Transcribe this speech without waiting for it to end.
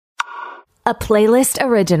a Playlist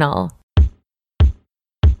original.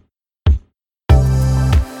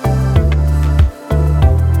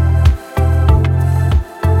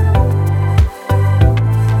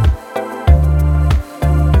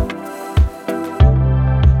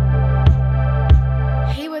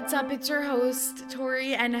 Hey, what's up? It's your host,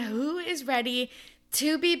 Tori, and who is ready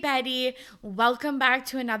to be Betty? Welcome back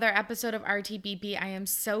to another episode of RTBP. I am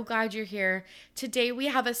so glad you're here. Today we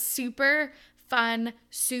have a super fun,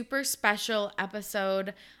 super special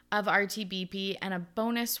episode of RTBP and a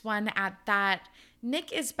bonus one at that.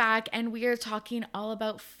 Nick is back and we are talking all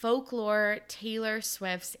about Folklore, Taylor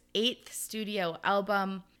Swift's 8th studio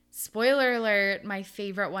album. Spoiler alert, my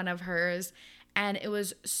favorite one of hers. And it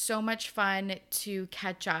was so much fun to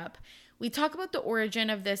catch up. We talk about the origin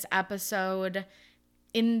of this episode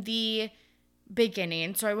in the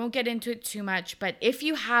beginning, so I won't get into it too much, but if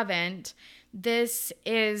you haven't, this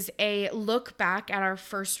is a look back at our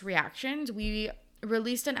first reactions. We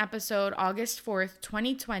released an episode August 4th,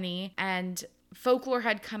 2020, and Folklore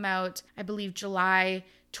had come out, I believe, July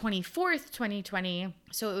 24th, 2020,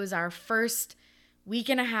 so it was our first week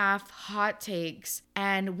and a half hot takes,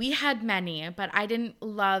 and we had many, but I didn't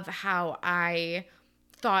love how I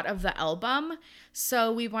thought of the album,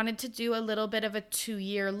 so we wanted to do a little bit of a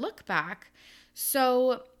 2-year look back.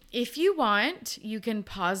 So if you want, you can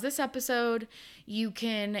pause this episode, you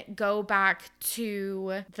can go back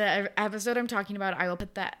to the episode I'm talking about. I will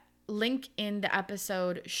put that link in the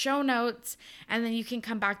episode show notes, and then you can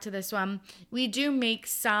come back to this one. We do make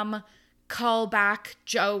some callback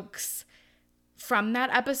jokes from that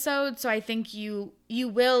episode, so I think you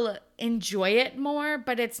will enjoy it more,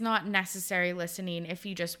 but it's not necessary listening if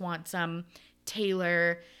you just want some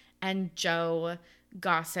Taylor and Joe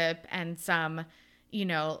gossip and some,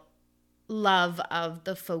 love of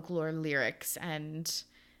the Folklore lyrics and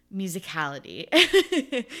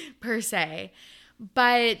musicality per se.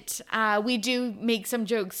 But we do make some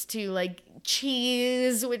jokes too, like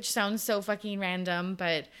cheese, which sounds so fucking random,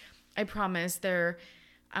 but I promise there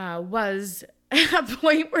was a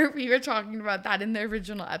point where we were talking about that in the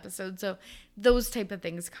original episode. So those type of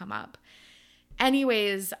things come up.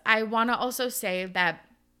 Anyways, I want to also say that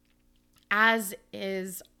as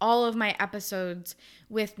is all of my episodes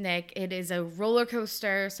with Nick, it is a roller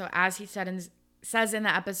coaster. So as he says in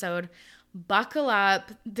the episode, buckle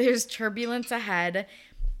up. There's turbulence ahead.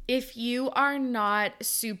 If you are not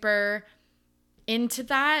super into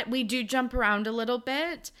that, we do jump around a little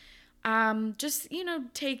bit. Just,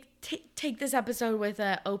 take this episode with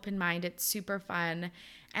an open mind. It's super fun.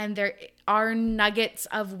 And there are nuggets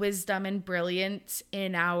of wisdom and brilliance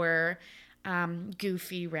in our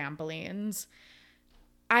goofy ramblings.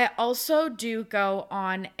 I also do go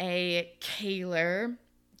on a Kaylor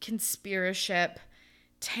conspiracy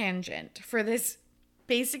tangent for this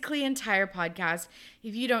basically entire podcast.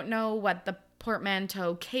 If you don't know what the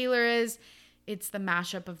portmanteau Kaylor is, it's the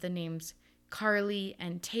mashup of the names Carly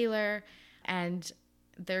and Taylor and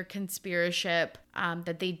their conspiracy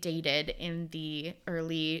that they dated in the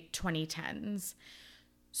early 2010s.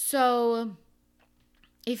 So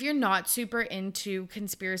if you're not super into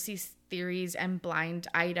conspiracy theories and blind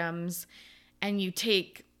items and you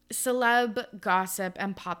take celeb gossip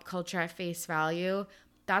and pop culture at face value,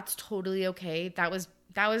 that's totally okay. That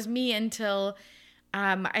was me until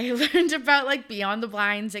I learned about Beyond the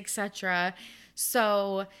Blinds, etc.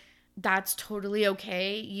 So that's totally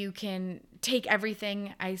okay. You can take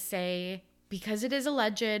everything I say, because it is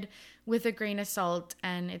alleged, with a grain of salt,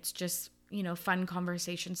 and it's just, fun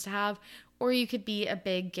conversations to have. Or you could be a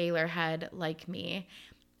big Gaylor head like me.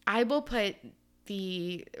 I will put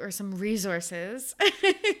some resources.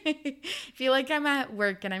 I feel like I'm at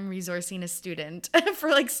work and I'm resourcing a student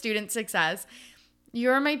for student success.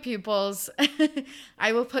 You're my pupils.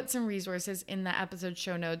 I will put some resources in the episode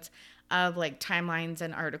show notes of timelines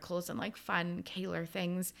and articles and fun Kaylor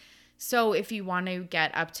things. So if you want to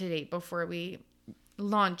get up to date before we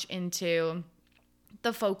launch into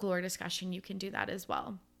the Folklore discussion, you can do that as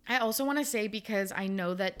well. I also want to say, because I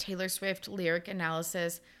know that Taylor Swift lyric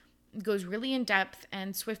analysis goes really in depth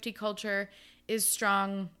and Swiftie culture is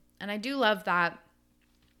strong, and I do love that,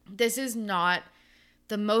 this is not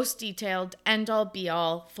the most detailed end-all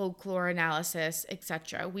be-all Folklore analysis,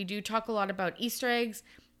 etc. We do talk a lot about Easter eggs.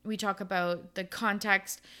 We talk about the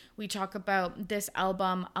context. We talk about this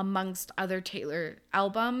album amongst other Taylor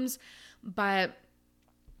albums. But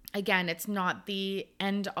again, it's not the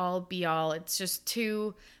end all be all. It's just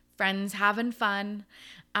two friends having fun.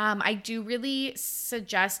 I do really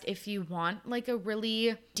suggest, if you want a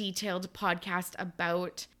really detailed podcast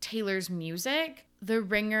about Taylor's music, The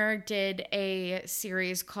Ringer did a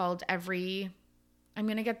series called I'm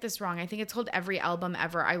going to get this wrong. I think it's called Every Album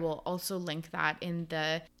Ever. I will also link that in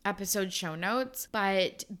the episode show notes.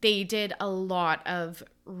 But they did a lot of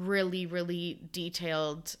really, really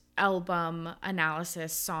detailed album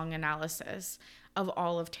analysis, song analysis of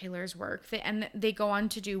all of Taylor's work. And they go on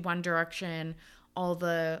to do One Direction, all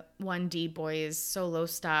the 1D Boys solo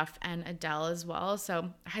stuff, and Adele as well. So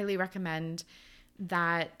I highly recommend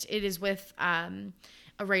that. It is with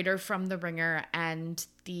a writer from The Ringer and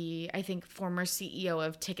I think, former CEO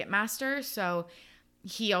of Ticketmaster. So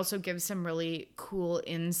he also gives some really cool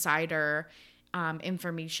insider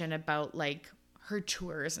information about like her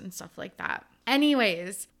tours and stuff like that.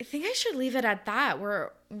 Anyways, I think I should leave it at that.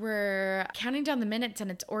 We're counting down the minutes and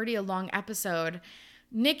it's already a long episode.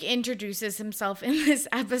 Nick introduces himself in this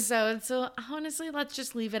episode, so honestly, let's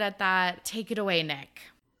just leave it at that. Take it away, Nick.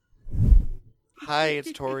 Hi,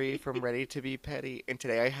 it's Tori from Ready to Be Petty, and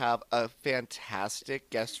today I have a fantastic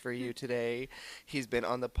guest for you today. He's been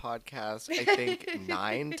on the podcast, I think,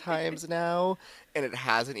 9 times now, and it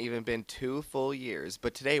hasn't even been 2 full years.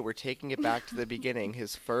 But today we're taking it back to the beginning,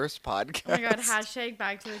 his first podcast. Oh my god, hashtag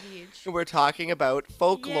back to the beach. We're talking about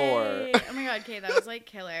folklore. Yay. Oh my god, okay, that was like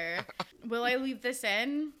killer. Will I leave this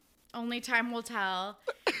in? Only time will tell.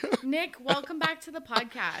 Nick, welcome back to the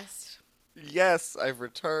podcast. Yes, I've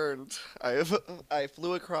returned. I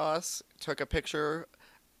flew across, took a picture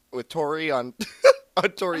with Tori on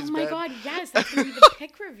Tori's bed. Oh my god, yes, that's gonna be the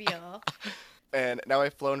pic reveal. And now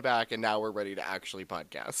I've flown back, and now we're ready to actually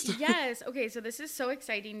podcast. Yes, okay, so this is so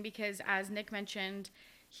exciting because, as Nick mentioned,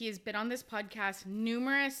 he has been on this podcast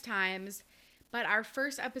numerous times, but our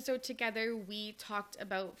first episode together, we talked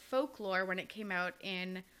about Folklore when it came out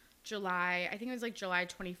in July. I think it was like July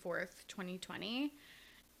 24th, 2020.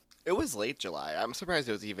 It was late July. I'm surprised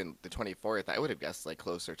it was even the 24th. I would have guessed like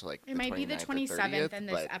closer to like it might be the 27th, and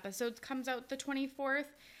this episode comes out the 24th.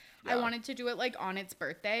 Yeah. I wanted to do it like on its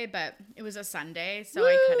birthday, but it was a Sunday, so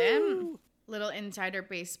I couldn't. Little insider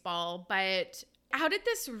baseball. But how did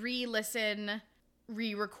this re-listen,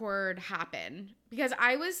 re-record happen? Because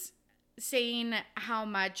I was saying how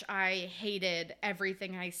much I hated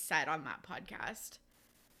everything I said on that podcast.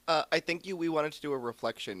 I think we wanted to do a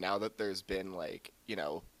reflection now that there's been like,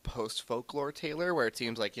 post-folklore Taylor, where it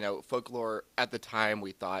seems like, folklore at the time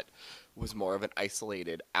we thought was more of an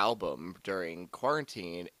isolated album during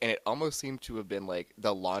quarantine, and it almost seemed to have been like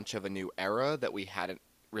the launch of a new era that we hadn't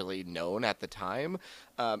really known at the time.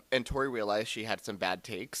 And Tori realized she had some bad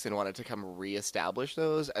takes and wanted to come reestablish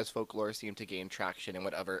those as folklore seemed to gain traction in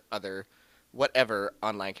whatever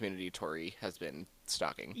online community Tori has been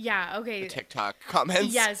stalking. Yeah, okay. The TikTok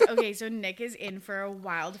comments. Yes, okay, so Nick is in for a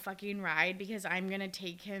wild fucking ride because I'm going to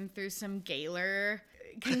take him through some Gaylor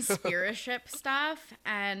conspiracy stuff,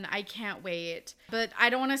 and I can't wait. But I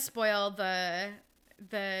don't want to spoil the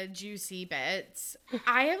juicy bits.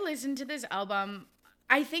 I have listened to this album.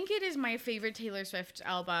 I think it is my favorite Taylor Swift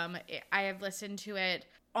album. I have listened to it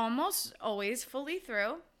almost always fully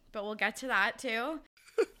through, but we'll get to that too.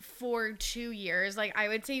 For 2 years. Like, I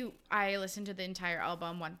would say I listened to the entire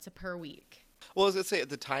album once per week. Well, I was going to say, at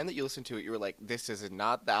the time that you listened to it, you were like, this is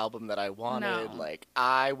not the album that I wanted. No. Like,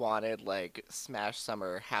 I wanted, like, Smash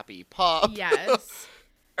Summer happy pop. Yes.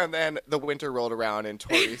 And then the winter rolled around and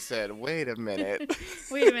Tori said, wait a minute.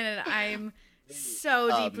 Wait a minute. I'm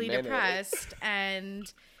so deeply depressed.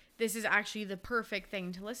 And this is actually the perfect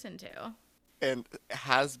thing to listen to. And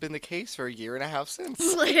has been the case for a year and a half since.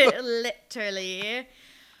 Literally.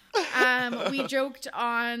 We joked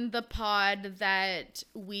on the pod that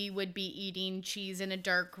we would be eating cheese in a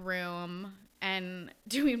dark room and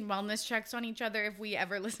doing wellness checks on each other if we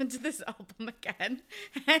ever listen to this album again.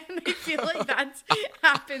 And I feel like that's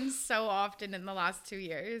happened so often in the last 2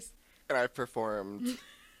 years. And I've performed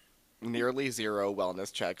nearly 0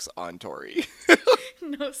 wellness checks on Tori.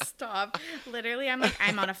 No, stop. Literally, I'm like,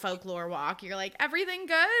 I'm on a folklore walk. You're like, everything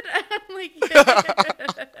good? I'm like,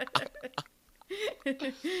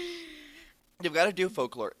 You've got to do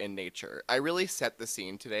folklore in nature. I really set the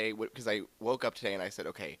scene today because I woke up today and I said,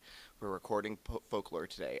 okay, we're recording folklore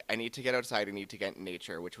today. I need to get outside. I need to get in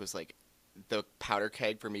nature, which was like the powder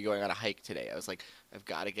keg for me going on a hike today. I was like, I've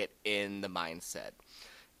got to get in the mindset.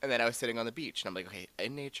 And then I was sitting on the beach, and I'm like, okay,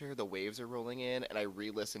 in nature, the waves are rolling in, and I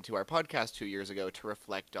re-listened to our podcast 2 years ago to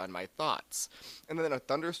reflect on my thoughts. And then a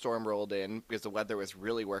thunderstorm rolled in because the weather was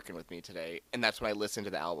really working with me today, and that's when I listened to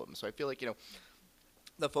the album. So I feel like,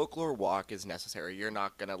 the folklore walk is necessary. You're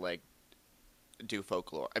not going to, like, do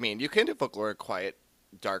folklore. I mean, you can do folklore in a quiet,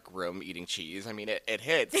 dark room eating cheese. I mean, it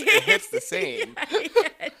hits. It hits the same. Yeah,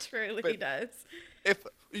 it truly does.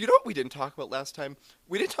 You know what we didn't talk about last time?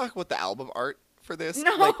 We didn't talk about the album art for this.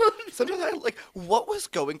 No. Like, sometimes I like what was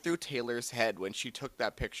going through Taylor's head when she took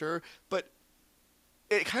that picture, but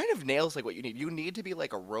it kind of nails like what you need. You need to be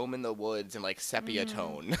like a Rome in the woods and like sepia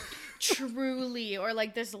tone. Truly, or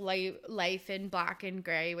like this life in black and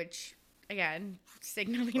gray, which again,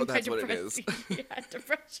 signaling Oh, my that's what it is. depression. Yeah,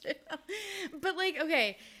 depression. But like,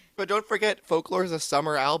 okay, But don't forget, Folklore is a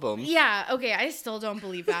summer album. yeah, okay, I still don't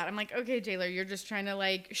believe that. I'm like, okay, Taylor, you're just trying to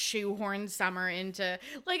like shoehorn summer into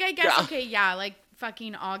like, I guess, Yeah. okay, yeah, like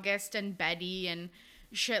fucking August and Betty and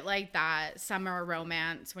shit like that, summer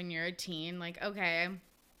romance when you're a teen, like, okay,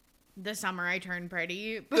 the summer I turned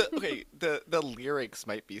pretty, but The lyrics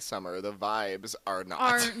might be summer, the vibes are not.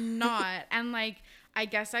 are not. And like, I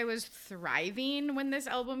guess I was thriving when this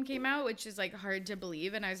album came out, which is like hard to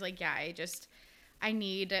believe. And I was like, yeah, I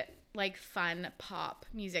need like fun pop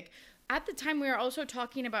music. At the time, we were also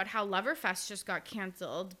talking about how Loverfest just got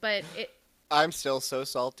canceled, but I'm still so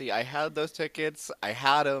salty. I had those tickets. I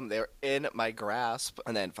had them. They were in my grasp.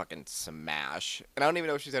 And then fucking smash. And I don't even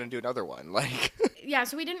know if she's going to do another one. Like, yeah,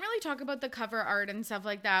 so we didn't really talk about the cover art and stuff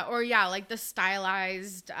like that. Or yeah, like the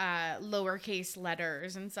stylized lowercase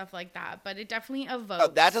letters and stuff like that. But it definitely evokes.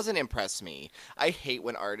 oh, that doesn't impress me. I hate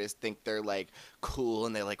when artists think they're like cool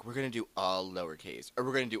and they're like, we're going to do all lowercase or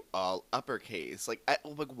we're going to do all uppercase. Like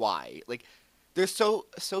why? Like, there's so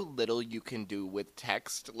little you can do with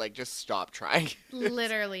text. Like, just stop trying.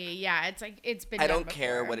 Literally, yeah. It's like, it's been I done don't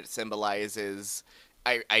care before. what it symbolizes.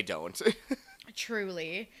 I don't.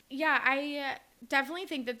 Truly. Yeah, I definitely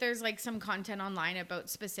think that there's like some content online about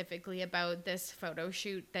specifically about this photo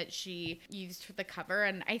shoot that she used for the cover.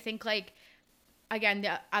 And I think like, again,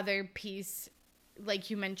 the other piece, like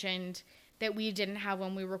you mentioned, that we didn't have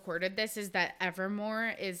when we recorded this is that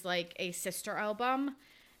Evermore is like a sister album.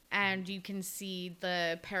 And you can see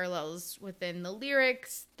the parallels within the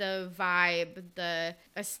lyrics, the vibe, the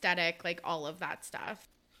aesthetic, like all of that stuff.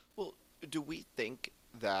 Well, do we think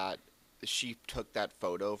that she took that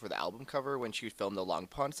photo for the album cover when she filmed the Long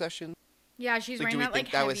Pond session? Yeah, she's Like, do wearing we that think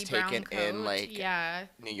like that heavy was taken brown in, coat. like, yeah.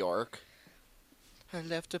 New York? I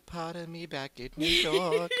left a part of me back in New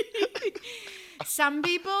York. Some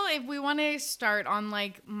people, if we want to start on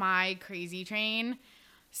like my crazy train,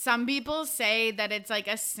 some people say that it's like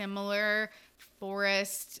a similar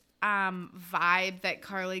forest vibe that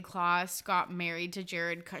Karlie Kloss got married to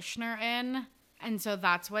Jared Kushner in. And so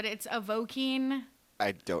that's what it's evoking.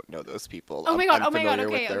 I don't know those people. Oh my God, I'm oh my God, familiar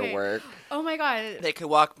okay, with their okay. work. Oh my God. They could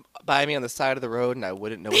walk by me on the side of the road and I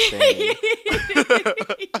wouldn't know a thing.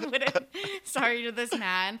 You wouldn't- Sorry to this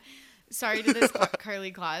man. Sorry to this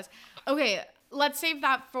Karlie Kloss. Okay, let's save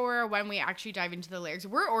that for when we actually dive into the lyrics.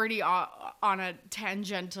 We're already on a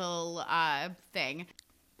tangential thing.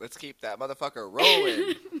 Let's keep that motherfucker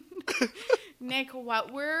rolling. Nick,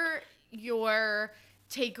 what were your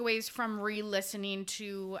takeaways from re-listening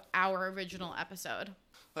to our original episode?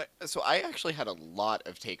 So I actually had a lot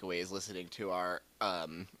of takeaways listening to our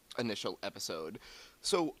initial episode.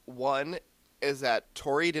 So one is that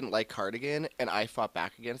Tori didn't like Cardigan, and I fought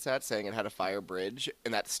back against that, saying it had a fire bridge,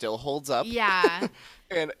 and that still holds up. Yeah.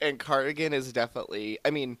 And Cardigan is definitely,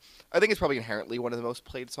 I mean, I think it's probably inherently one of the most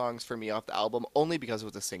played songs for me off the album, only because it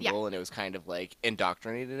was a single and it was kind of like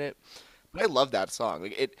indoctrinated in it. But I love that song.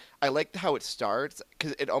 Like I like how it starts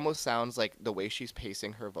because it almost sounds like the way she's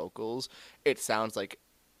pacing her vocals. It sounds like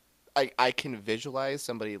I can visualize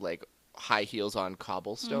somebody like high heels on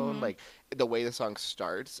cobblestone. Like the way the song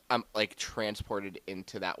starts, I'm like transported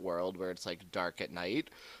into that world where it's like dark at night.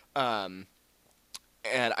 And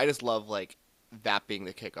I just love like that being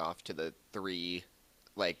the kickoff to the three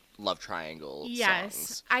like love triangle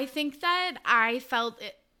songs. I think that I felt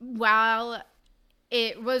it while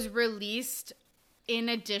it was released in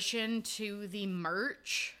addition to the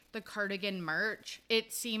merch, the Cardigan merch,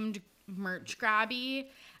 it seemed merch grabby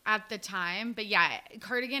at the time. But yeah,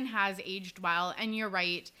 Cardigan has aged well, and you're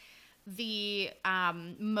right. The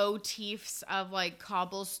motifs of like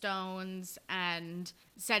cobblestones and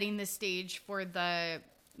setting the stage for the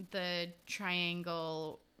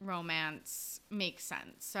triangle romance makes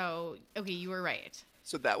sense. So okay, you were right.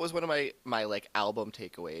 So that was one of my like album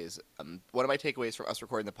takeaways. One of my takeaways from us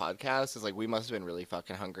recording the podcast is like we must have been really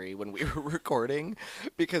fucking hungry when we were recording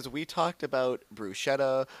because we talked about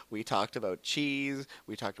bruschetta, we talked about cheese,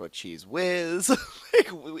 we talked about cheese whiz,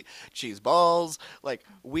 like cheese balls. Like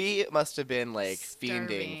we must have been like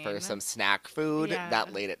fiending for some snack food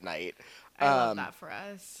that late at night. I love that for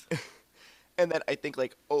us. And then I think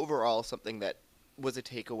like overall something that was a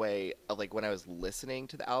takeaway of like when I was listening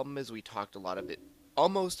to the album is we talked a lot of it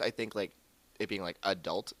almost I think like it being like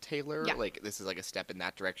adult Taylor, like this is like a step in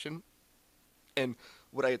that direction. And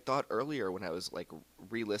what I thought earlier when I was like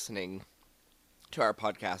re-listening to our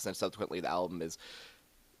podcast and subsequently the album is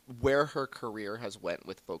where her career has went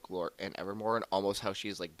with Folklore and Evermore, and almost how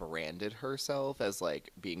she's like branded herself as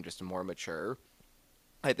like being just more mature.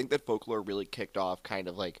 I think that Folklore really kicked off kind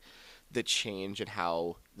of like the change in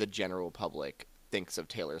how the general public thinks of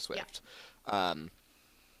Taylor Swift.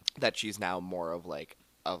 That she's now more of like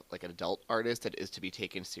an adult artist that is to be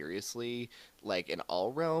taken seriously, like in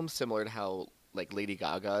all realms, similar to how like Lady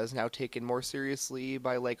Gaga is now taken more seriously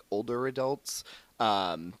by like older adults,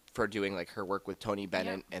 for doing like her work with Tony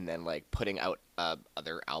Bennett and then like putting out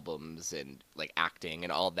other albums and like acting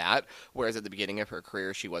and all that. Whereas at the beginning of her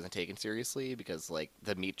career, she wasn't taken seriously because like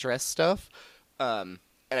the meat dress stuff.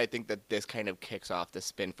 And I think that this kind of kicks off the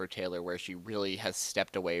spin for Taylor, where she really has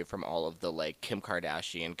stepped away from all of the like Kim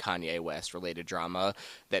Kardashian, Kanye West related drama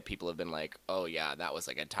that people have been like, oh yeah, that was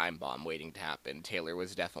like a time bomb waiting to happen. Taylor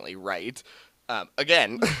was definitely right.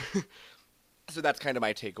 Again, so that's kind of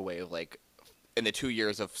my takeaway of like in the 2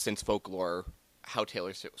 years of since Folklore, how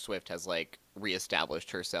Taylor Swift has like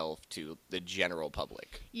reestablished herself to the general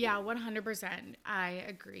public. Yeah, 100%. I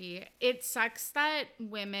agree. It sucks that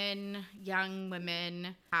young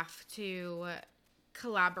women, have to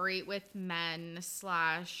collaborate with men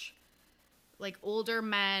 / like older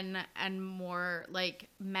men and more like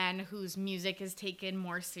men whose music is taken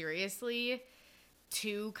more seriously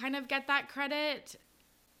to kind of get that credit,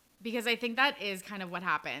 because I think that is kind of what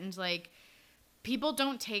happened. Like, people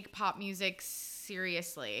don't take pop music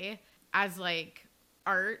seriously as like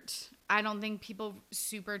art. I don't think people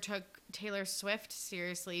super took Taylor Swift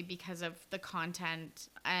seriously because of the content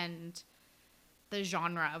and the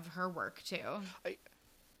genre of her work too.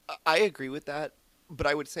 I agree with that, but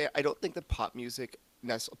I would say I don't think the pop music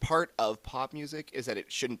part of pop music is that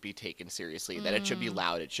it shouldn't be taken seriously, that it should be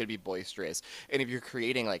loud, it should be boisterous. And if you're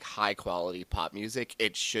creating like high quality pop music,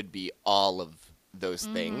 it should be all of those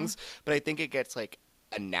things. But I think it gets like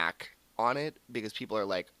a knack on it because people are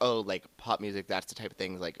like, oh, like pop music, that's the type of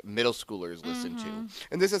things like middle schoolers listen to.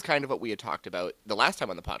 And this is kind of what we had talked about the last time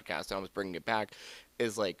on the podcast, and I was bringing it back,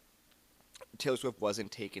 is like Taylor Swift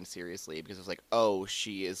wasn't taken seriously because it was like, oh,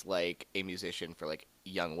 she is like a musician for like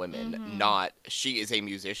young women, not she is a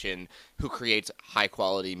musician who creates high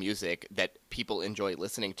quality music that people enjoy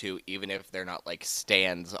listening to, even if they're not like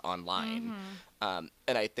stans online.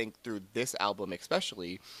 And I think through this album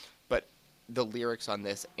especially, but the lyrics on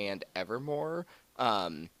this and Evermore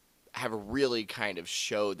have really kind of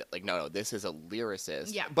showed that like, no, this is a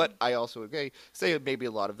lyricist. Yeah. But I also agree, say maybe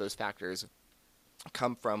a lot of those factors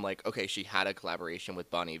come from like, okay, she had a collaboration with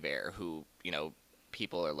Bon Iver, who, you know,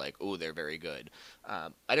 people are like, oh, they're very good. I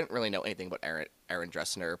didn't really know anything about Aaron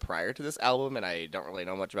Dessner prior to this album, and I don't really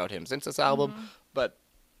know much about him since this album. But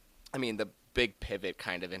I mean, the big pivot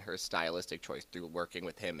kind of in her stylistic choice through working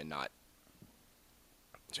with him and not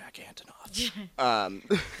Jack Antonoff.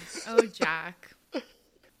 Oh, Jack.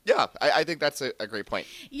 Yeah, I think that's a great point.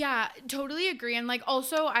 Yeah, totally agree. And like,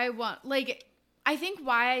 also I think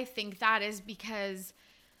why I think that is because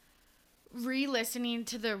re-listening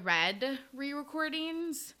to the Red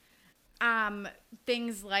re-recordings,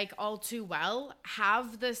 things like All Too Well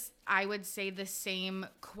have this, I would say, the same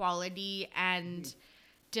quality and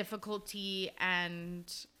difficulty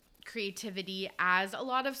and creativity as a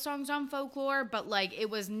lot of songs on Folklore, but like it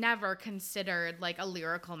was never considered like a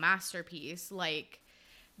lyrical masterpiece like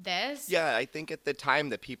this. Yeah, I think at the time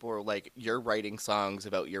that people were like, you're writing songs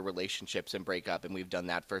about your relationships and breakup, and we've done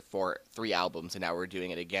that for 3 albums, and now we're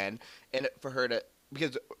doing it again. And for her to,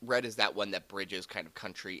 because Red is that one that bridges kind of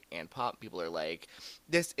country and pop, people are like,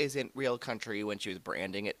 this isn't real country, when she was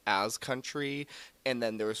branding it as country. And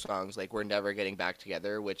then there were songs like We're Never Getting Back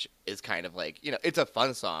Together, which is kind of like, you know, it's a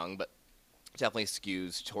fun song, but definitely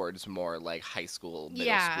skews towards more like high school,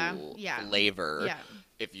 middle school flavor,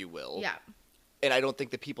 if you will. Yeah. And I don't think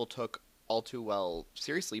that people took All Too Well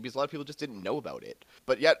seriously because a lot of people just didn't know about it.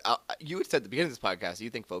 But yet, you had said at the beginning of this podcast, you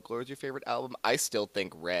think Folklore is your favorite album. I still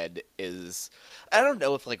think Red is... I don't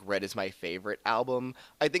know if like Red is my favorite album.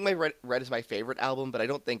 I think my Red is my favorite album, but I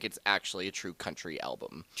don't think it's actually a true country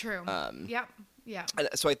album. True. Yep. Yeah.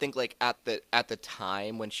 So I think like at the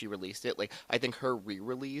time when she released it, like I think her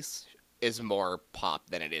re-release is more pop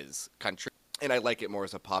than it is country. And I like it more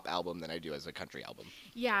as a pop album than I do as a country album.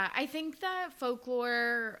 Yeah, I think that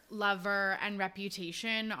Folklore, Lover, and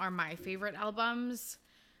Reputation are my favorite albums.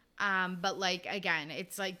 But like, again,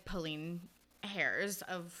 it's like pulling hairs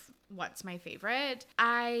of what's my favorite.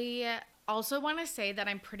 I also want to say that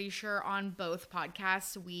I'm pretty sure on both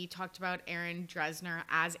podcasts we talked about Aaron Dessner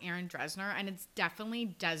as Aaron Dessner, and it's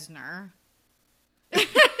definitely Dessner.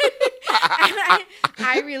 And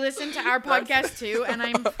I re-listened to our podcast too, and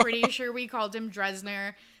I'm pretty sure we called him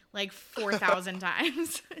Dresner like 4,000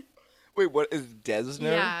 times. Wait, what is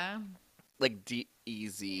Desner? Yeah. Like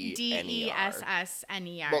D-E-Z-N-E-R.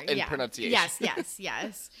 Dessner. Well, in pronunciation.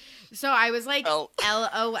 Yes. So I was like, L.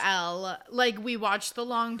 LOL. Like, we watched the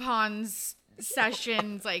Long Ponds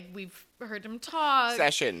sessions. Like, we've heard him talk.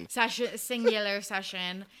 Session, Singular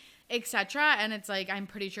session, etc. And it's like, I'm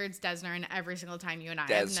pretty sure it's Desner, and every single time you and I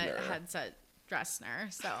had said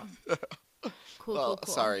Dressner. So cool.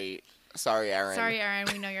 Sorry, Aaron. Sorry, Aaron.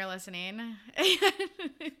 We know you're listening.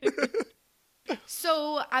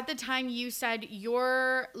 So at the time you said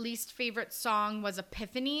your least favorite song was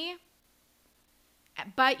Epiphany,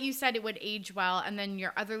 but you said it would age well, and then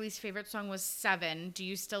your other least favorite song was Seven. Do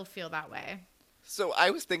you still feel that way? So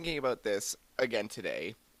I was thinking about this again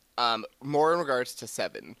today, more in regards to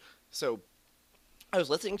Seven. So I was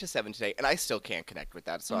listening to Seven today, and I still can't connect with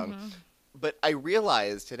that song. Mm-hmm. But I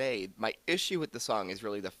realized today my issue with the song is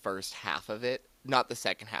really the first half of it, not the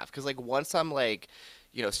second half. Because, like, once I'm, like,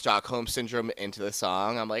 you know, Stockholm Syndrome into the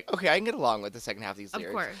song, I'm like, okay, I can get along with the second half of these lyrics.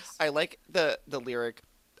 Of course. I like the lyric,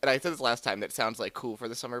 and I said this last time, that sounds like Cool for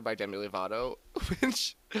the Summer by Demi Lovato,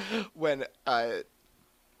 which, when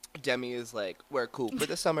Demi is like, we're cool for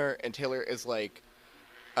the summer, and Taylor is like,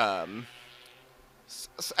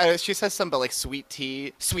 she says something about, like, sweet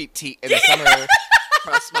tea in the summer.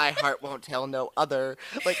 Cross my heart, won't tell no other.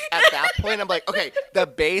 Like, at that point, I'm like, okay, the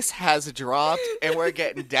bass has dropped, and we're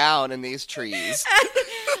getting down in these trees.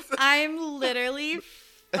 I'm literally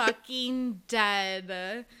fucking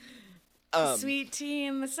dead. Sweet tea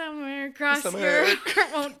in the summer, cross your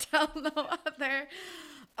heart, won't tell no other.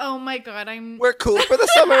 Oh my god, we're cool for the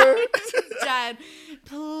summer. Dead.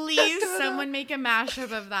 Please, someone make a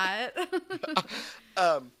mashup of that.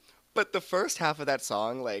 But the first half of that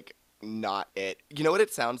song, like, not it. You know what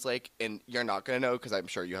it sounds like? And you're not going to know because I'm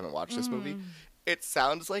sure you haven't watched this movie. It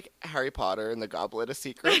sounds like Harry Potter and the Goblet of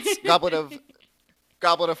Secrets. Goblet of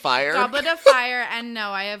Fire. Goblet of Fire, and no,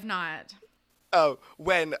 I have not. Oh,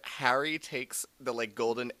 when Harry takes the, like,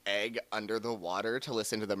 golden egg under the water to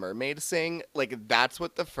listen to the mermaid sing, like, that's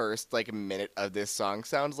what the first, like, minute of this song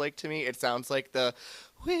sounds like to me. It sounds like the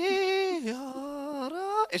we are.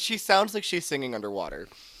 She sounds like she's singing underwater.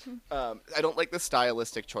 I don't like the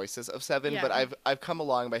stylistic choices of Seven, but I've come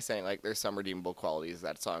along by saying, like, there's some redeemable qualities of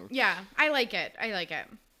that song. Yeah, I like it.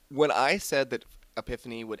 When I said that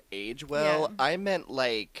Epiphany would age well, I meant,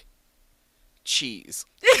 like, cheese.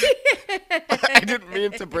 I didn't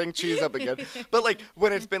mean to bring cheese up again. But, like,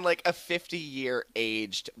 when it's been, like, a 50-year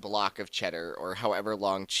aged block of cheddar or however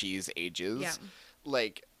long cheese ages,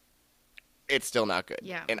 like, it's still not good.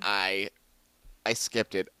 Yeah. And I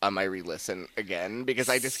skipped it on my re-listen again because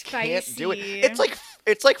I just can't do it.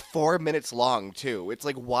 It's like 4 minutes long too. It's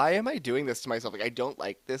like, why am I doing this to myself? Like, I don't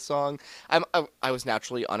like this song. I was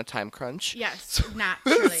naturally on a time crunch. Yes, so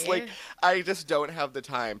naturally. It's like I just don't have the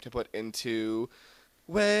time to put into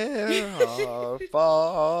where our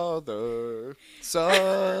father,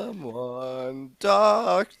 someone,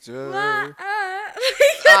 doctor.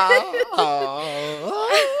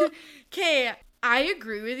 Okay, I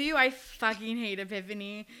agree with you. I fucking hate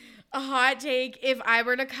Epiphany. A hot take, if I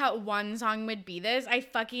were to cut one song, would be this. I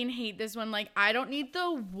fucking hate this one. Like, I don't need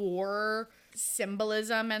the war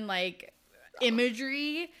symbolism and, like,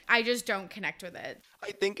 imagery. I just don't connect with it.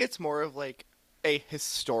 I think it's more of, like, a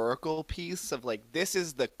historical piece of, like, this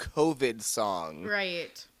is the COVID song.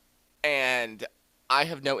 Right. And I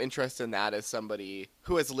have no interest in that as somebody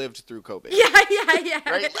who has lived through COVID. Yeah. Right?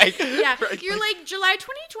 Like, yeah. Right? You're like, July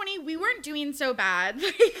 2020, we weren't doing so bad.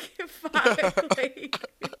 Like, fuck.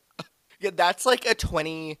 Yeah, that's like a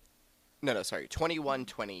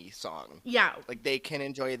 2120 song. Yeah. Like, they can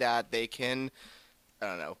enjoy that. They can, I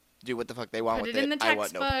don't know, do what the fuck they want Put with it it. in the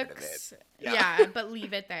textbooks. I want no part of it. Yeah, but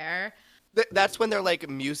leave it there. That's when they're like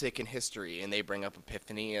music and history, and they bring up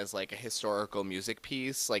Epiphany as like a historical music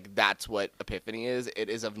piece. Like, that's what Epiphany is. It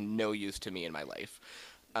is of no use to me in my life.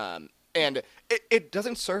 And it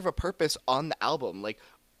doesn't serve a purpose on the album. Like,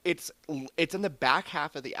 it's in the back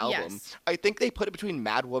half of the album. Yes. I think they put it between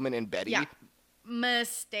Mad Woman and Betty. Yeah.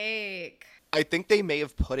 Mistake. I think they may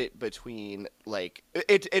have put it between, like,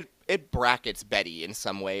 it brackets Betty in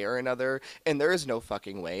some way or another, and there is no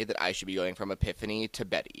fucking way that I should be going from Epiphany to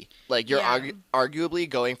Betty. Like, you're arguably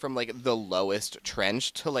going from, like, the lowest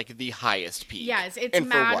trench to, like, the highest peak. Yes, it's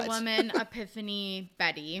Mad Woman, Epiphany,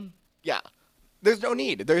 Betty. Yeah. There's no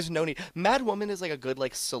need. Mad Woman is, like, a good,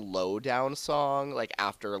 like, slow down song, like,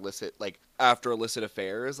 after illicit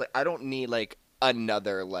affairs. Like, I don't need, like,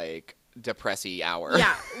 another, like, depressy hour.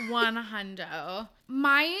 Yeah, 100.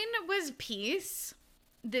 Mine was Peace.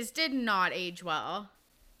 This did not age well.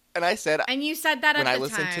 And I said, and you said that at the time.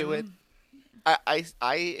 When I listened to it,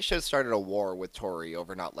 I should have started a war with Tori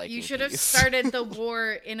over not liking You should have Peace. started the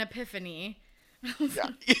war in Epiphany. Yeah,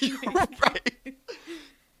 you're right.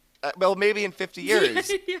 Well, maybe in 50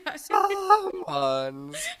 years. Yeah.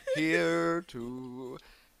 Someone's here to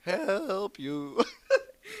help you.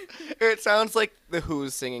 It sounds like the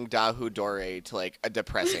Who's singing Da Who Dore to like a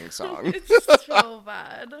depressing song. It's so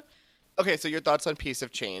bad. Okay, so your thoughts on Piece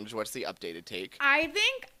have changed. What's the updated take? I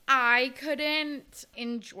think I couldn't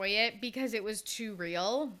enjoy it because it was too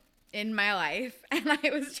real in my life and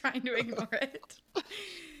I was trying to ignore it.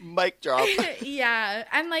 Mic drop. Yeah,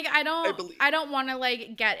 and like I believe- don't want to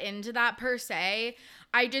like get into that per se.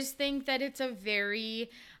 I just think that it's a very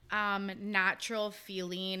natural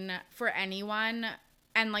feeling for anyone,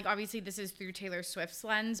 and like obviously this is through Taylor Swift's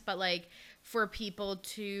lens, but like for people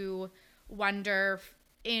to wonder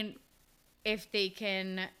if they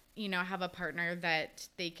can, you know, have a partner that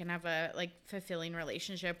they can have a like fulfilling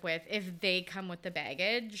relationship with if they come with the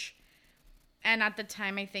baggage. And at the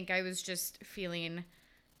time I think I was just feeling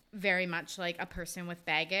very much like a person with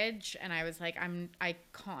baggage, and I was like I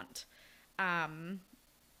can't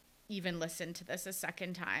even listen to this a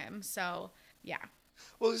second time. So yeah.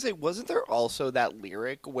 Well, I was gonna say, wasn't there also that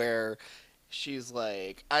lyric where she's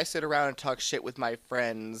like, I sit around and talk shit with my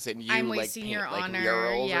friends and you I'm like wasting paint your like honor.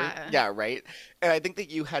 murals Yeah. Yeah, right. And I think that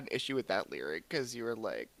you had an issue with that lyric because you were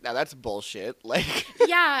like, now that's bullshit. Like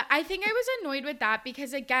Yeah, I think I was annoyed with that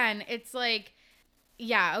because again, it's like,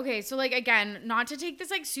 yeah, okay, so like again, not to take this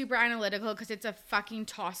like super analytical because it's a fucking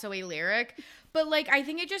toss away lyric, but like I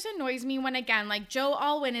think it just annoys me when again, like Joe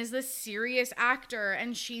Alwyn is the serious actor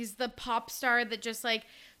and she's the pop star that just like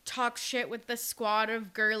talks shit with the squad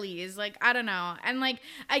of girlies. Like, I don't know. And like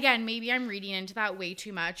again, maybe I'm reading into that way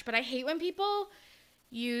too much, but I hate when people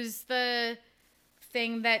use the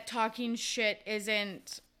thing that talking shit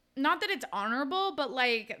isn't, not that it's honorable, but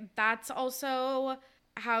like that's also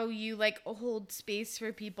how you like hold space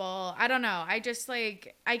for people. I don't know. I just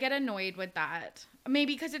like, I get annoyed with that.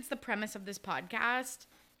 Maybe because it's the premise of this podcast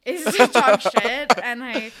is to talk shit, and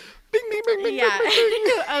I bing, bing, bing, bing, yeah. bing,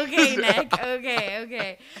 bing. Okay, Nick.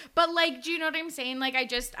 Okay. But like, do you know what I'm saying? Like, I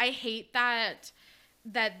hate that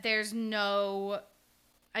there's no,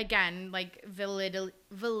 again, like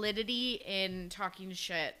validity in talking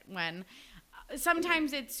shit when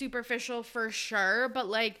sometimes it's superficial for sure, but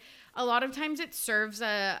like a lot of times it serves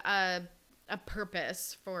a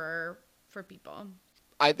purpose for people.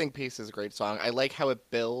 I think Peace is a great song. I like how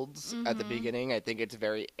it builds at the beginning. I think it's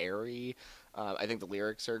very airy. I think the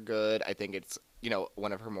lyrics are good. I think it's, you know,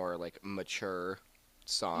 one of her more like mature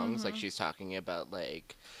songs. Like she's talking about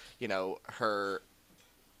like, you know, her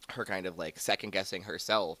kind of like second guessing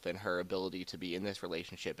herself and her ability to be in this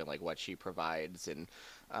relationship and like what she provides and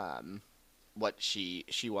what she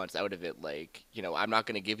wants out of it. Like, you know, I'm not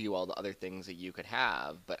going to give you all the other things that you could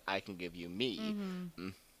have, but I can give you me.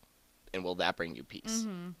 And will that bring you peace?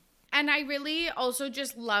 And I really also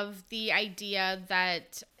just love the idea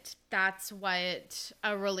that that's what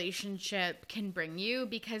a relationship can bring you.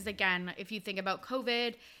 Because again, if you think about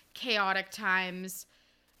COVID, chaotic times,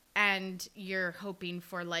 and you're hoping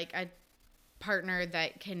for like a partner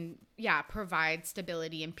that can, provide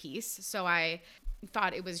stability and peace. So I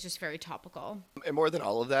thought it was just very topical. And more than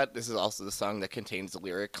all of that, this is also the song that contains the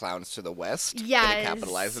lyric "Clowns to the West." Yes. And it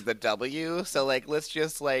capitalizes the W. So like, let's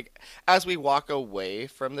just like, as we walk away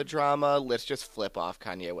from the drama, let's just flip off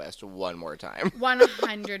Kanye West one more time.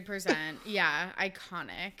 100%. Yeah,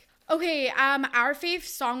 iconic. Okay, our fave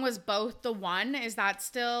song was Both the One. Is that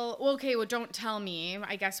still okay? Well, don't tell me.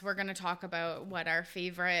 I guess we're gonna talk about what our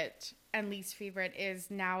favorite and least favorite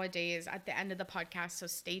is nowadays at the end of the podcast. So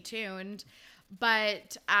stay tuned.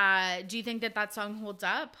 But do you think that song holds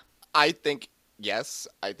up? I think yes.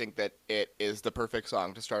 I think that it is the perfect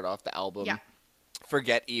song to start off the album. Yeah.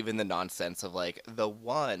 Forget even the nonsense of like the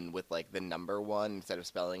one with like the number one instead of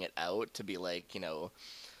spelling it out to be like, you know,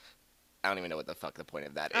 I don't even know what the fuck the point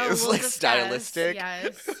of that is. We'll like discuss. stylistic.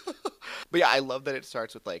 Yes. But yeah, I love that it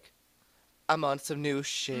starts with like, I'm on some new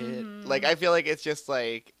shit. Like, I feel like it's just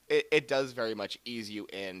like, it does very much ease you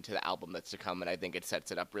into the album that's to come, and I think it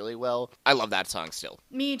sets it up really well. I love that song still.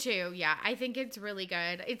 Me too. Yeah, I think it's really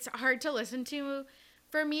good. It's hard to listen to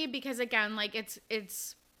for me because again, like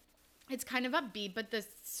it's kind of upbeat, but the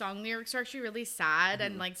song lyrics are actually really sad,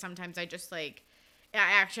 and like sometimes I just like I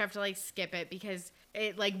actually have to like skip it because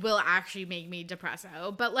it like will actually make me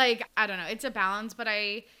depresso. But like I don't know, it's a balance, but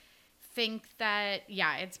I think that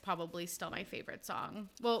it's probably still my favorite song.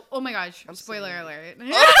 Well, oh my gosh, spoiler alert. Oh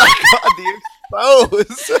my god, the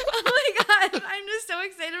expose. Oh my god, I'm just so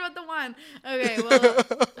excited about the one. Okay, well,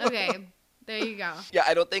 okay, there you go. Yeah,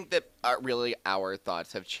 I don't think that really our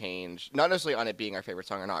thoughts have changed. Not necessarily on it being our favorite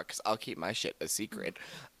song or not, because I'll keep my shit a secret.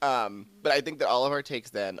 But I think that all of our takes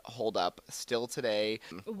then hold up still today.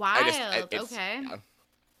 Wild. It's- Okay. yeah.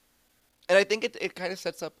 And I think it kind of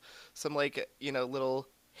sets up some, like, little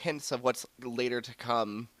hints of what's later to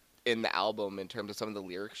come in the album in terms of some of the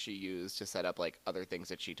lyrics she used to set up, like, other things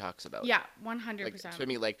that she talks about. Yeah, 100%. Like, to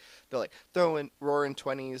me, like, they're like throwing roaring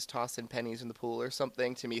 20s, tossing pennies in the pool or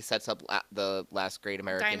something. To me, sets up the Last Great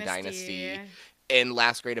American Dynasty. In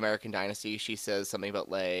Last Great American Dynasty, she says something about,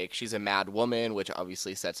 like, she's a mad woman, which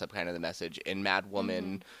obviously sets up kind of the message in Mad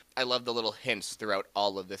Woman. I love the little hints throughout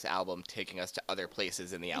all of this album, taking us to other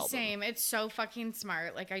places in the album. Same. It's so fucking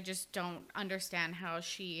smart. Like, I just don't understand how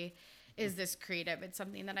she is this creative. It's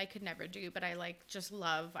something that I could never do, but I, like, just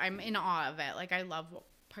love. I'm in awe of it. Like, I love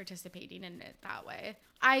participating in it that way.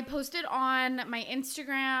 I posted on my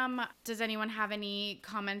Instagram, does anyone have any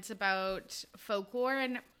comments about Folklore?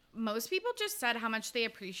 And most people just said how much they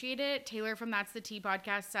appreciate it. Taylor from That's the Tea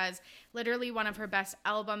podcast says, literally one of her best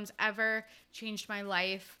albums ever, changed my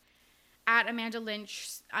life. At Amanda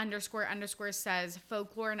Lynch __ says,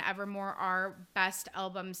 Folklore and Evermore are best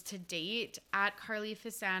albums to date. At Carly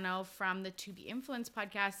Fasano from the To Be Influenced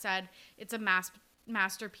podcast said, it's a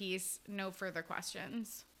masterpiece, no further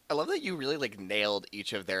questions. I love that you really, like, nailed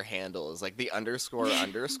each of their handles. Like, the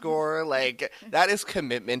 __, like, that is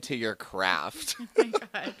commitment to your craft. Oh my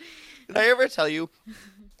God. Did I ever tell you,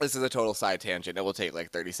 this is a total side tangent, it will take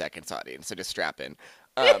like 30 seconds, audience, so just strap in.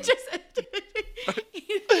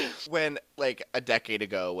 When, like, a decade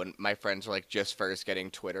ago, when my friends were, like, just first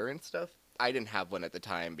getting Twitter and stuff, I didn't have one at the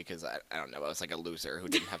time because, I don't know, I was like a loser who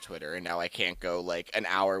didn't have Twitter, and now I can't go, like, an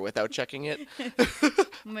hour without checking it.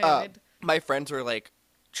 My friends were, like,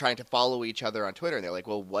 trying to follow each other on Twitter, and they're like,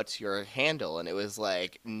 well, what's your handle? And it was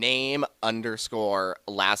like name _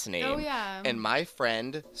 last name. Oh, yeah. And my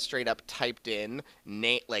friend straight up typed in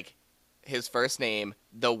like his first name,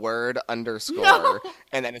 the word _ No.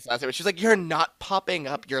 and then his last name. She's like, you're not popping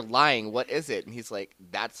up, you're lying, what is it? And he's like,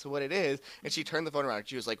 that's what it is. And she turned the phone around and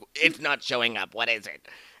she was like, it's not showing up, what is it?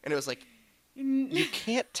 And it was like, you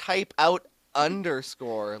can't type out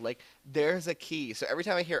 _ like, there's a key. So every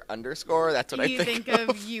time I hear _ that's what I think of.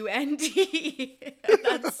 UND.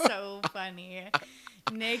 That's so funny.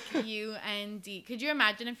 Nick UND. Could you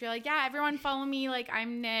imagine if you're like, yeah, everyone follow me, like,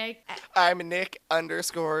 I'm Nick. I'm Nick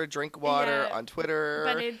 _ drink water on Twitter.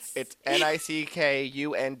 But it's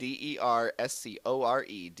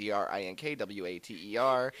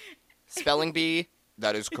NICKUNDERSCOREDRINKWATER. Spelling bee,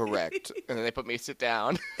 that is correct. And then they put me sit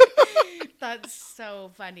down. That's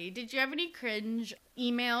so funny. Did you have any cringe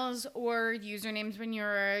emails or usernames when you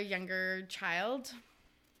were a younger child?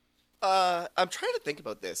 I'm trying to think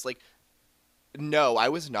about this. Like, no, I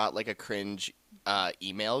was not, like, a cringe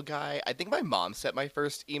email guy. I think my mom set my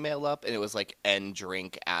first email up, and it was, like,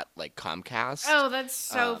 ndrink at, like, Comcast. Oh, that's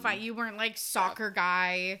so fun. You weren't, like, soccer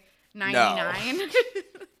guy 99?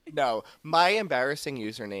 No, my embarrassing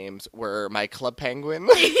usernames were my Club Penguin.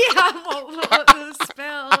 Yeah, what was the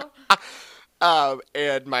spill?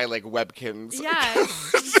 And my, like, Webkins.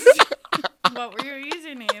 Yes. What were your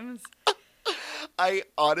usernames? I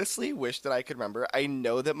honestly wish that I could remember. I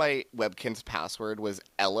know that my Webkins password was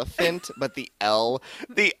elephant, but the L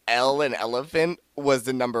in elephant was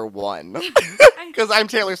the number 1. Because I'm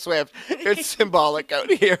Taylor Swift. It's symbolic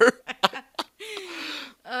out here.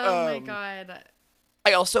 Oh my God.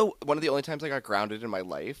 I also, one of the only times I got grounded in my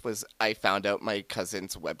life was I found out my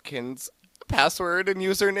cousin's Webkins password and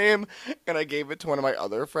username, and I gave it to one of my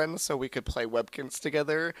other friends so we could play Webkins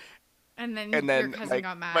together. And then your cousin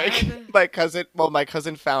got mad. My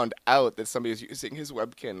cousin found out that somebody was using his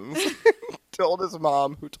Webkins. Told his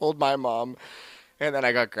mom, who told my mom, and then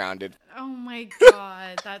I got grounded. Oh my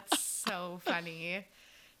God, that's so funny.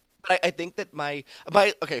 But I think that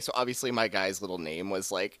okay, so obviously my guy's little name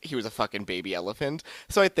was like, he was a fucking baby elephant.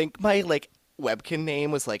 So I think my, like, Webkin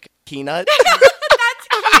name was like Peanut.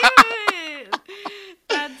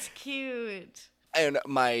 That's cute. And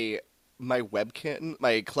my Webkin,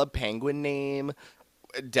 my Club Penguin name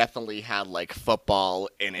definitely had, like, football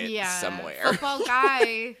in it somewhere. Football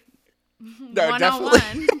guy. No,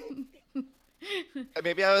 101. definitely.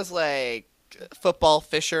 Maybe I was like football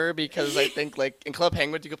fisher, because I think, like, in Club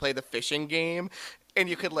Penguin you could play the fishing game, and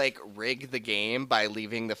you could, like, rig the game by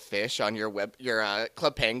leaving the fish on your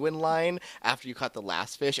Club Penguin line after you caught the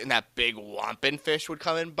last fish, and that big whomping fish would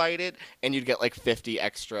come and bite it, and you'd get, like, 50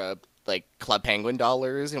 extra, like, Club Penguin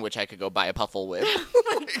dollars, in which I could go buy a Puffle with.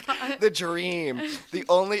 Oh my God. The dream.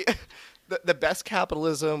 The best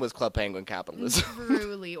capitalism was Club Penguin capitalism.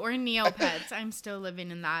 Truly. Or Neopets. I'm still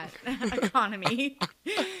living in that economy.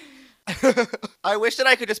 I wish that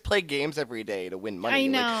I could just play games every day to win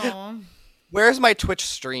money. I Like, know. where's my Twitch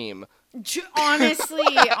stream?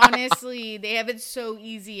 Honestly, they have it so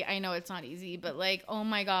easy. I know it's not easy, but like, oh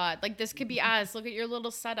my God, like this could be us. Look at your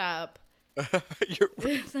little setup.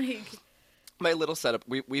 Like, My little setup,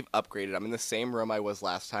 we've upgraded. I'm in the same room I was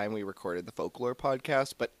last time we recorded the Folklore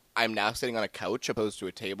podcast, but I'm now sitting on a couch opposed to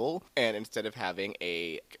a table. And instead of having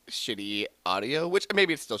a shitty audio, which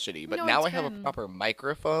maybe it's still shitty, but No, now it's I have a good. proper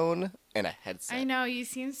microphone and a headset. I know you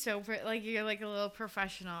seem so like you're like a little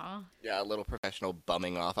professional. Yeah, a little professional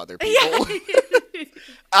bumming off other people.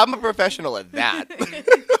 I'm a professional at that,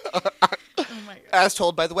 Oh my God. as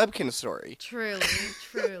told by the Webkin story. Truly.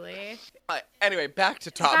 Anyway, back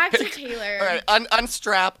to topic. Back to Taylor. All right,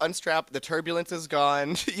 unstrap. The turbulence is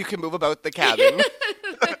gone. You can move about the cabin.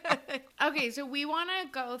 Okay, so we want to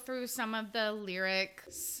go through some of the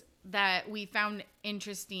lyrics that we found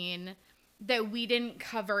interesting that we didn't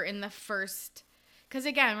cover in the first. Because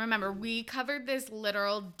again, remember, we covered this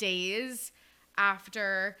literal days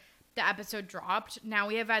after the episode dropped. Now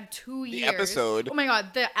we have had 2 years. The episode. Oh my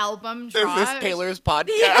God, the album Is dropped. this Taylor's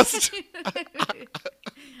podcast?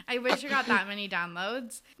 I wish I got that many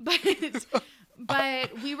downloads.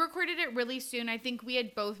 But we recorded it really soon. I think we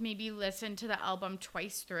had both maybe listened to the album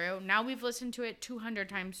twice through. Now we've listened to it 200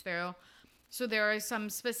 times through. So there are some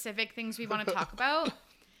specific things we want to talk about.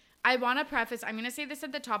 I want to preface, I'm going to say this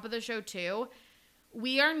at the top of the show too.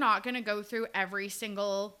 We are not going to go through every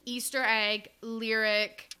single Easter egg,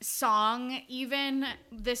 lyric, song even.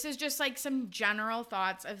 This is just like some general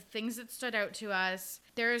thoughts of things that stood out to us.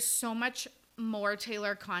 There is so much more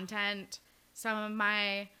Taylor content. Some of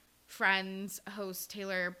my friends host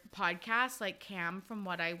Taylor podcasts, like Cam from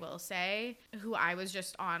What I Will Say, who I was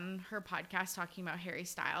just on her podcast talking about Harry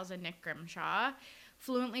Styles and Nick Grimshaw.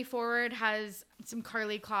 Fluently Forward has some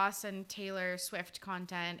Carly Kloss and Taylor Swift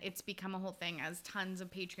content. It's become a whole thing, has tons of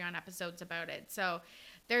Patreon episodes about it. So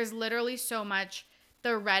there's literally so much. The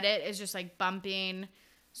Reddit is just like bumping.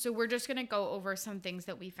 So we're just going to go over some things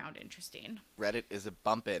that we found interesting. Reddit is a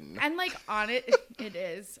bumpin'. And like on it, it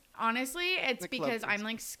is. Honestly, it's because I'm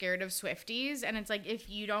like scared of Swifties. And it's like, if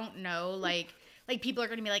you don't know, like people are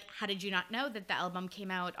going to be like, how did you not know that the album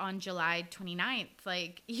came out on July 29th?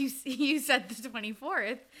 Like you said the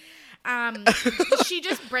 24th. She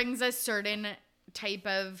just brings a certain type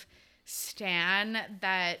of stan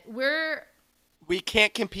that We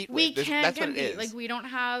can't compete with. we can't That's compete. what it is. Like we don't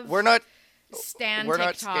have We're not stan We're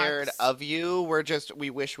not TikToks. scared of you. We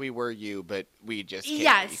wish we were you, but we just can't.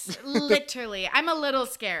 Yes, literally. I'm a little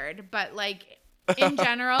scared, but like in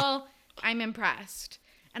general, I'm impressed.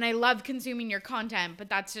 And I love consuming your content, but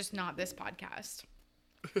that's just not this podcast.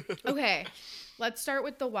 Okay, let's start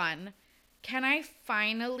with the one. Can I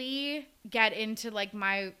finally get into like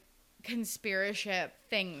my conspiracy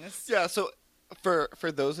things? Yeah, so for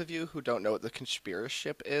those of you who don't know what the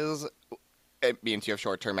conspiracy is, it means you have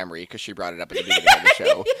short-term memory because she brought it up at the beginning of the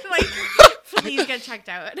show. Like, please get checked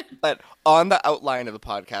out. But on the outline of the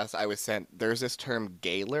podcast I was sent, there's this term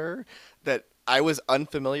Gaylor that I was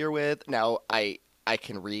unfamiliar with. Now I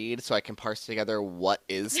can read, so I can parse together what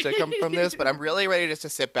is to come from this, but I'm really ready just to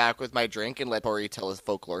sit back with my drink and let Tori tell his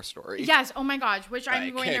folklore story. Yes, oh my gosh, which I'm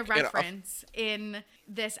Right, going to kick it off. reference in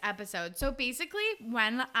this episode. So basically,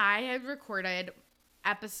 when I had recorded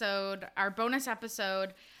our bonus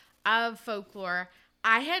episode of Folklore,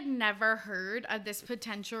 I had never heard of this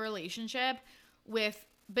potential relationship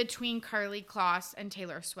between Carly Kloss and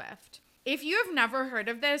Taylor Swift. If you have never heard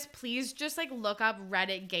of this, please just like look up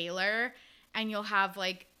Reddit Gaylor and you'll have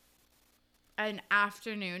like an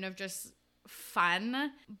afternoon of just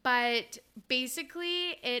fun. But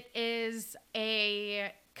basically it is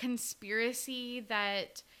a conspiracy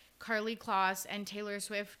that Carly Kloss and Taylor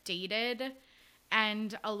Swift dated,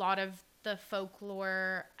 and a lot of the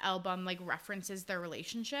Folklore album like references their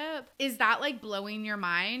relationship. Is that like blowing your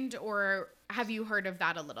mind, or have you heard of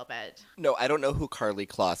that a little bit? No, I don't know who Carly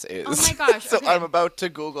Kloss is. Oh my gosh, So okay. I'm about to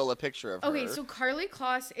Google a picture of her. Okay, so Carly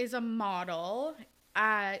Kloss is a model.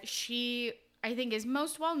 She, I think, is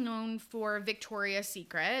most well known for Victoria's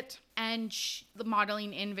Secret and the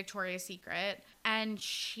modeling in Victoria's Secret. And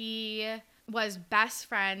she was best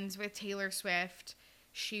friends with Taylor Swift.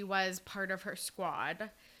 She was part of her squad.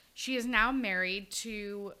 She is now married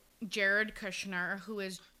to Jared Kushner, who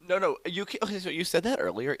is... No, okay, so you said that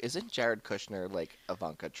earlier. Isn't Jared Kushner like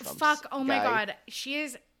Ivanka Trump's Fuck, oh my guy? God. She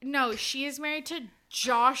is married to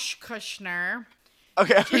Josh Kushner.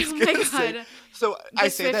 Okay, I was Oh my gonna say. God. So I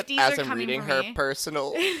say that Swifties as are I'm coming reading for her me.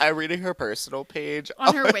 personal. I'm reading her personal page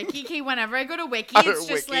On her wiki. Okay, whenever I go to wiki, On her it's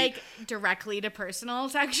just wiki. like directly to personal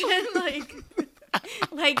section. Like,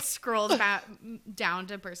 like scrolls back down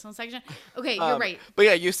to personal section. Okay, you're right. But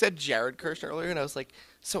yeah, you said Jared Kushner earlier, and I was like,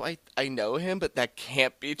 so I know him, but that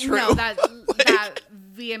can't be true. No, that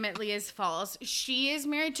vehemently is false. She is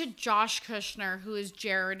married to Josh Kushner, who is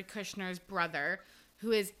Jared Kushner's brother,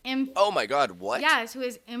 who is Oh my God, what? Yes, who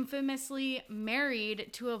is infamously married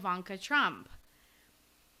to Ivanka Trump.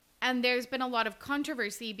 And there's been a lot of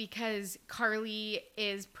controversy because Carly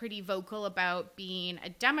is pretty vocal about being a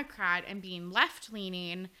Democrat and being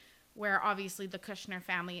left-leaning, where obviously the Kushner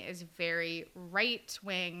family is very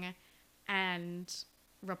right-wing and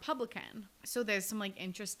Republican. So there's some like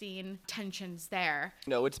interesting tensions there.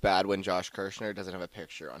 No, it's bad when Josh Kushner doesn't have a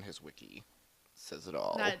picture on his wiki. Says it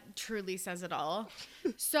all. That truly says it all.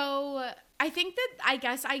 So I think that I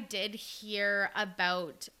guess I did hear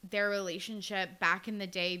about their relationship back in the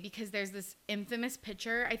day because there's this infamous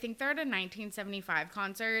picture. I think they're at a 1975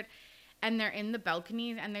 concert and they're in the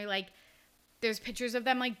balconies and they're like, there's pictures of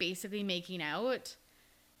them like basically making out,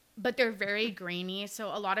 but they're very grainy. So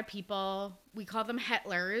a lot of people, we call them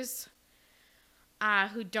Hitlers,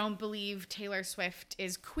 who don't believe Taylor Swift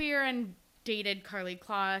is queer and dated Karlie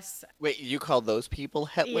Kloss. Wait, you call those people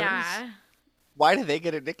Hitlers? Yeah. Why do they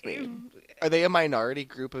get a nickname? Are they a minority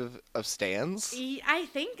group of stans? I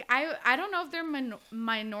think, I don't know if they're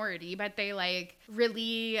minority, but they like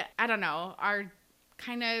really, I don't know, are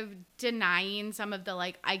kind of denying some of the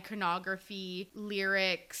like iconography,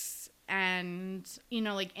 lyrics, and, you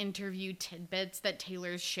know, like interview tidbits that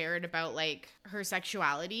Taylor's shared about like her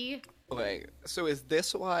sexuality. Okay, so is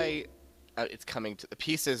this why it's coming to the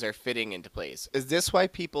pieces are fitting into place? Is this why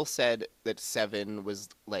people said that Seven was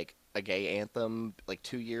like a gay anthem like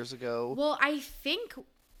 2 years ago? Well, I think.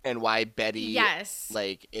 And why Betty Yes.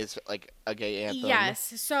 like is like a gay anthem?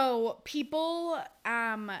 Yes. So people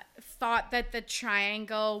thought that the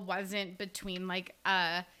triangle wasn't between like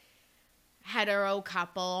a hetero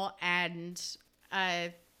couple and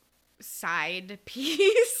a side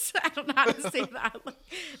piece. I don't know how to say that. Like,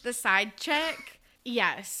 the side chick.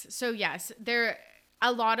 Yes. So yes, there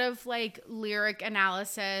a lot of like lyric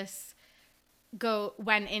analysis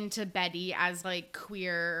went into Betty as like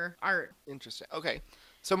queer art. Interesting. Okay.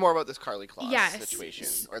 So more about this Karlie Kloss Yes. situation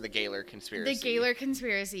or the Gaylor conspiracy. The Gaylor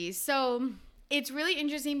conspiracy. So it's really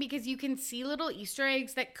interesting because you can see little Easter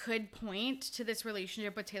eggs that could point to this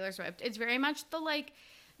relationship with Taylor Swift. It's very much the like,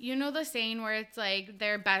 you know, the saying where it's like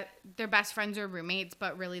they're best friends or roommates,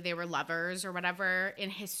 but really they were lovers or whatever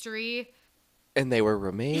in history. And they were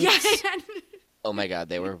roommates? Yeah. Oh my God,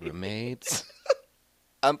 they were roommates?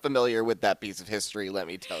 I'm familiar with that piece of history, let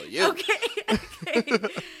me tell you. Okay.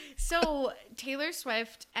 So Taylor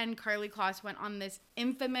Swift and Karlie Kloss went on this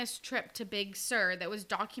infamous trip to Big Sur that was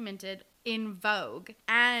documented in Vogue.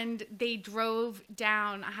 And they drove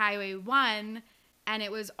down Highway 1 and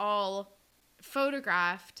it was all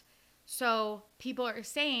photographed. So people are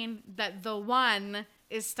saying that the one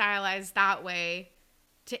is stylized that way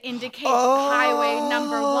to indicate Highway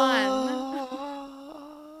number 1.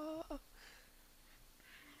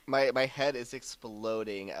 My head is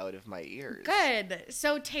exploding out of my ears. Good.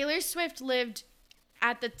 So Taylor Swift lived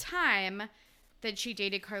at the time that she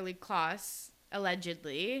dated Karlie Kloss,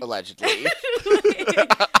 allegedly. Allegedly,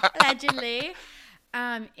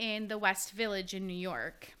 in the West Village in New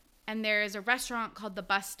York. And there is a restaurant called The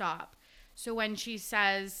Bus Stop. So when she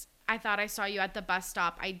says, I thought I saw you at the bus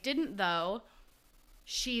stop, I didn't though,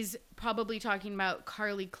 she's probably talking about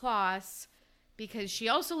Karlie Kloss because she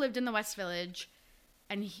also lived in the West Village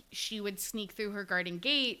and she would sneak through her garden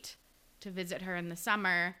gate to visit her in the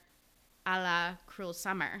summer, a la Cruel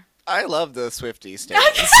Summer. I love the Swiftie stans.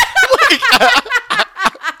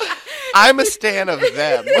 I'm a stan of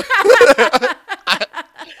them.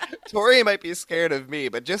 Tori might be scared of me,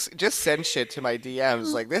 but just send shit to my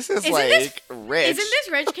DMs. Like, this is rich. Isn't this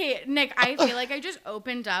rich? Okay, Nick, I feel like I just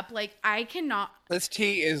opened up. Like, I cannot. This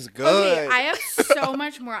tea is good. Okay, I have so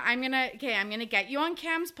much more. I'm gonna get you on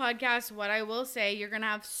Cam's podcast. What I will say, you're gonna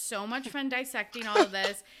have so much fun dissecting all of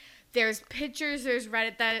this. There's pictures, there's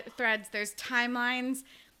Reddit threads, there's timelines.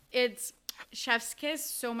 It's chef's kiss,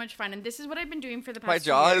 so much fun. And this is what I've been doing for the past My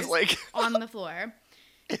jaw 2 years is like on the floor.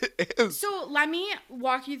 It is. So let me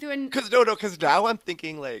walk you through Because now I'm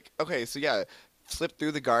thinking like, okay, so yeah, slip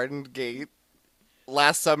through the garden gate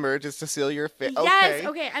last summer just to seal your face. Yes,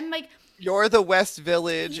 okay, and like you're the West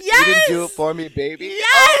Village. Yes! You didn't do it for me, baby.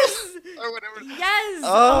 Yes! Or whatever. Yes.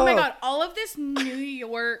 Oh my God, all of this New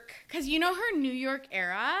York, because you know her New York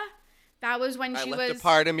era. That was when she left a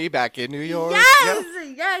part of me back in New York. Yes,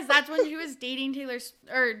 yes, that's when she was dating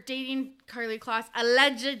dating Karlie Kloss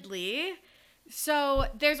allegedly. So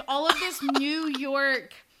there's all of this New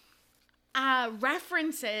York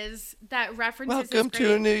references Welcome is to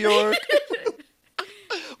great. New York.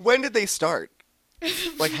 When did they start?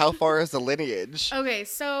 Like, how far is the lineage? Okay,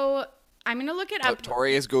 so I'm gonna look it Oh, up.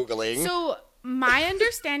 Tori is Googling. So my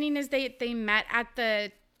understanding is they met at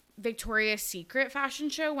the Victoria's Secret fashion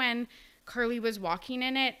show when Carly was walking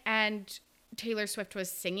in it and Taylor Swift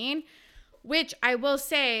was singing, which I will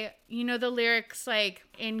say, you know, the lyrics like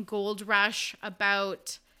in Gold Rush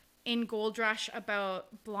about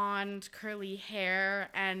blonde curly hair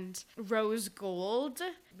and rose gold.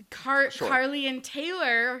 Sure. Carly and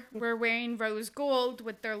Taylor were wearing rose gold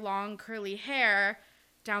with their long curly hair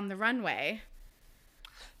down the runway.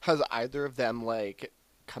 Has either of them, like,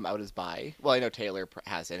 come out as bi? Well, I know Taylor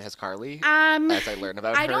hasn't. Has Carly? As I learned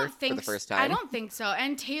about her for the first time. I don't think so.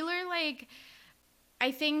 And Taylor, like,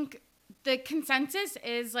 I think the consensus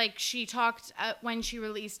is, like, she talked when she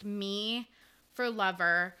released Me for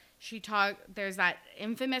Lover. There's that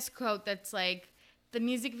infamous quote that's like, the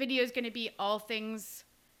music video is going to be all things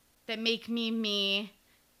that make me,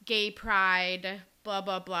 gay pride, blah,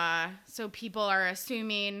 blah, blah. So people are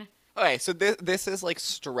assuming. Okay, so this is, like,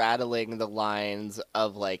 straddling the lines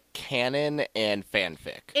of, like, canon and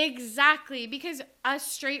fanfic. Exactly. Because a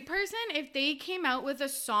straight person, if they came out with a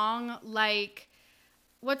song like,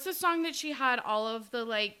 what's the song that she had all of the,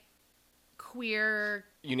 like, queer...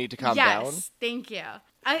 You Need to Calm Down? Yes, thank you.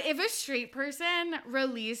 If a straight person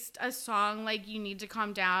released a song like You Need to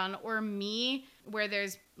Calm Down or Me, where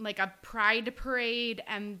there's like a pride parade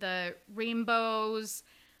and the rainbows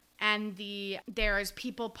and there's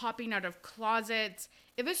people popping out of closets,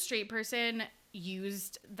 if a straight person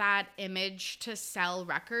used that image to sell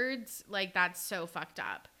records, like, that's so fucked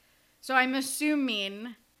up. So I'm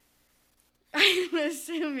assuming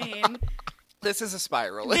This is a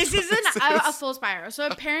spiral. this is a full spiral. So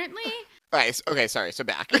apparently... Right. Okay, sorry. So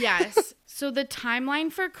back. Yes. So the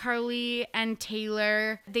timeline for Carly and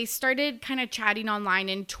Taylor, they started kind of chatting online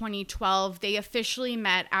in 2012. They officially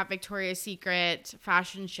met at Victoria's Secret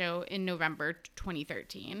fashion show in November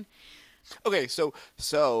 2013. Okay, so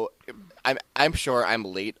I'm sure I'm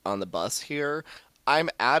late on the bus here. I'm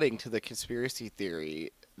adding to the conspiracy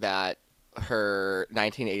theory that her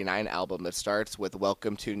 1989 album that starts with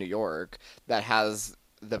Welcome to New York, that has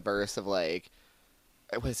the verse of, like,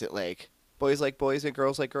 was it like boys like boys and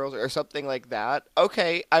girls like girls or something like that?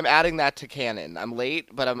 Okay, I'm adding that to canon. I'm late,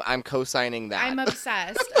 but I'm co-signing that. I'm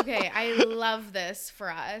obsessed. Okay, I love this for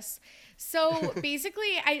us. So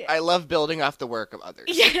basically, I love building off the work of others.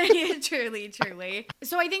 Yeah, truly.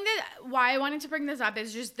 So I think that why I wanted to bring this up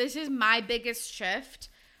is just this is my biggest shift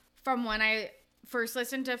from when I first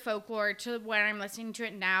listened to Folklore to when I'm listening to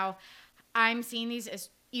it now. I'm seeing these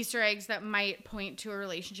Easter eggs that might point to a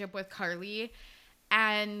relationship with Carly,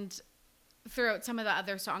 and throughout some of the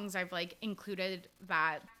other songs I've, like, included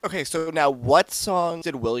that. Okay, so now what song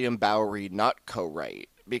did William Bowery not co-write?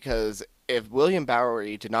 Because if William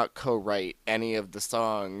Bowery did not co-write any of the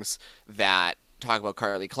songs that talk about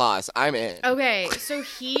Carly Kloss, I'm in. Okay, so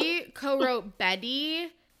he co-wrote Betty,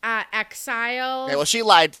 Exile. Okay, well, she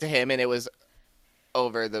lied to him, and it was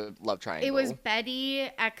over the love triangle. It was Betty,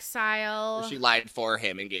 Exile. She lied for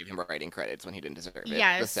him and gave him writing credits when he didn't deserve it.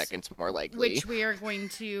 Yes. The second's more likely. Which we are going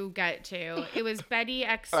to get to. It was Betty,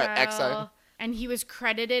 Exile, Right, Exile. And he was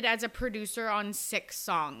credited as a producer on 6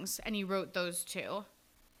 songs, and he wrote those 2.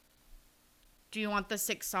 Do you want the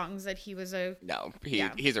 6 songs that he was a... No,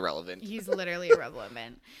 Yeah. he's irrelevant. He's literally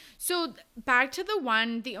irrelevant. So back to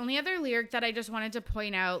the only other lyric that I just wanted to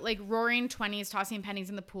point out, like roaring 20s, tossing pennies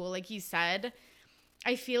in the pool, like he said,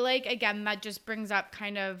 I feel like, again, that just brings up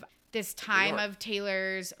kind of this time of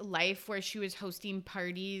Taylor's life where she was hosting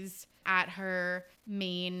parties at her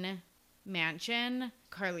main mansion.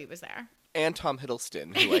 Carly was there. And Tom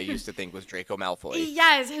Hiddleston, who I used to think was Draco Malfoy.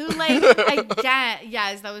 Yes, who, like, again,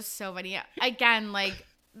 yes, that was so funny. Again, like,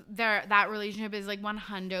 that relationship is, like,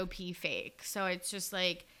 100p fake. So it's just,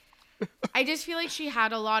 like, I just feel like she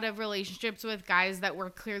had a lot of relationships with guys that were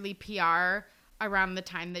clearly PR around the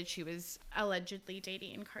time that she was allegedly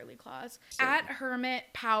dating Carly Kloss. At Hermit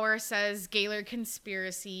Power says, Gaylord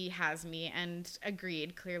conspiracy has me, and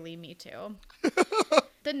agreed, clearly me too.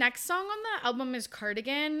 The next song on the album is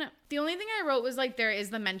Cardigan. The only thing I wrote was, like, there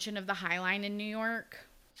is the mention of the High Line in New York.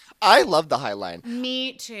 I love the High Line.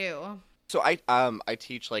 Me too. So I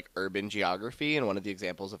teach, like, urban geography, and one of the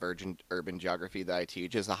examples of urban geography that I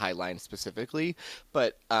teach is the High Line specifically.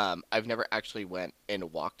 But I've never actually went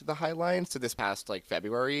and walked the High Line. So this past, like,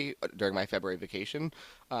 February, during my February vacation,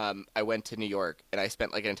 I went to New York, and I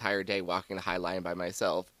spent, like, an entire day walking the High Line by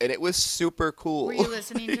myself, and it was super cool. Were you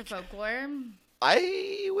listening to Folklore?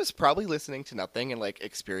 I was probably listening to nothing and like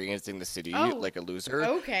experiencing the city like a loser.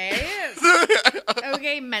 Okay.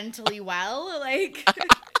 Okay, mentally well. Like,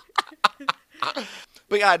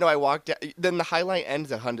 But yeah, no, I walked down. Then the highlight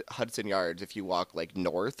ends at Hudson Yards if you walk like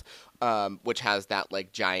north, which has that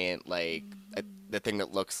like giant like the thing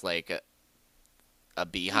that looks like a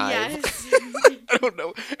beehive. yes. I don't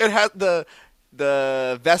know. It has the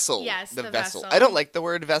vessel. Yes, the vessel. I don't like the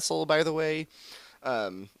word vessel, by the way.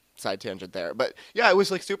 Side tangent there, but yeah, it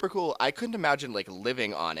was like super cool. I couldn't imagine like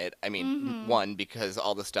living on it. I mean, one, because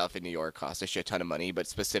all the stuff in New York costs a shit ton of money, but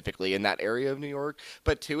specifically in that area of New York.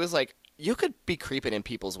 But two is like you could be creeping in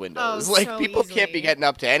people's windows. Oh, like so people can't be easily. getting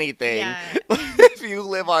up to anything Yeah. if you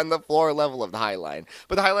live on the floor level of the High Line.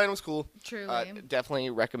 But the High Line was cool. Truly.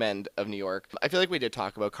 Definitely recommend of New York. I feel like we did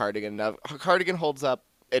talk about Cardigan enough. Cardigan holds up.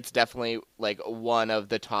 It's definitely like one of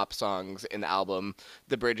the top songs in the album.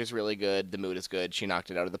 The bridge is really good. The mood is good. She knocked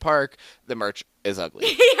it out of the park. The merch is ugly.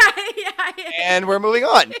 yeah. And we're moving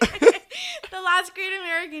on. The Last Great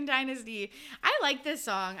American Dynasty. I like this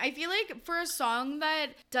song. I feel like for a song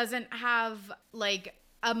that doesn't have like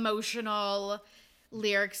emotional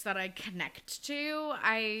lyrics that I connect to,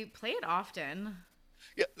 I play it often.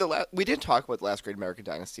 Yeah, we didn't talk about the Last Great American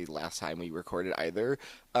Dynasty last time we recorded either.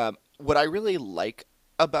 What I really like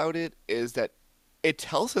about it is that it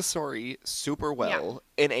tells a story super well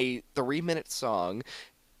in a 3-minute song.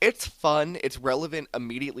 It's fun. It's relevant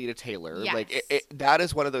immediately to Taylor. Yes. Like that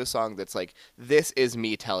is one of those songs that's like, this is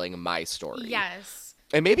me telling my story. Yes.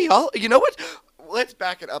 And maybe you know what? Let's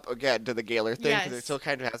back it up again to the Gaylor thing because it still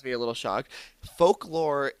kind of has me a little shocked.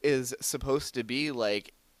 Folklore is supposed to be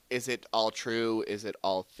like, is it all true? Is it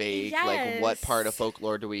all fake? Like, what part of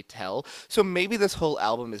folklore do we tell? So maybe this whole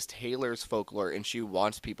album is Taylor's folklore, and she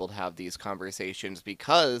wants people to have these conversations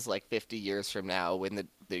because, like, 50 years from now, when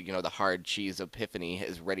the hard cheese epiphany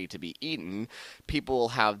is ready to be eaten, people will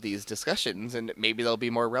have these discussions, and maybe they'll be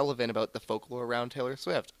more relevant about the folklore around Taylor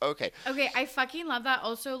Swift. Okay, I fucking love that.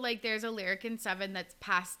 Also, like, there's a lyric in 7 that's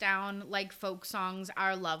passed down like folk songs.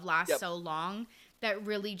 Our love lasts so long. That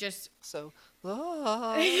really just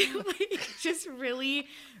like, just really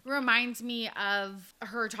reminds me of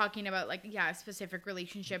her talking about like a specific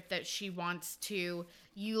relationship that she wants to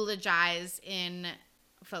eulogize in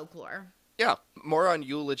folklore. Yeah, more on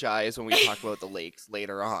eulogize when we talk about the lakes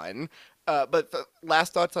later on. But the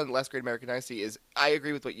last thoughts on Last Great American Dynasty is I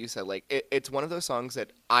agree with what you said. Like, it's one of those songs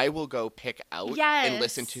that I will go pick out and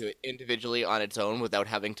listen to it individually on its own without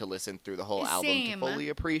having to listen through the whole album to fully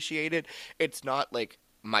appreciate it. It's not like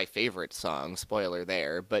my favorite song, spoiler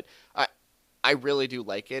there, but I really do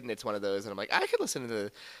like it, and it's one of those, and I'm like, I could listen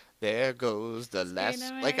to There Goes the Last.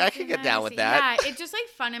 Like, I could get down with that. Yeah, it's just like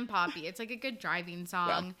fun and poppy. It's like a good driving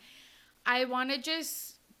song. Yeah. I want to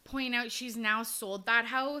just point out she's now sold that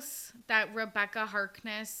house that Rebecca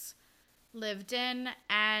Harkness lived in.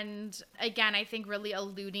 And again, I think really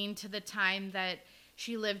alluding to the time that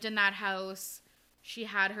she lived in that house. She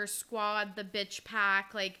had her squad, the bitch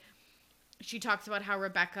pack. Like, she talks about how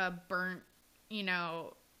Rebecca burnt,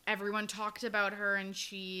 everyone talked about her and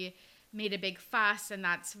she made a big fuss, and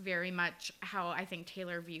that's very much how I think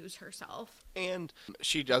Taylor views herself. And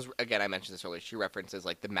she does, again, I mentioned this earlier, she references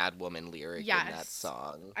like the Mad Woman lyric in that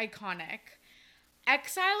song. Iconic.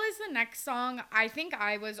 Exile is the next song. I think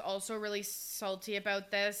I was also really salty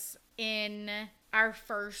about this in our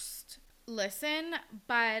first listen,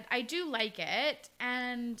 but I do like it.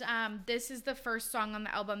 And this is the first song on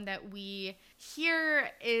the album that we hear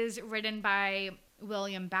is written by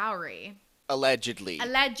William Bowery. Allegedly.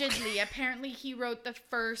 Apparently he wrote the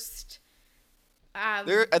first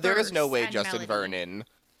there is no way Justin Vernon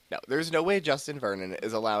there's no way Justin Vernon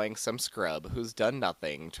is allowing some scrub who's done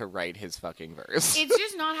nothing to write his fucking verse. It's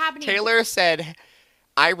just not happening. Taylor said,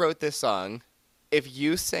 I wrote this song. If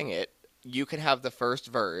you sing it, you can have the first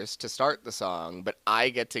verse to start the song, but I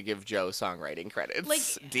get to give Joe songwriting credits.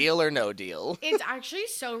 Like, deal or no deal. It's actually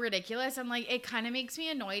so ridiculous, and like it kind of makes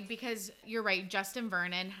me annoyed because you're right, Justin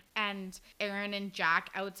Vernon and Aaron and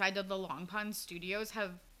Jack outside of the Long Pond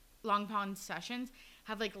sessions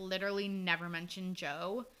have like literally never mentioned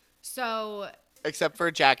Joe. So except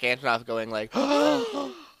for Jack Antonoff going like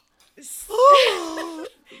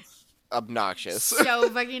obnoxious. So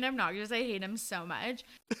fucking obnoxious. I hate him so much.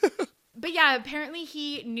 But yeah, apparently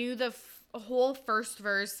he knew the whole first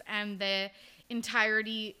verse and the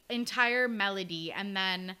entire melody, and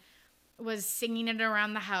then was singing it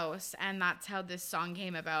around the house, and that's how this song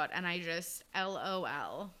came about. And I just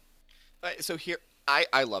LOL. So here,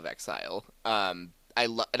 I love Exile. And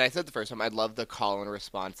I said the first time, I love the call and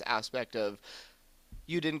response aspect of,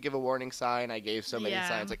 you didn't give a warning sign, I gave so many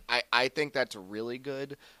signs. Like I think that's really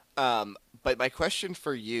good. But my question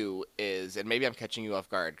for you is, and maybe I'm catching you off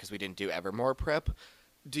guard because we didn't do Evermore prep.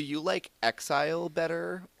 Do you like Exile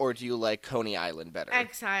better, or do you like Coney Island better?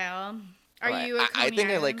 Exile. Are Alright, you a Coney I think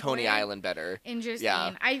I like Island Coney boy? Island better. Interesting.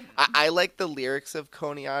 Yeah, I like the lyrics of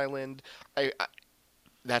Coney Island.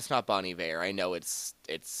 That's not Bon Iver. I know it's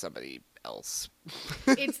somebody else.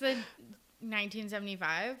 It's the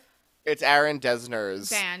 1975 It's Aaron Dessner's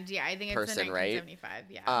band. Yeah, I think it's person, the right? 1975.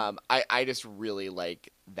 Yeah. I just really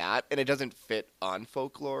like that, and it doesn't fit on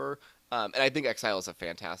Folklore. And I think Exile is a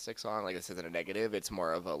fantastic song. Like, this isn't a negative. It's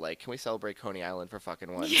more of a, like, can we celebrate Coney Island for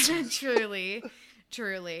fucking once? Yeah, truly.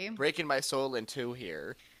 Truly. Breaking my soul in two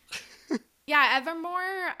here. Yeah,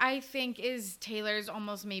 Evermore, I think, is Taylor's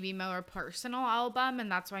almost maybe more personal album,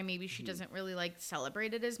 and that's why maybe she doesn't really, like,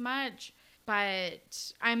 celebrate it as much.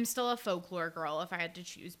 But I'm still a Folklore girl if I had to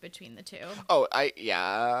choose between the two. Oh, I'm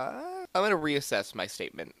gonna reassess my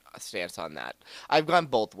stance on that. I've gone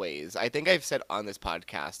both ways. I think I've said on this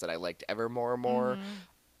podcast that I liked Evermore more.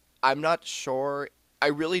 I'm not sure. I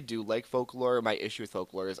really do like Folklore. My issue with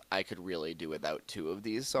Folklore is I could really do without two of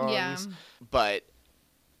these songs. Yeah. But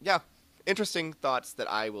yeah, interesting thoughts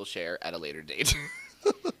that I will share at a later date.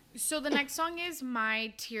 So the next song is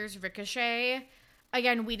My Tears Ricochet.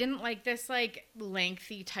 Again, we didn't like this, like,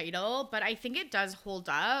 lengthy title, but I think it does hold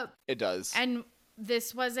up. It does. And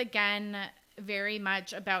this was, again, very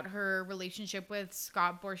much about her relationship with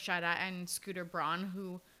Scott Borchetta and Scooter Braun,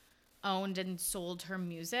 who owned and sold her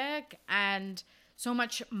music. And so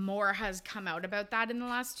much more has come out about that in the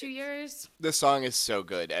last 2 years. The song is so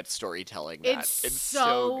good at storytelling that. It's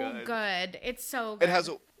so good. It's so good. It has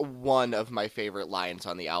one of my favorite lines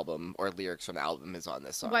on the album, or lyrics from the album is on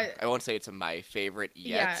this song. What? I won't say it's my favorite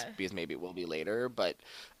yet, Yeah. because maybe it will be later, but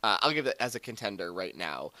I'll give it as a contender right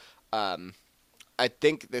now. I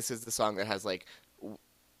think this is the song that has, like,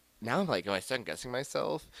 now I'm like, am I second guessing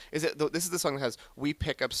myself? This is the song that has, we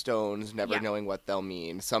pick up stones, never Yeah. knowing what they'll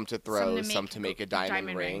mean, some to throw, some to make a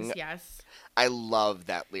diamond ring. rings, yes. I love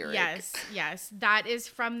that lyric. Yes. That is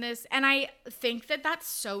from this. And I think that that's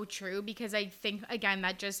so true because I think, again,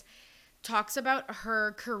 that just talks about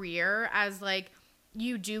her career as, like,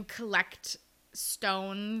 you do collect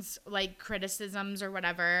stones, like criticisms or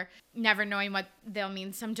whatever, never knowing what they'll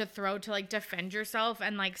mean, some to throw to, like, defend yourself,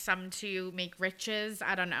 and, like, some to make riches.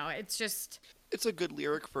 I don't know. It's just... It's a good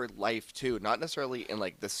lyric for life too, not necessarily in,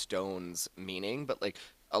 like, the stones meaning, but, like,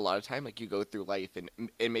 a lot of time, like, you go through life and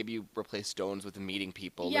maybe you replace stones with meeting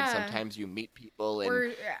people. Yeah. And sometimes you meet people and or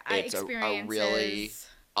it's a experiences. really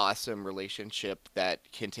awesome relationship that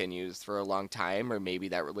continues for a long time, or maybe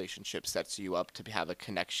that relationship sets you up to have a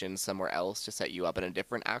connection somewhere else to set you up in a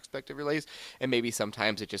different aspect of your life, and maybe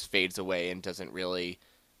sometimes it just fades away and doesn't really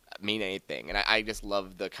mean anything. And I just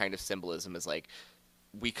love the kind of symbolism is, like,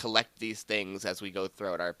 we collect these things as we go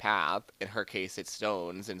throughout our path. In her case, it's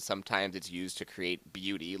stones, and sometimes it's used to create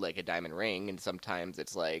beauty, like a diamond ring, and sometimes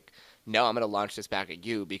it's like, no, I'm going to launch this back at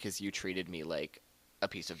you because you treated me like a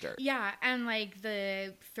piece of dirt. Yeah, and, like,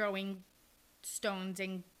 the throwing stones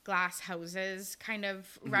in glass houses kind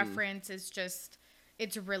of reference is just,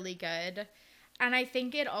 it's really good. And I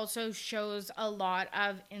think it also shows a lot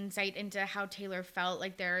of insight into how Taylor felt.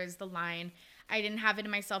 Like, there is the line, I didn't have it in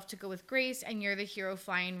myself to go with grace, and you're the hero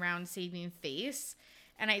flying around saving face.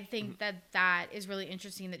 And I think that is really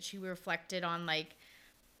interesting that she reflected on, like,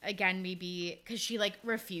 again, maybe because she, like,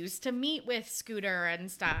 refused to meet with Scooter and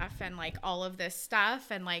stuff and, like, all of this stuff.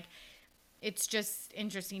 And, like, it's just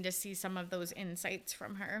interesting to see some of those insights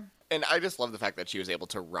from her. And I just love the fact that she was able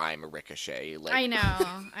to rhyme ricochet. Like, I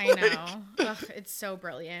know. Ugh, it's so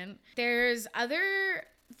brilliant. There's other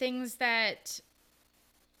things that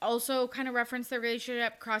also kind of reference the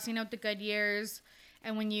relationship, crossing out the good years.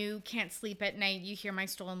 And when you can't sleep at night, you hear my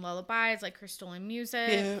stolen lullabies, like her stolen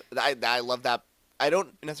music. Yeah, I love that. I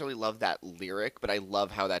don't necessarily love that lyric, but I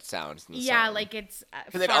love how that sounds in the Yeah, song. like it's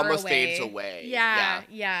Because it far almost away. fades away.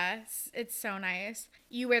 Yeah. It's so nice.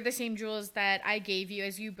 You wear the same jewels that I gave you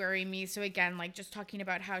as you bury me. So again, like, just talking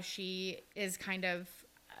about how she is kind of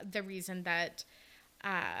the reason that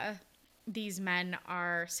these men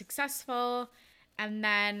are successful. And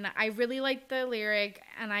then I really like the lyric,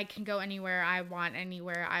 and I can go anywhere I want,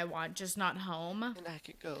 just not home. And I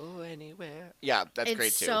can go anywhere. Yeah, that's It's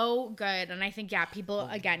great too. so good. And I think, yeah, people,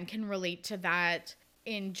 again, can relate to that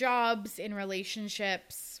in jobs, in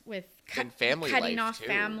relationships, with In family cutting life, off too,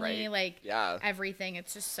 family, right? like, Yeah. everything.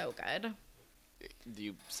 It's just so good.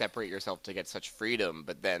 You separate yourself to get such freedom,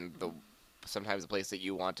 but then sometimes the place that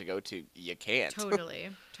you want to go to, you can't. Totally.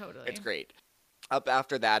 It's great. Up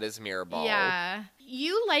after that is Mirrorball. Yeah.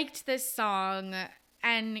 You liked this song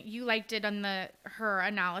and you liked it on her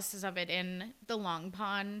analysis of it in the Long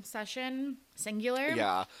Pond session, singular.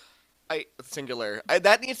 Yeah. Singular.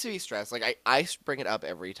 That needs to be stressed. Like, I bring it up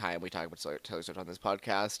every time we talk about Taylor Swift on this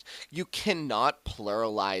podcast. You cannot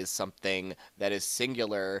pluralize something that is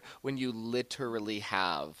singular when you literally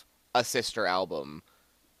have a sister album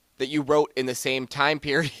that you wrote in the same time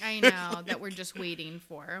period. I know, that we're just waiting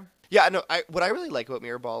for. Yeah, no, what I really like about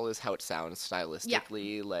Mirrorball is how it sounds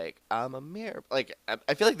stylistically. Yeah. Like, I'm a mirror. Like,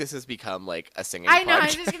 I feel like this has become, like, a singing podcast. I know, I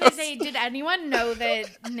was just going to say, did anyone know that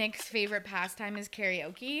Nick's favorite pastime is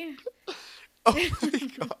karaoke? Oh, my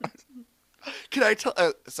God. Can I tell?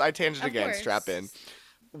 Side tangent again, course. Strap in.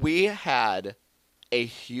 We had a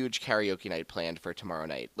huge karaoke night planned for tomorrow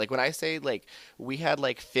night. Like, when I say, like, we had,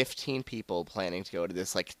 like, 15 people planning to go to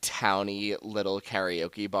this, like, towny little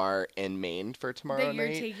karaoke bar in Maine for tomorrow night.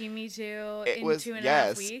 That you're taking me to It in was,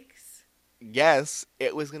 2.5 weeks? Yes,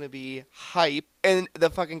 it was going to be hype, and the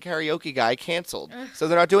fucking karaoke guy canceled. So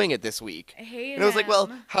they're not doing it this week. I hate And I was like, well,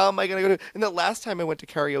 him. how am I going to go to... And the last time I went to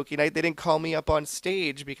karaoke night, they didn't call me up on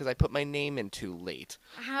stage because I put my name in too late.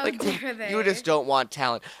 How Like, dare they? you just don't want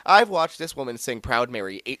talent. I've watched this woman sing Proud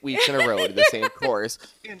Mary 8 weeks in a row to the same chorus.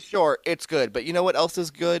 And sure, it's good. But you know what else is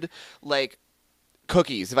good? Like,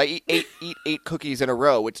 cookies. If I eat eight cookies in a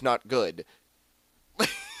row, it's not good.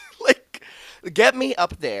 Like, get me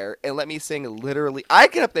up there and let me sing literally. I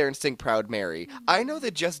get up there and sing Proud Mary. I know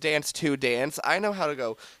the Just Dance 2 dance. I know how to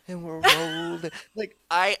go, and we're rolling. Like,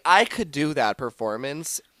 I could do that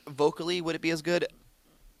performance. Vocally, would it be as good?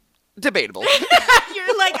 Debatable.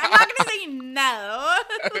 You're like, I'm not going to say no.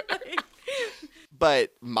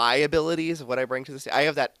 But my abilities, what I bring to the stage, I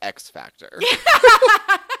have that X factor.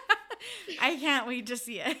 I can't wait to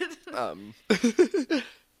see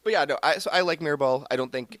But yeah, no, I like Mirrorball. I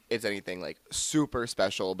don't think it's anything like super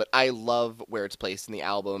special, but I love where it's placed in the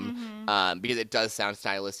album because it does sound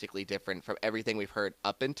stylistically different from everything we've heard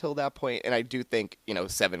up until that point. And I do think,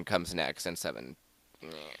 7 comes next, and 7.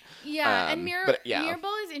 Yeah, and yeah.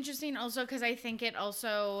 Mirrorball is interesting also because I think it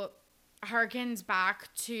also harkens back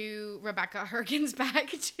to Rebecca harkens back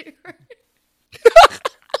to her.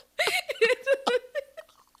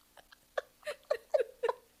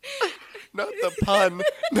 Not the pun.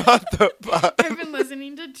 Not the pun. I've been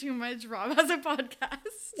listening to too much Rob as a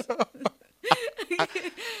podcast.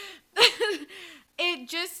 It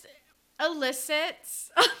just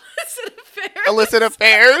elicits Illicit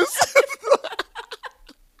affairs.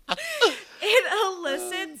 It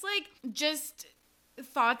elicits like just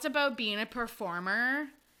thoughts about being a performer,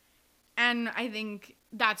 and I think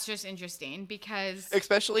that's just interesting because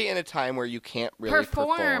especially in a time where you can't really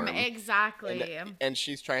perform. Exactly. And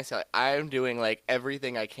she's trying to say, like, I'm doing like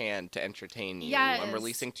everything I can to entertain you. Yes. I'm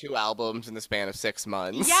releasing 2 albums in the span of 6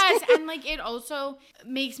 months. Yes, and like it also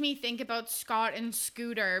makes me think about Scott and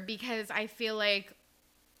Scooter because I feel like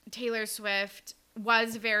Taylor Swift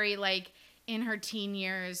was very like in her teen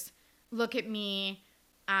years, look at me,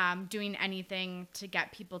 doing anything to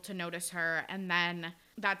get people to notice her, and then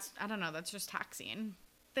that's just taxing.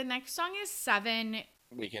 The next song is 7.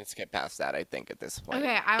 We can skip past that, I think, at this point.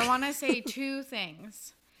 Okay, I want to say 2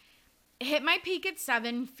 things. Hit My Peak at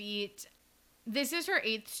 7 Feet. This is her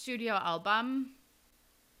 8th studio album.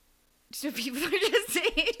 So people are just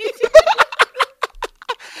saying.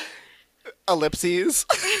 Ellipses.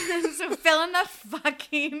 So fill in the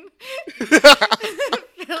fucking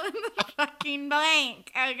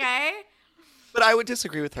blank, okay? But I would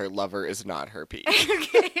disagree with her. Lover is not her peak.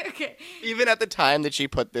 Okay. Even at the time that she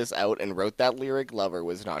put this out and wrote that lyric, Lover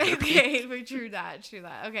was not her peak. Okay, true that.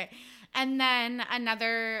 Okay. And then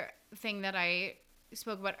another thing that I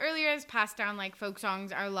spoke about earlier is passed down like folk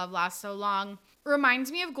songs, Our Love Lasts So Long.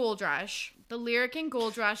 Reminds me of Gold Rush. The lyric in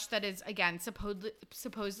Gold Rush that is, again,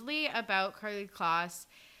 supposedly about Karlie Kloss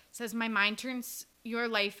says, my mind turns your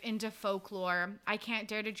life into folklore. I can't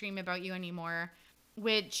dare to dream about you anymore.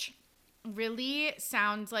 Which really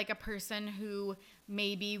sounds like a person who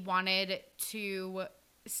maybe wanted to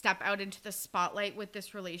step out into the spotlight with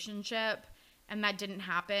this relationship and that didn't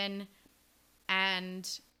happen. And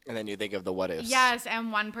then you think of the what ifs. Yes,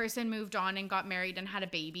 and one person moved on and got married and had a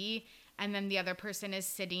baby, and then the other person is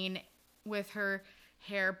sitting with her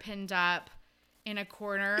hair pinned up in a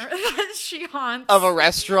corner that she haunts. Of a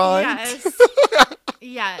restaurant? Yes.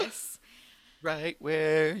 Yes. Right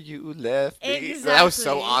where you left me. Exactly. That was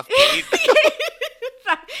so offbeat.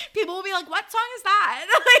 People will be like, what song is that?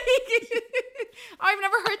 Like, oh, I've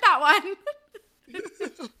never heard that one.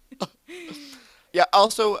 Yeah,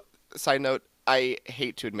 also, side note, I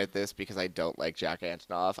hate to admit this because I don't like Jack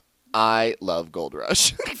Antonoff. I love Gold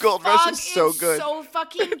Rush. Gold Rush is so good. So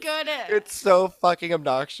fucking good. It's so fucking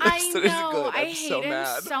obnoxious. I that it's know. good. I I'm hate so him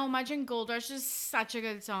mad. so much, and Gold Rush is such a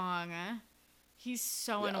good song. He's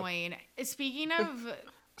so annoying. Speaking of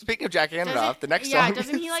Speaking of Jack Antonoff, doesn't- the next yeah, song.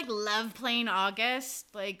 doesn't he like love playing August?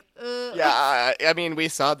 Like, Yeah, I mean, we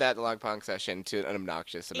saw that long pong session to an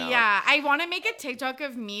obnoxious amount. Yeah, I want to make a TikTok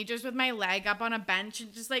of me just with my leg up on a bench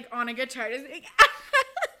and just like on a guitar, just like,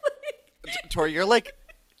 Tori, you're like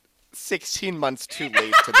 16 months too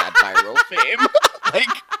late to that viral fame. Like,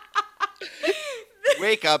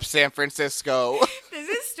 wake up, San Francisco. this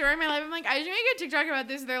is story of my life. I'm like, I should make a TikTok about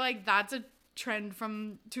this. They're like, that's a trend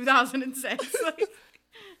from 2006. Like,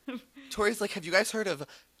 Tori's like, have you guys heard of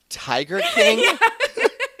Tiger King?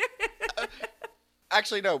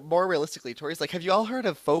 Actually, no, more realistically, Tori's like, have you all heard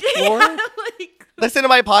of folklore? like, Listen to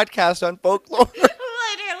my podcast on folklore.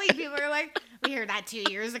 literally, people are like, we heard that 2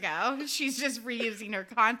 years ago. She's just reusing her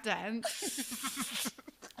content.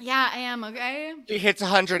 Yeah, I am, okay? She hits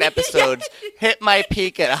 100 episodes. Hit my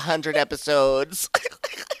peak at 100 episodes.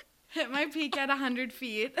 Hit my peak at 100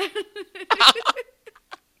 feet.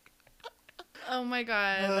 Oh my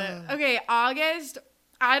god. Okay, August.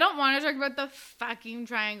 I don't want to talk about the fucking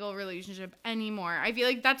triangle relationship anymore. I feel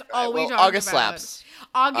like that's all we talk about. August slaps.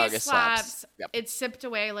 August slaps. Yep. It's sipped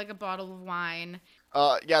away like a bottle of wine.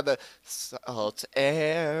 Yeah, the salt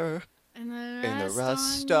air And and the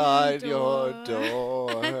rust on your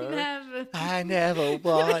door. I never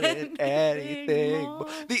wanted anything more.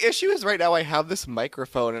 The issue is right now I have this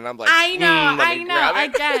microphone and I'm like, I know, let me grab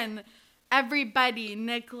it. Again, everybody,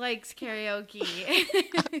 Nick likes karaoke.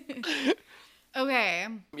 Okay.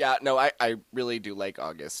 Yeah, no, I really do like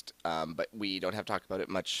August, but we don't have to talk about it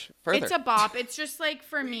much further. It's a bop. It's just like,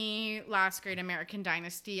 for me, Last Great American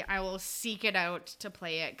Dynasty. I will seek it out to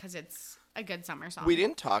play it because it's a good summer song. We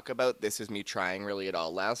didn't talk about This Is Me Trying really at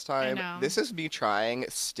all last time. know. This Is Me Trying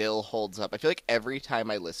still holds up. I feel like every time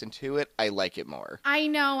I listen to it, I like it more. I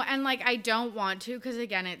know, and like I don't want to because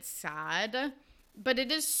again, it's sad, but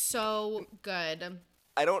it is so good.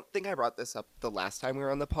 I don't think I brought this up the last time we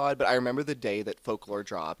were on the pod, but I remember the day that Folklore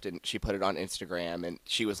dropped and she put it on Instagram and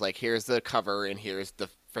she was like, here's the cover and here's the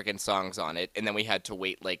freaking songs on it. And then we had to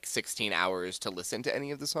wait like 16 hours to listen to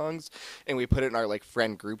any of the songs. And we put it in our like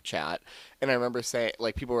friend group chat. And I remember saying,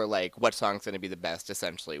 like, people were like, what song's going to be the best?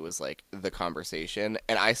 Essentially was like the conversation.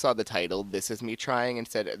 And I saw the title, This Is Me Trying, and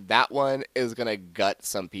said, that one is going to gut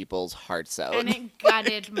some people's hearts out. And it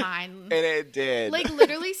gutted mine. And it did. Like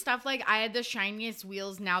literally stuff like I had the shiniest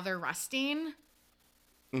wheels, now they're rusting.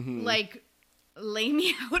 Mm-hmm. Like, lay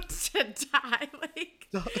me out to die. Like,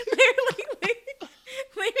 literally,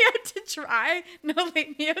 lay me out to try. No,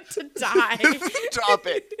 lay me out to die. Drop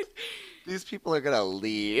it. These people are going to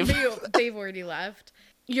leave. They've already left.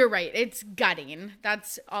 You're right. It's gutting.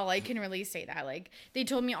 That's all I can really say that. Like, they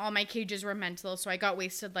told me all my cages were mental, so I got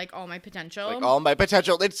wasted like all my potential. Like, all my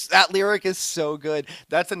potential. That lyric is so good.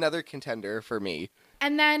 That's another contender for me.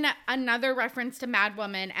 And then another reference to Mad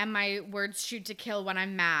Woman and my words shoot to kill when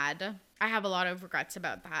I'm mad. I have a lot of regrets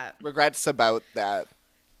about that. Regrets about that.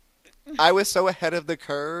 I was so ahead of the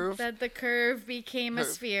curve. That the curve became a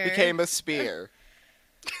sphere. Became a spear.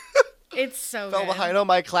 It's so Fell good. behind all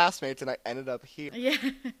my classmates and I ended up here. Yeah.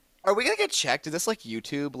 Are we gonna get checked? Is this like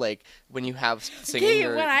YouTube? Like when you have singing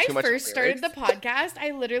or When I too much first started the lyrics? podcast,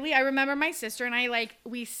 I remember my sister and I,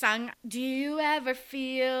 we sung, do you ever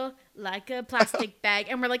feel like a plastic bag?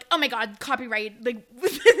 And we're like, oh my God, copyright. Like,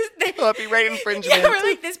 Copyright infringement. yeah, we're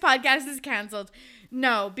like, this podcast is canceled.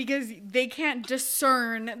 No, because they can't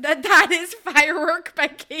discern that is Firework by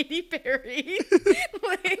Katy Perry.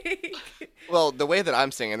 Like, Well, the way that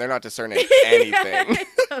I'm singing, they're not discerning anything.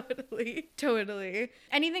 Totally.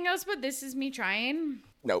 Anything else but This Is Me Trying?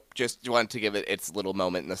 Nope. Just want to give it its little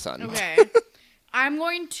moment in the sun. Okay. I'm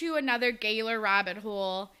going to another Gaylor rabbit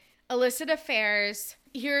hole. Illicit affairs.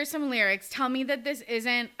 Here are some lyrics. Tell me that this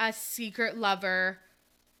isn't a secret lover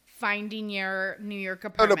finding your New York Oh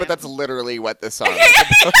apartment. no, but that's literally what this song is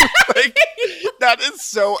about. Like, that is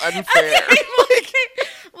so unfair. Okay.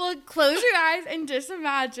 Well, close your eyes and just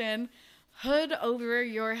imagine. Hood over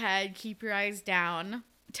your head. Keep your eyes down.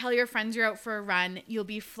 Tell your friends you're out for a run. You'll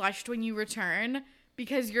be flushed when you return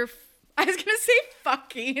because you're... I was going to say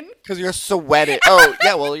fucking. Because you're sweating. Oh,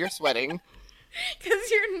 yeah, well, you're sweating.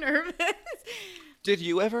 Because you're nervous. Did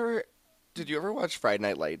you ever watch Friday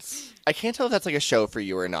Night Lights? I can't tell if that's like a show for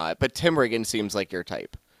you or not, but Tim Riggin seems like your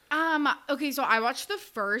type. Okay, so I watched the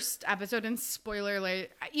first episode, and spoiler alert,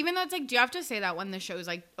 even though it's like, do you have to say that when the show's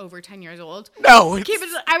like over 10 years old? No. Okay, but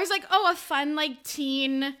I was like, oh, a fun like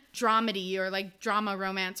teen dramedy or like drama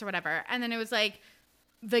romance or whatever. And then it was like,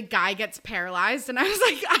 the guy gets paralyzed, and I was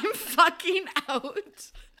like, I'm fucking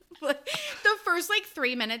out. Like, the first like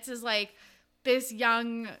 3 minutes is like this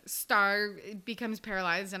young star becomes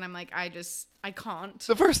paralyzed, and I'm like, I can't.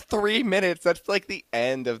 The first 3 minutes, that's like the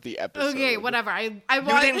end of the episode. Okay, whatever. You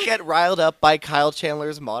didn't get riled up by Kyle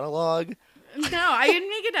Chandler's monologue? No, I didn't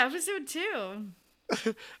make an episode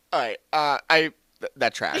 2. All right,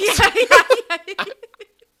 that tracks. Yeah.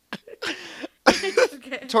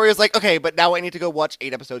 Okay. Tori's like, okay, but now I need to go watch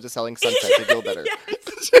 8 episodes of Selling Sunset to feel better.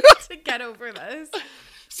 Yes, to get over this.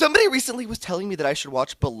 Somebody recently was telling me that I should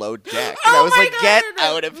watch Below Deck, and Oh I was my like, God. get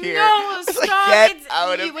out of here. No, I was stop. like, get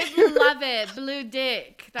out You of would here. love it. Blue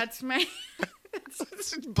Dick. That's my...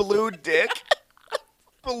 Blue Dick?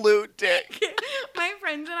 Blue Dick. My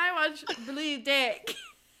friends and I watch Blue Dick.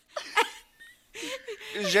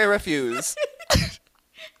 Je refuse.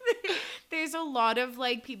 There's a lot of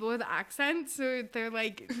like people with accents, so they're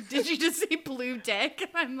like, "Did you just say blue dick?"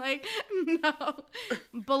 And I'm like, "No,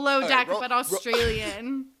 below deck, but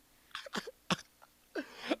Australian." All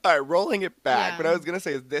right, rolling it back. Yeah. What I was gonna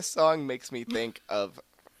say is this song makes me think of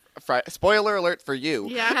spoiler alert for you.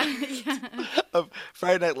 Yeah. Of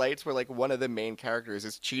Friday Night Lights, where like one of the main characters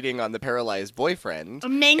is cheating on the paralyzed boyfriend.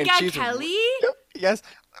 Minka and she's- Kelly. Yes,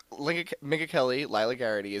 Minka Kelly, Lila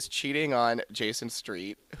Garrity, is cheating on Jason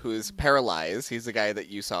Street, who's paralyzed. He's the guy that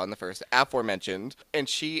you saw in the first aforementioned. And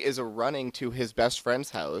she is running to his best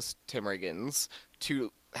friend's house, Tim Riggins,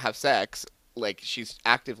 to have sex. Like, she's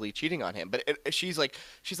actively cheating on him. But she's like,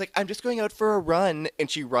 I'm just going out for a run.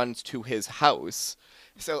 And she runs to his house.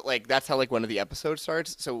 So, like, that's how, like, one of the episodes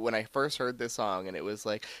starts. So when I first heard this song, and it was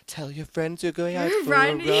like, tell your friends you're going out for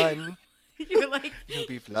a run. You're like, You'll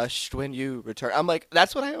be flushed when you return. I'm like,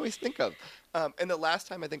 that's what I always think of. And the last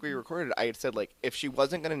time I think we recorded, I had said, like, if she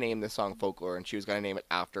wasn't going to name this song Folklore and she was going to name it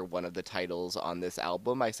after one of the titles on this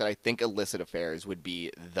album, I said, I think Illicit Affairs would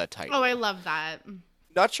be the title. oh, I love that.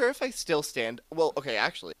 Not sure if I still stand. Well, okay,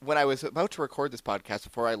 actually, when I was about to record this podcast,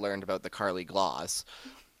 before I learned about the Carly Gloss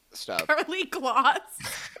stuff, Carly Gloss.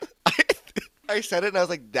 I said it and I was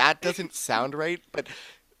like, that doesn't sound right, but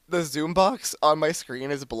the Zoom box on my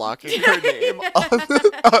screen is blocking her name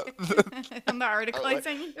On the article I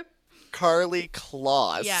sent you. Carly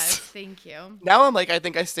Kloss. Yes, thank you. Now I'm like, I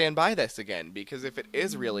think I stand by this again, because if it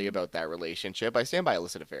is really about that relationship, I stand by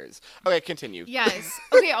Illicit Affairs. Okay, continue. Yes.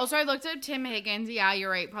 Okay, also I looked up Tim Higgins. Yeah,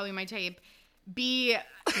 you're right. Probably my type. The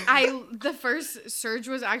first search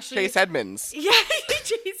was actually... Chase Edmonds. Yeah,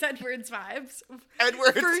 Chase Edwards vibes.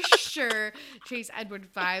 Edwards. For sure. Chase Edwards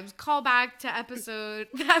vibes. Call back to the episode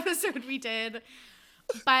we did.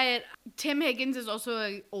 But Tim Higgins is also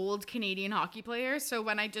an old Canadian hockey player, so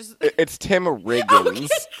when I just... It's Tim Riggins.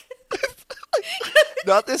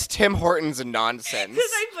 Not this Tim Hortons nonsense.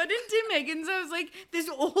 Because I put in Tim Higgins, I was like, this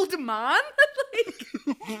old man?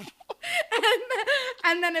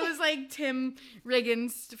 and then it was like Tim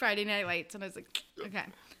Riggins, Friday Night Lights, and I was like, okay.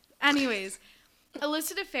 Anyways,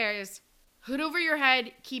 Illicit Affairs, hood over your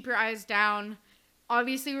head, keep your eyes down.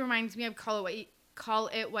 Obviously reminds me of Call It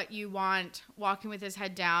What You Want, walking with his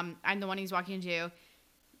head down. I'm the one he's walking to.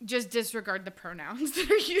 Just disregard the pronouns that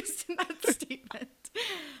are used in that statement.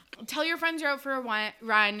 Tell your friends you're out for a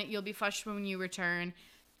run. You'll be flushed when you return.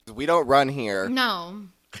 We don't run here. No.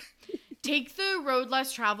 Take the road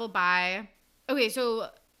less traveled by. Okay, so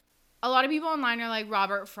a lot of people online are like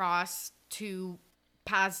Robert Frost, two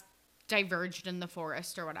paths diverged in the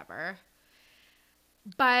forest or whatever.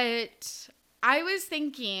 But I was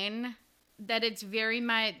thinking that it's very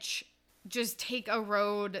much just take a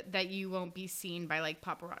road that you won't be seen by like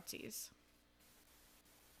paparazzis.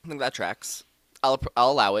 I think that tracks. I'll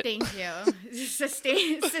allow it. Thank you.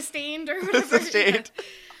 Sustained or whatever. Sustained.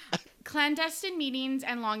 Clandestine meetings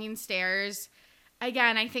and longing stares.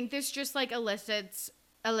 Again, I think this just like elicits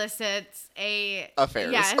a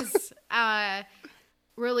Affairs. Yes,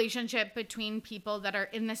 relationship between people that are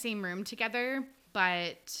in the same room together,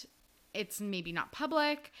 but it's maybe not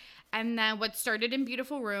public. And then what started in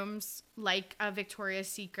beautiful rooms, like a Victoria's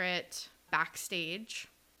Secret backstage,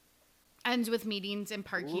 ends with meetings in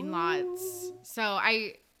parking lots. So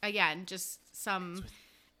just some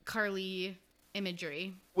Carly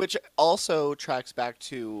imagery. Which also tracks back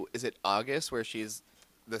to, is it August, where she's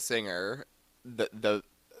the singer, the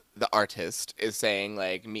artist is saying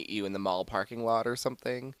like, meet you in the mall parking lot or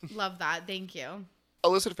something. Love that. Thank you.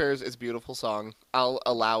 Illicit Affairs is a beautiful song. I'll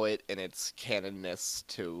allow it in its canonness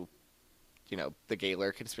to, the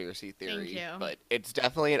Gaylor conspiracy theory. Thank you. But it's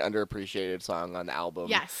definitely an underappreciated song on the album.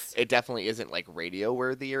 Yes. It definitely isn't like radio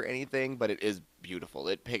worthy or anything, but it is beautiful.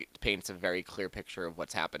 It paints a very clear picture of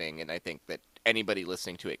what's happening, and I think that anybody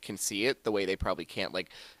listening to it can see it the way they probably can't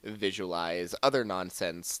like visualize other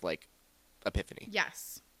nonsense like Epiphany.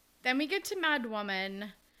 Yes. Then we get to Mad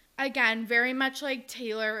Woman. Again, very much like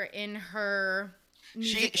Taylor in her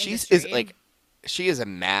music industry. She is a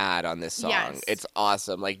mad on this song. Yes. It's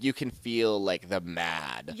awesome. Like you can feel like the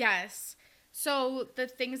mad. Yes. So the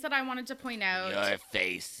things that I wanted to point out. Your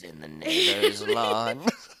face in the neighbor's lawn.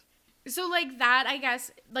 So like that, I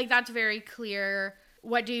guess, like that's very clear.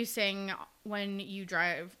 What do you sing when you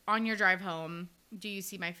drive on your drive home? Do you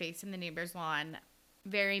see my face in the neighbor's lawn?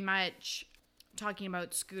 Very much talking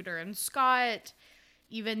about Scooter and Scott.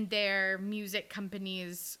 Even their music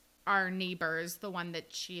companies are neighbors, the one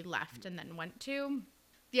that she left and then went to.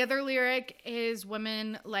 The other lyric is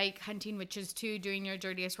women like hunting witches too, doing your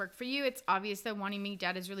dirtiest work for you. It's obvious that wanting me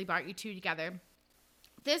dead has really brought you two together.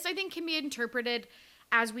 This, I think, can be interpreted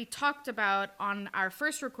as we talked about on our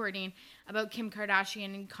first recording about Kim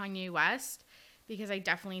Kardashian and Kanye West, because I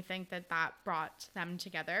definitely think that that brought them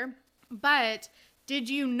together. But did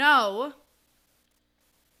you know,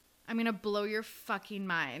 I'm going to blow your fucking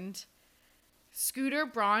mind, Scooter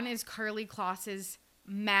Braun is Karlie Kloss's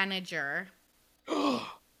manager.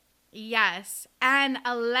 Yes. And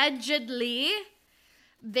allegedly,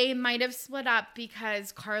 they might have split up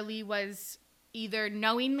because Karlie was either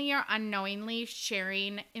knowingly or unknowingly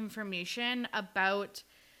sharing information about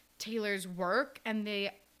Taylor's work and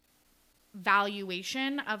the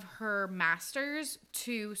valuation of her masters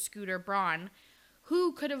to Scooter Braun,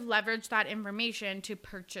 who could have leveraged that information to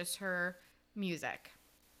purchase her music.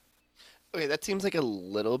 Okay, that seems like a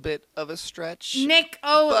little bit of a stretch.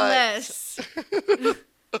 Nicholas.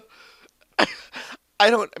 I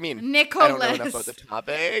don't know enough about the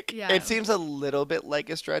topic. Yeah. It seems a little bit like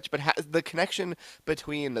a stretch, but the connection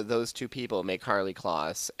between those two people make Karlie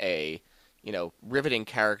Kloss a, riveting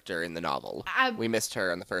character in the novel. We missed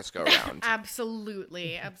her on the first go-round.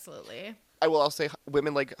 Absolutely. I will also say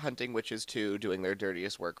women like hunting witches too, doing their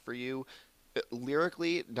dirtiest work for you.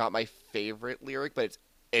 Lyrically, not my favorite lyric, but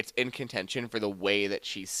it's in contention for the way that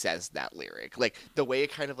she says that lyric. Like, the way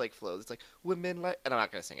it kind of, like, flows. It's like, women like... And I'm not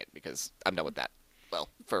going to sing it because I'm done with that. Well,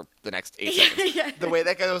 for the next 8 seconds. Yeah. The way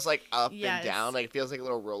that goes, like, up Yes. and down, like, it feels like a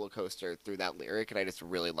little roller coaster through that lyric, and I just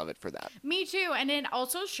really love it for that. Me too. And it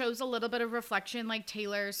also shows a little bit of reflection, like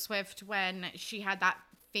Taylor Swift when she had that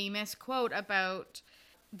famous quote about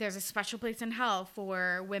there's a special place in hell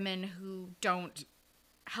for women who don't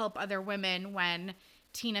help other women, when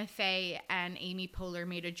Tina Fey and Amy Poehler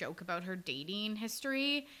made a joke about her dating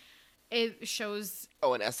history. It shows...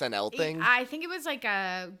 Oh, an SNL thing? I think it was like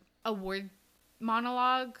a award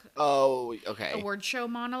monologue. Oh, okay. Award show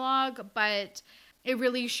monologue, but it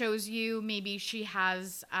really shows you maybe she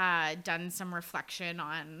has done some reflection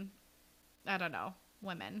on, I don't know,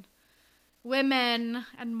 women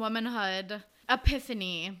and womanhood.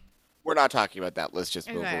 Epiphany. We're not talking about that. Let's just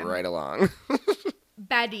move right along.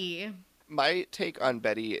 Betty. My take on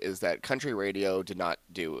Betty is that country radio did not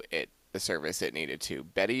do it the service it needed to.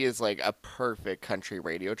 Betty is like a perfect country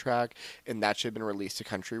radio track, and that should have been released to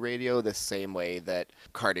country radio the same way that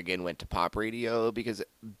Cardigan went to pop radio, because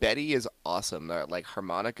Betty is awesome. The like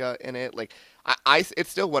harmonica in it, like I it's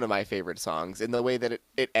still one of my favorite songs, in the way that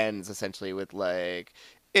it ends essentially with like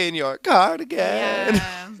in your cardigan.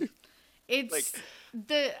 Yeah. It's like,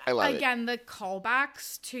 I love it. The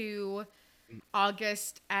callbacks to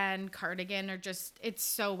August and Cardigan are just, it's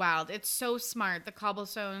so wild. It's so smart. The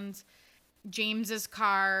cobblestones, James's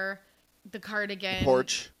car, the Cardigan,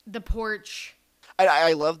 the porch.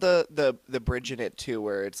 I love the bridge in it too,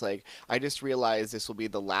 where it's like, I just realized this will be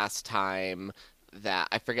the last time that,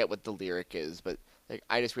 I forget what the lyric is, but like,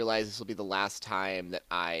 I just realized this will be the last time that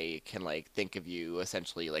I can like think of you,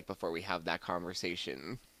 essentially, like before we have that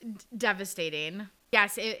conversation. Devastating.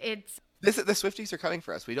 Yes, it's. The Swifties are coming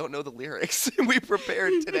for us. We don't know the lyrics. We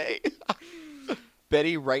prepared today.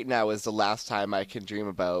 Betty, right now is the last time I can dream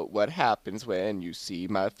about what happens when you see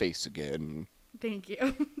my face again. Thank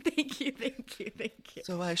you. Thank you.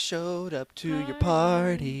 So I showed up to your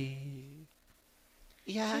party.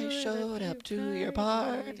 Yeah, I showed up to your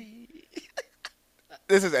party.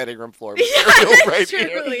 This is editing room floor material right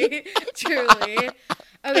here. Truly.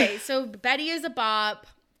 Okay, so Betty is a bop.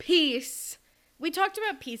 Peace. We talked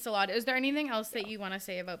about Peace a lot. Is there anything else that you want to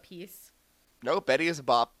say about Peace? No, Betty is a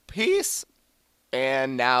bop. Peace.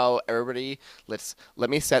 And now, everybody, let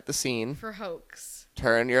me set the scene. For hoax.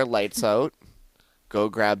 Turn your lights out. Go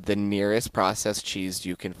grab the nearest processed cheese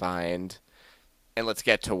you can find. And let's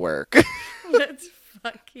get to work. Let's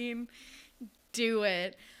fucking do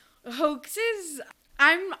it. Hoaxes.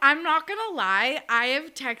 I'm not going to lie. I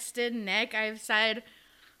have texted Nick. I've said,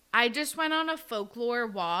 I just went on a folklore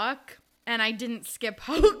walk and I didn't skip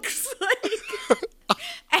Hoax. Like,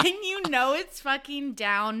 and you know it's fucking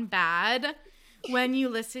down bad when you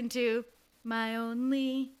listen to My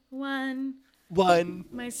Only One,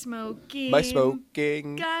 my smoking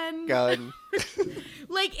gun.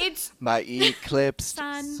 Like, it's My eclipsed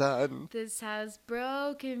sun. sun. This has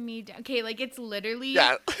broken me down. Okay, like, it's literally,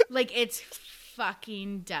 Yeah. like, it's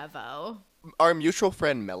fucking Devo. Our mutual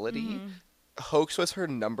friend Melody, Hoax was her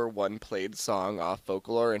number 1 played song off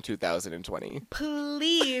Folklore in 2020.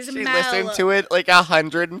 Please, She Mel. listened to it like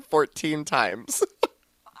 114 times.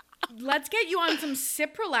 Let's get you on some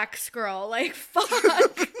Cipralex, girl. Like,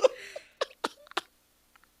 fuck.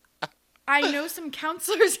 I know some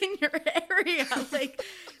counselors in your area. Like,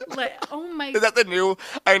 oh my. Is that the new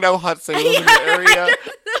I know hot singles in your area?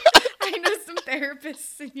 I know some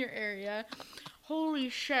therapists in your area. Holy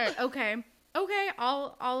shit. Okay,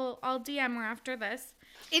 I'll DM her after this.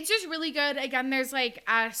 It's just really good. Again, there's like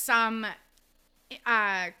some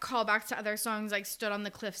callbacks to other songs, like Stood on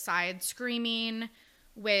the Cliffside Screaming,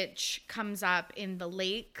 which comes up in The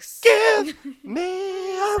Lakes. Give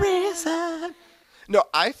me a reason. No,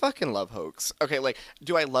 I fucking love Hoax. Okay, like,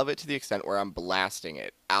 do I love it to the extent where I'm blasting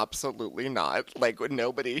it? Absolutely not. Like,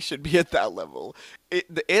 nobody should be at that level.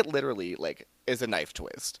 It literally, like, is a knife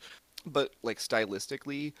twist. But, like,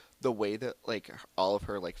 stylistically, the way that, like, all of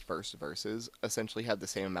her, like, first verses essentially have the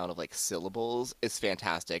same amount of, like, syllables is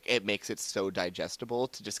fantastic. It makes it so digestible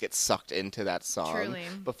to just get sucked into that song. Truly.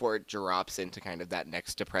 Before it drops into kind of that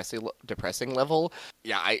next depressing level.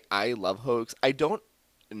 Yeah, I love Hoax. I don't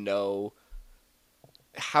know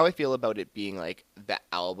how I feel about it being, like, the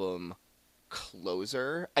album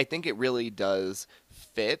closer. I think it really does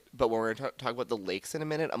fit, but when we're talking about The Lakes in a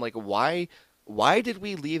minute, I'm like, why did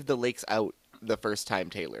we leave The Lakes out the first time,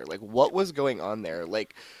 Taylor? Like, what was going on there?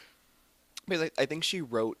 Like, because I think she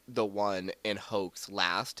wrote the one in Hoax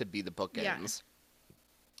last to be the bookends. Yeah.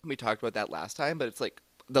 We talked about that last time, but it's like,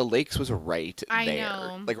 The Lakes was right I there.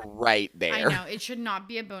 know. Like, right there. I know. It should not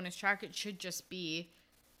be a bonus track. It should just be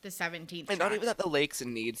the 17th And not even that The Lakes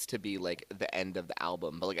needs to be, like, the end of the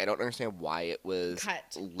album, but, like, I don't understand why it was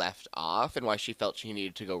cut, left off and why she felt she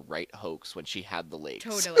needed to go write Hoax when she had The Lakes.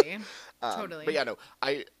 Totally. Totally. But yeah, no,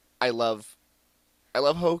 I love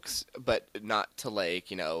Hoax, but not to, like,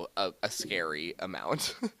 you know, a scary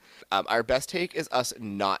amount. Our best take is us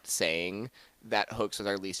not saying that Hoax was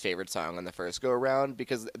our least favorite song on the first go-around,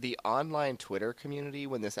 because the online Twitter community,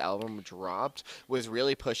 when this album dropped, was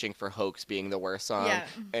really pushing for Hoax being the worst song. Yeah.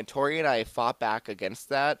 And Tori and I fought back against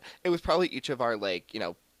that. It was probably each of our, like, you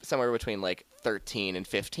know, somewhere between, like, 13 and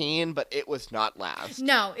 15, but it was not last.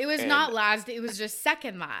 No, it was not last. It was just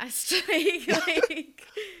second last. like,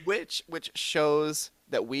 which shows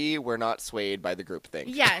that we were not swayed by the groupthink.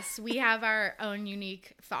 Yes, we have our own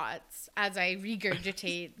unique thoughts as I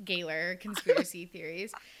regurgitate Gaylor conspiracy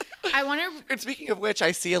theories. I want to... And speaking of which,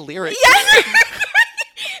 I see a lyric. Yes!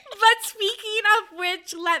 But speaking of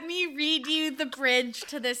which, let me read you the bridge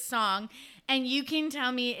to this song, and you can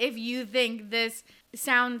tell me if you think this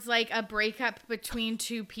sounds like a breakup between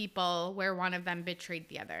two people where one of them betrayed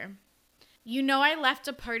the other. You know I left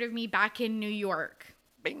a part of me back in New York.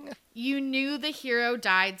 Bing. You knew the hero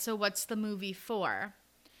died, so what's the movie for?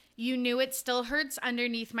 You knew it still hurts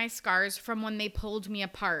underneath my scars from when they pulled me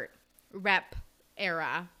apart. Rep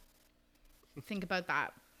era. Think about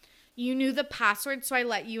that. You knew the password, so I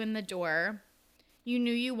let you in the door. You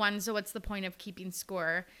knew you won, so what's the point of keeping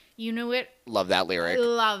score? You knew it. Love that lyric. I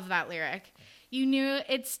love that lyric. You knew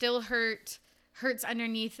it still hurts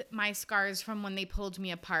underneath my scars from when they pulled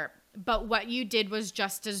me apart. But what you did was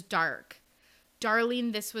just as dark.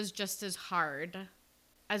 Darling, this was just as hard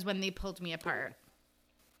as when they pulled me apart.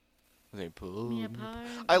 They pulled Me apart.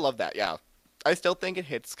 I love that, yeah. I still think it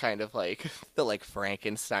hits kind of like the like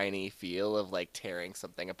Frankenstein-y feel of like tearing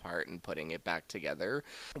something apart and putting it back together,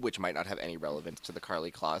 which might not have any relevance to the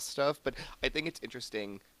Karlie Kloss stuff, but I think it's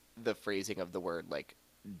interesting the phrasing of the word like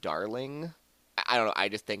darling. I don't know, I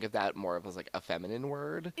just think of that more of as like a feminine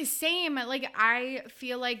word. Same, like I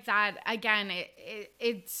feel like that again,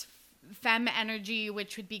 it's femme energy,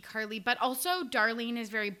 which would be Karlie, but also Darlene is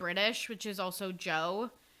very British, which is also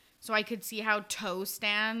Joe. So I could see how toe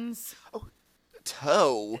stands. Oh,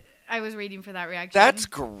 toe. I was waiting for that reaction. That's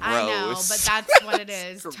gross. I know, but that's what it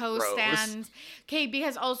is. Toe gross. stands. Okay,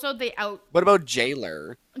 because also they out. What about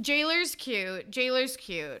Jailer? Jailer's cute. Jailer's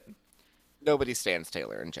cute. Nobody stands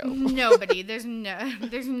Taylor and Joe. Nobody. There's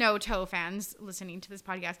no toe fans listening to this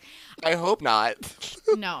podcast. I hope not.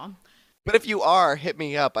 No. But if you are, hit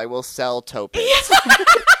me up. I will sell toe pits.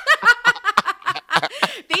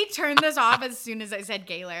 They turned this off as soon as I said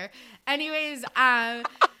Gaylor. Anyways, I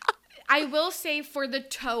I will say for the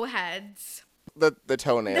toe heads, The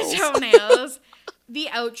toenails. the toenails, the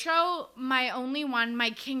outro, my only one, my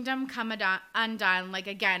kingdom come undone, like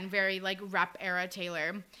again, very like rep era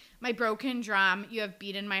Taylor. My broken drum, you have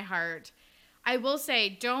beaten my heart. I will say,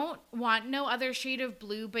 don't want no other shade of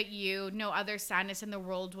blue but you, no other sadness in the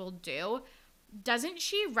world will do. Doesn't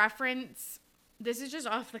she reference, this is just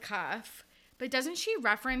off the cuff, but doesn't she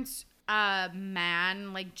reference a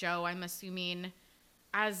man like Joe, I'm assuming,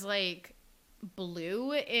 as like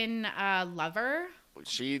blue in Lover?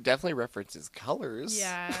 She definitely references colors.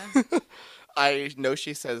 Yeah. I know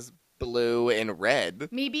she says blue and red.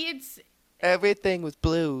 Maybe it's Everything was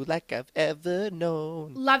blue like I've ever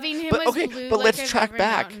known. loving him But, was okay, blue. but like let's I've track ever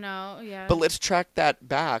back. No, yeah. But let's track that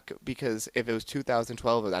back, because if it was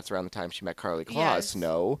 2012, that's around the time she met Karlie Kloss. Yes.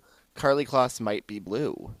 No, Karlie Kloss might be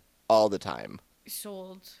blue all the time.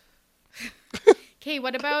 Sold. Okay,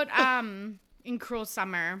 what about in Cruel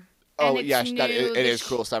Summer? Oh, it's yeah, new, it is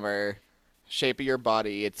Cruel Summer. Shape of Your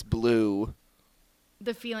Body, it's blue.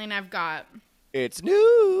 The Feeling I've Got. It's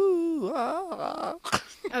new. Ah.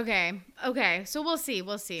 Okay. So we'll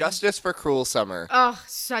see. Justice for Cruel Summer. Oh,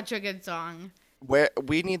 such a good song. Where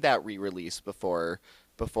we need that re-release before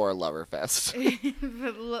Loverfest.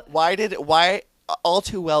 But look, Why All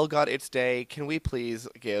Too Well got its day? Can we please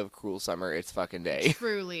give Cruel Summer its fucking day?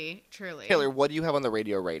 truly. Taylor, what do you have on the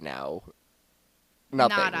radio right now?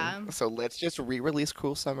 Nothing. Nada. So let's just re-release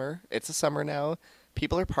Cruel Summer. It's a summer now.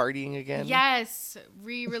 People are partying again. Yes,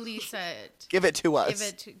 re-release it. Give it to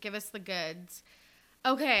us. Give us the goods.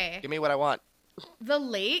 Okay. Give me what I want. The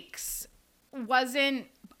Lakes wasn't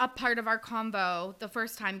a part of our combo the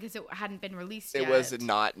first time because it hadn't been released yet. It was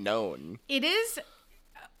not known. It is.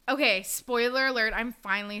 Okay, spoiler alert, I'm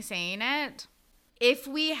finally saying it. If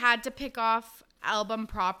we had to pick off album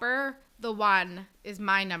proper, The One is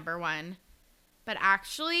my number one. But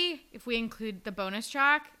actually, if we include the bonus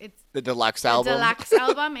track, it's The deluxe the album. deluxe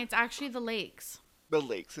album. It's actually The Lakes. The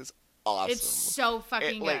Lakes is awesome. It's so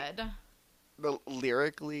fucking like, good.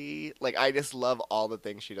 Lyrically, like, I just love all the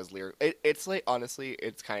things she does lyrically. It's like, honestly,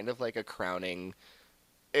 it's kind of like a crowning.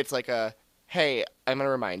 It's like a, hey, I'm gonna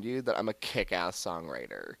remind you that I'm a kick-ass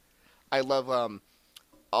songwriter. I love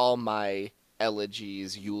all my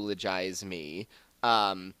elegies eulogize me.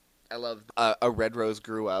 I love a red rose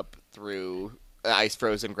grew up through ice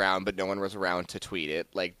frozen ground, but no one was around to tweet it.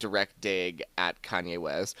 Like, direct dig at Kanye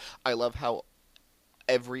West. I love how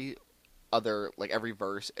every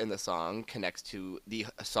verse in the song connects to the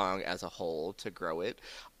song as a whole to grow it.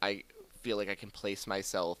 I feel like I can place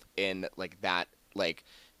myself in like that like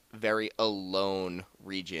very alone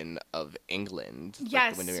region of England.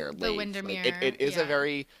 Yes, like the Lakes. Windermere. Like, it is yeah. a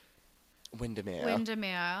very Windermere.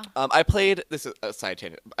 Windermere. I played, this is a side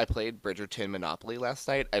tangent, I played Bridgerton Monopoly last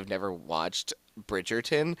night. I've never watched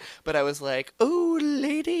Bridgerton, but I was like, ooh,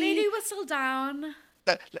 Lady Whistle Down.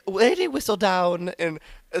 Lady Whistle Down in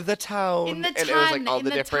the town. In the and it was like ton, all in the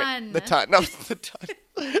the different, ton. the ton, no, the ton.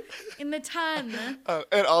 In the ton.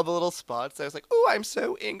 And all the little spots. I was like, ooh, I'm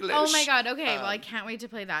so English. Oh my god, okay, well I can't wait to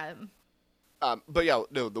play that. But yeah,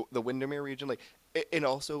 no, the Windermere region, like, and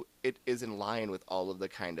also it is in line with all of the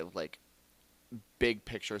kind of like big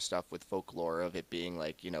picture stuff with folklore of it being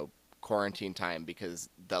like, you know, quarantine time, because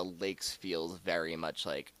the Lakes feels very much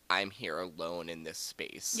like I'm here alone in this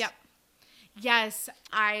space. Yep. Yes,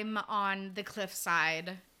 I'm on the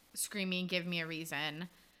cliffside screaming, give me a reason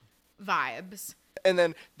vibes. And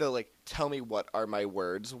then the like, tell me what are my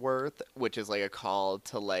words worth, which is like a call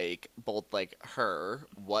to like both like her,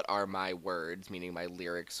 what are my words, meaning my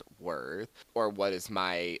lyrics worth, or what is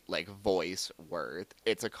my like voice worth.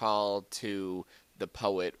 It's a call to the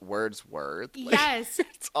poet Wordsworth. Like, Yes.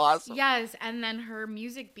 it's awesome. Yes, and then her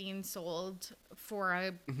music being sold for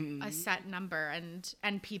a set number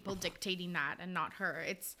and people dictating that and not her.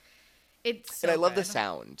 It's so And I love the good.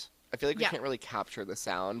 sound. I feel like we Yeah. can't really capture the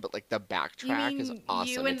sound, but like the backtrack is mean awesome.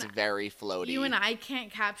 you and- It's very floaty. You and I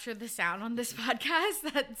can't capture the sound on this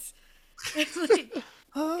podcast. That's it's like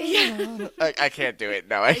yeah, I can't do it.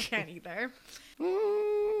 No, I can't either.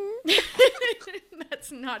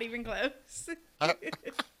 That's not even close.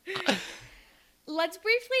 Let's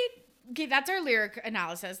briefly, okay, that's our lyric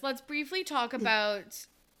analysis. Let's briefly talk about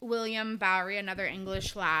William Bowery, Another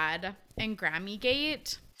English Lad, and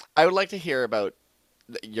Grammygate. I would like to hear about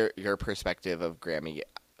your perspective of Grammy.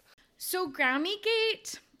 So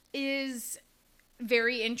Grammygate is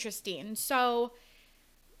very interesting. So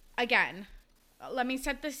again, let me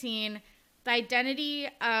set the scene. The identity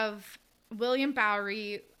of William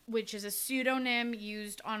Bowery, which is a pseudonym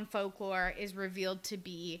used on folklore, is revealed to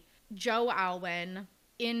be Joe Alwyn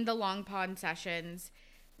in the Long Pond Sessions.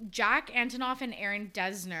 Jack Antonoff and Aaron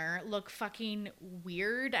Dessner look fucking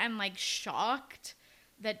weird and like shocked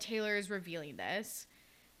that Taylor is revealing this,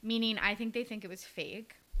 meaning I think they think it was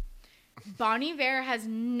fake. Bon Iver has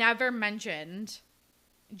never mentioned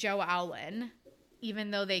Joe Alwyn,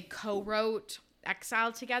 even though they co-wrote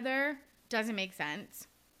Exile together. Doesn't make sense.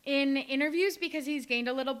 In interviews, because he's gained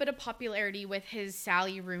a little bit of popularity with his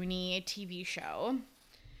Sally Rooney TV show.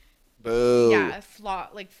 Boo. Yeah,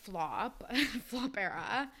 flop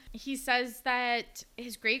era. He says that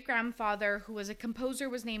his great-grandfather, who was a composer,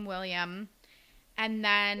 was named William. And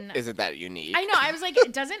then... Isn't that unique? I know. I was like,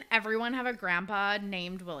 doesn't everyone have a grandpa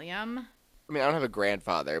named William? I mean, I don't have a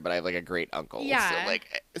grandfather, but I have like a great uncle. Yeah. So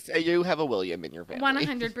like, you have a William in your family.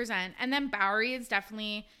 100%. And then Bowery is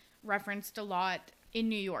definitely referenced a lot in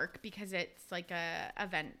New York because it's like a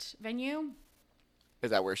event venue.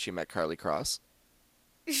 Is that where she met Carly Cross?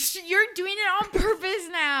 You're doing it on purpose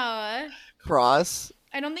now. Cross?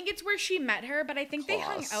 I don't think it's where she met her, but I think they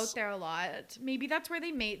hung Cross. out there a lot. Maybe that's where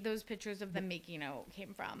they made those pictures of them making out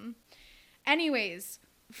came from. Anyways,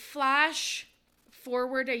 flash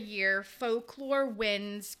forward a year, Folklore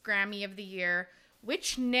wins Grammy of the Year,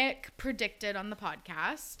 which Nick predicted on the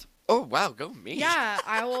podcast. Oh, wow. Go me. Yeah,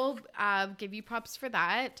 I will give you props for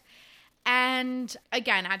that. And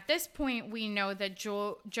again, at this point, we know that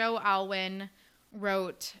Joe Alwyn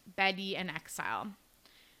wrote Betty and Exile.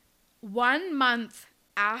 1 month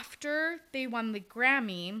after they won the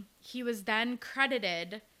Grammy, he was then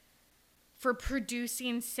credited for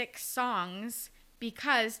producing 6 songs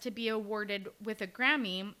because to be awarded with a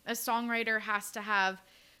Grammy, a songwriter has to have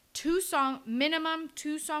minimum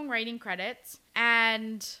two songwriting credits,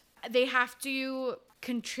 and they have to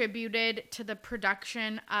contributed to the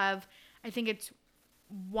production of, I think it's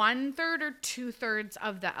 1/3 or 2/3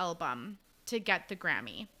 of the album to get the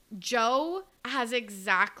Grammy. Joe has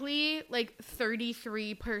exactly like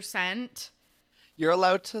 33%. You're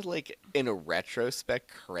allowed to, like, in a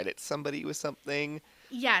retrospect, credit somebody with something.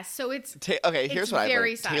 Yes, so it's okay. Here's it's what I very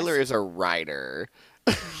learned. sus. Taylor is a writer.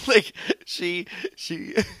 Like she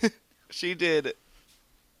did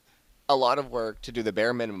a lot of work to do the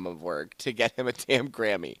bare minimum of work to get him a damn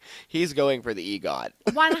Grammy. He's going for the EGOT.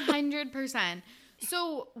 100%.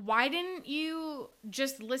 So why didn't you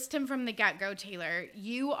just list him from the get-go, Taylor?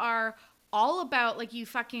 You are all about, like, you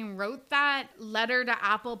fucking wrote that letter to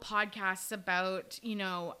Apple Podcasts about, you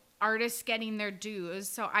know, artists getting their dues.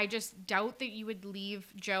 So I just doubt that you would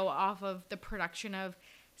leave Joe off of the production of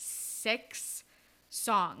 6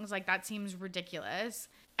 songs. Like, that seems ridiculous.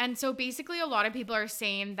 And so basically a lot of people are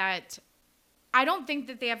saying that, I don't think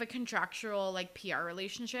that they have a contractual, like, PR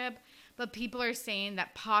relationship, but people are saying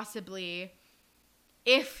that possibly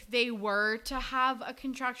if they were to have a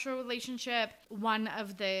contractual relationship, one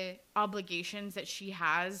of the obligations that she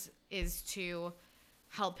has is to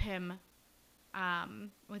help him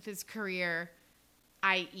with his career,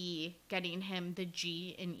 i.e. getting him the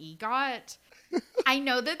G in EGOT. I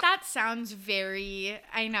know that sounds very,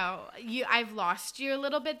 I've lost you a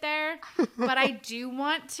little bit there, but I do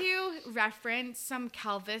want to reference some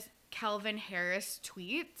Calvin Harris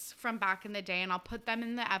tweets from back in the day, and I'll put them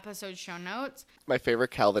in the episode show notes. My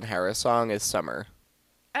favorite Calvin Harris song is Summer.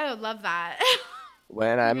 Oh, love that.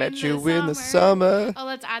 When I met you in the summer. Oh,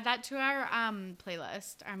 let's add that to our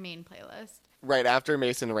playlist, our main playlist. Right after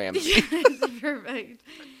Mason Ramsey. Perfect.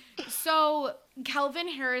 So Calvin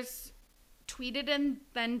Harris tweeted and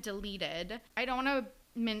then deleted. I don't want to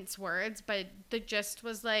mince words, but the gist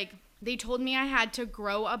was like, they told me I had to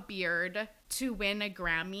grow a beard to win a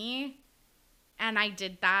Grammy, and I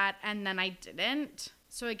did that, and then I didn't.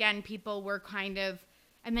 So again, people were kind of,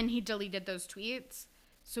 and then he deleted those tweets.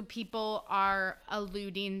 So people are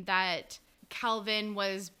alluding that Calvin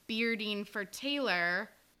was bearding for Taylor.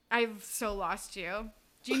 I've so lost you.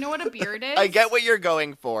 Do you know what a beard is? I get what you're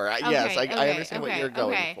going for. Yes, I understand what you're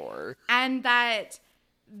going okay. for. And that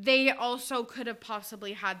they also could have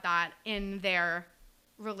possibly had that in their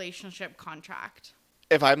relationship contract.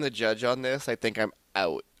 If I'm the judge on this, I think I'm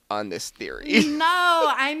out on this theory.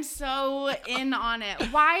 No, I'm so in on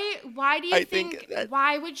it. Why do you think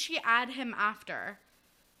why would she add him after?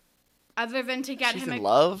 Other than to get She's him in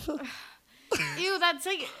love? Ew, that's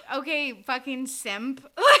like, okay, fucking simp.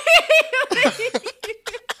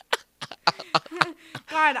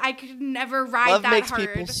 God, I could never ride Love that makes hard.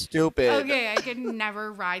 people stupid. Okay, I could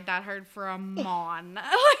never ride that hard for a mon. Like,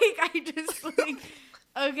 I just, like,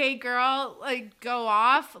 okay, girl, like, go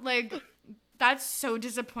off. Like, that's so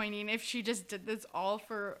disappointing if she just did this all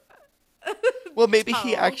for... Well, maybe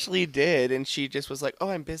he actually did, and she just was like, "Oh,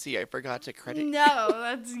 I'm busy. I forgot to credit." No,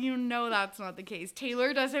 that's not the case.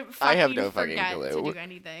 Taylor doesn't fucking I have no forget fucking to clue. do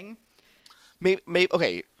anything. Maybe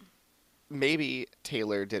okay. maybe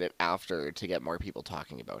Taylor did it after to get more people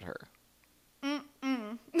talking about her.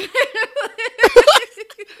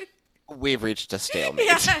 We've reached a stalemate.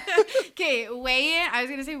 Yeah. Okay, weigh in. I was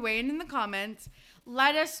gonna say weigh in the comments.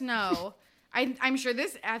 Let us know. I'm sure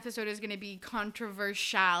this episode is gonna be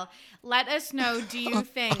controversial. Let us know. Do you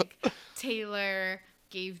think Taylor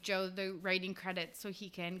gave Joe the writing credit so he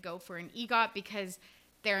can go for an EGOT because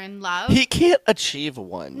they're in love? He can't achieve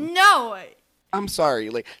one. No. I'm sorry.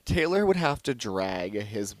 Like, Taylor would have to drag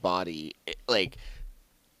his body. Like,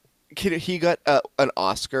 he got an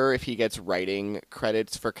Oscar if he gets writing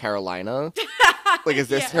credits for Carolina. Like, is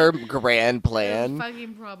this her grand plan?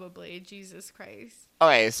 Fucking probably. Jesus Christ.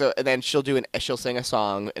 Okay, so and then she'll sing a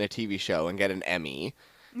song in a TV show and get an Emmy.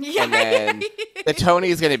 Yeah. And then the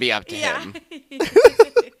Tony's gonna be up to him.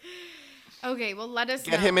 Okay, well, let us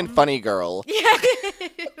Get know. him in Funny Girl. Yeah.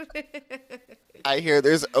 I hear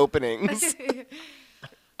there's openings.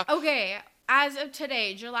 Okay, as of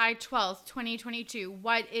today, July 12th, 2022,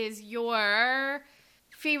 what is your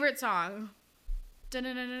favorite song?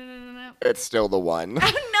 Dun-dun-dun-dun-dun-dun. It's still the one.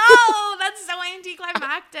 Oh, no, that's so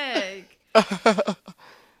anticlimactic.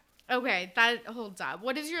 Okay, that holds up.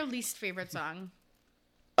 What is your least favorite song?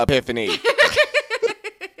 Epiphany.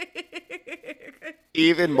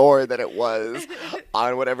 Even more than it was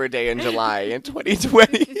on whatever day in July in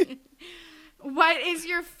 2020. What is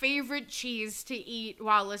your favorite cheese to eat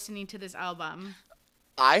while listening to this album?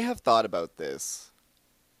 I have thought about this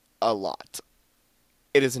a lot.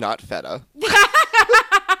 It is not feta.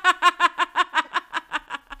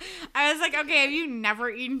 I was like, okay, have you never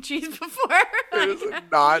eaten cheese before?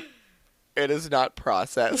 It is not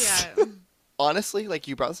processed. Yeah. Honestly, like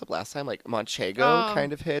you brought this up last time, like Manchego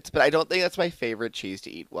kind of hits, but I don't think that's my favorite cheese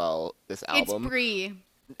to eat while this album. It's brie.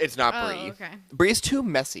 It's not Oh, brie. okay. Brie's too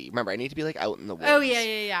messy. Remember, I need to be like out in the woods. Oh,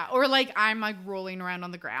 yeah. Or like I'm like rolling around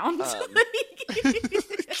on the ground.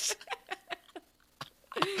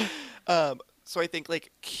 So I think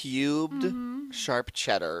like cubed sharp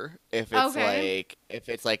cheddar, if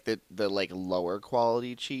it's like the like lower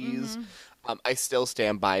quality cheese. I still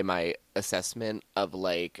stand by my assessment of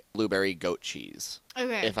like blueberry goat cheese.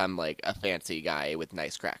 Okay. If I'm like a fancy guy with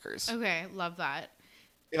nice crackers. Okay, love that.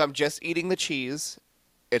 If I'm just eating the cheese,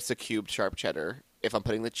 it's the cubed sharp cheddar. If I'm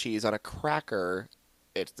putting the cheese on a cracker,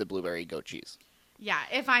 it's the blueberry goat cheese. Yeah,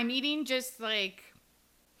 if I'm eating just like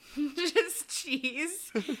just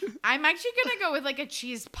cheese, I'm actually gonna go with like a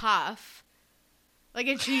cheese puff, like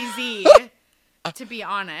a cheesy, to be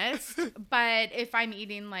honest. But if I'm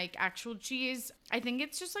eating like actual cheese, I think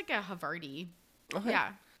it's just like a Havarti. Okay. Yeah.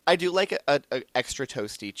 I do like a extra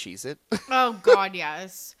toasty Cheez-It. Oh God,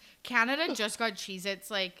 yes. Canada just got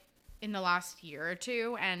Cheez-Its like in the last year or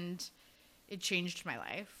two, and it changed my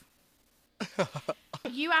life.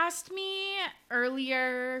 You asked me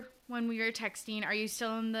earlier when we were texting, are you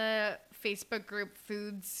still in the Facebook group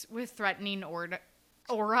Foods with Threatening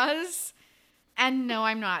Auras? And no,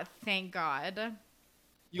 I'm not. Thank God.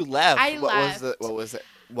 You left. I left. What was it?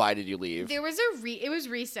 Why did you leave? There was it was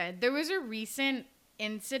recent. There was a recent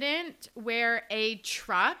incident where a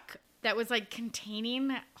truck that was like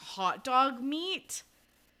containing hot dog meat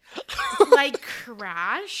like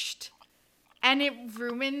crashed, and it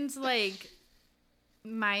ruined like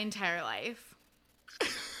my entire life.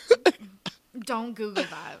 Don't Google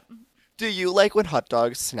that. Do you like when hot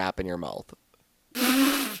dogs snap in your mouth?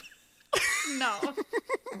 No.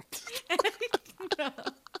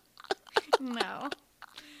 No.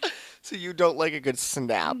 So you don't like a good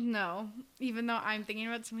snap? No. Even though I'm thinking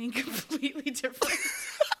about something completely different.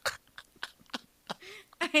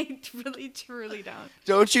 I really, truly don't.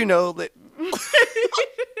 Don't you know that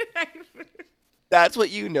that's what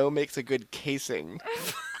you know makes a good casing?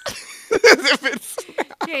 If it's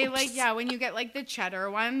Okay, like, yeah, when you get, like, the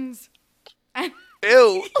cheddar ones.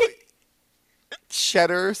 ew.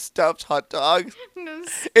 Cheddar stuffed hot dogs. No,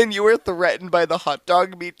 And you were threatened by the hot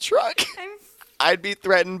dog meat truck. I'm I'd be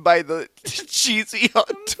threatened by the cheesy hot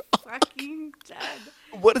dog. fucking dead.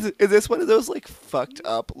 What is it? Is this one of those like fucked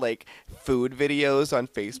up like food videos on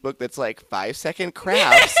Facebook that's like 5-second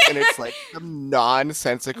crafts and it's like some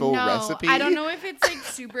nonsensical No, recipe? I don't know if it's, like,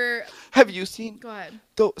 super... Have you seen? Go ahead.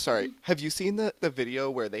 Sorry. Have you seen the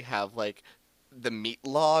video where they have like the meat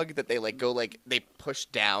log that they like go like they push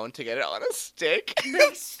down to get it on a stick?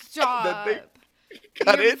 Like, stop. Then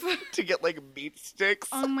Cut You're it to get like meat sticks.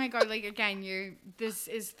 Oh my God, like, again, this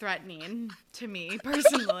is threatening to me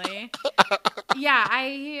personally. Yeah,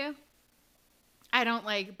 I don't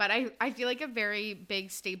like, but I feel like a very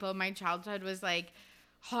big staple of my childhood was like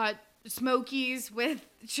hot Smokies with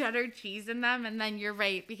cheddar cheese in them. And then you're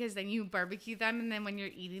right, because then you barbecue them, and then when you're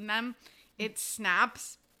eating them, it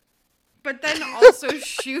snaps. but then also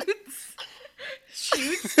shoots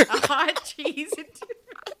a hot cheese into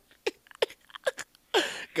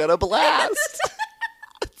Gonna blast.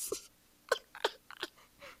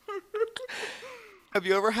 Have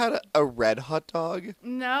you ever had a red hot dog?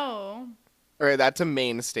 No. All right, that's a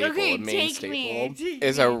main staple. Okay, a main take staple me, take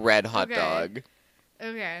is me. a red hot Okay. dog.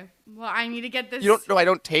 Okay. Well, I need to get this. You don't. No, I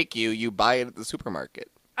don't take you. You buy it at the supermarket.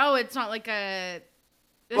 Oh, it's not like a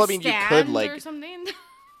Well, I mean, you stand could, like- or something.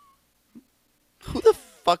 Who the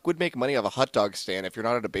fuck would make money off a hot dog stand if you're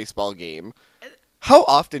not at a baseball game? How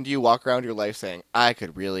often do you walk around your life saying, "I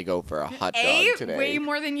could really go for a hot dog today"? Way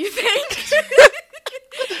more than you think.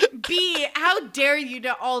 B, how dare you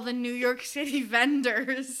to all the New York City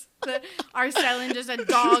vendors that are selling just a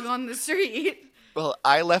dog on the street? Well,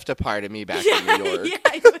 I left a part of me back in New York.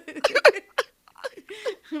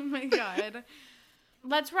 Oh my god.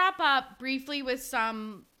 Let's wrap up briefly with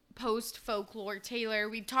some post-folklore Taylor.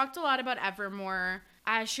 We talked a lot about Evermore.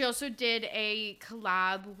 She also did a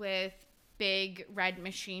collab with Big Red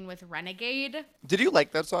Machine with Renegade. Did you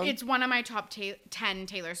like that song? It's one of my top 10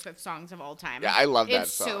 Taylor Swift songs of all time. Yeah, I love that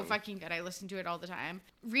It's so song. fucking good. I listen to it all the time.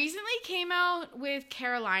 Recently came out with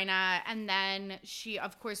Carolina, and then she,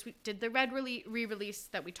 of course, did the Red re-release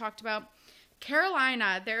that we talked about.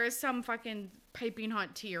 Carolina, there is some fucking piping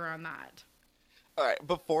hot tea around that. All right,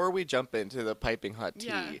 before we jump into the piping hot tea,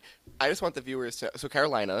 Yeah. I just want the viewers to... So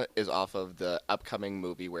Carolina is off of the upcoming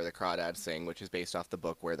movie Where the Crawdads Sing, which is based off the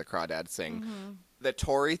book Where the Crawdads Sing, that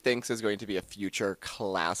Tori thinks is going to be a future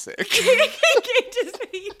classic.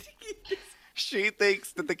 She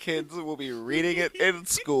thinks that the kids will be reading it in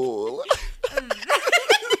school.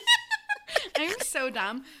 I'm so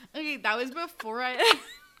dumb. Okay, that was before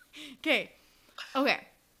Okay.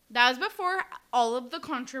 That was before all of the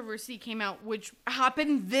controversy came out, which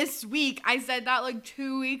happened this week. I said that like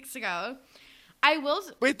 2 weeks ago. I will...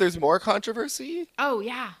 Wait, there's more controversy? Oh,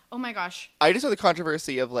 yeah. Oh, my gosh. I just know the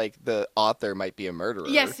controversy of, like, the author might be a murderer.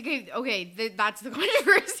 Yes, okay. That's the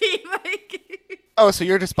controversy. Oh, so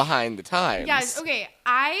you're just behind the times. Yes, okay.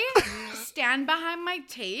 I stand behind my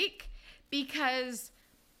take because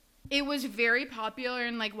it was very popular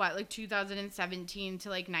in, like 2017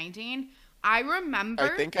 to, 19. I remember...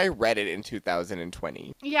 I think I read it in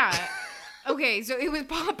 2020. Yeah. Okay, so it was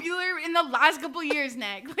popular in the last couple years,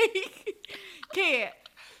 Nick. Okay,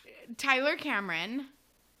 Tyler Cameron.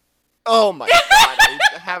 Oh my god, I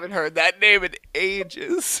haven't heard that name in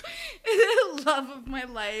ages. Love of my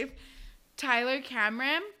life. Tyler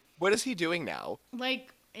Cameron, What is he doing now?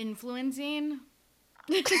 influencing.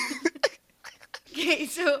 Okay,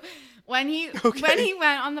 so when he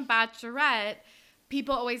went on The Bachelorette,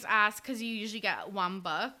 people always ask, because you usually get one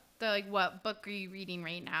book. They're like, what book are you reading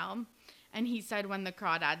right now? And he said, When the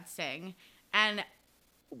Crawdads Sing. And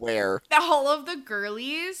Where? all of the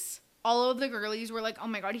girlies were like, oh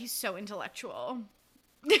my god, he's so intellectual.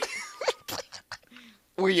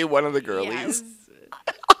 Were you one of the girlies? Yes.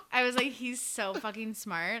 I was like, he's so fucking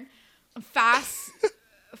smart.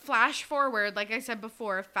 Flash forward, like I said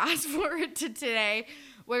before, fast forward to today,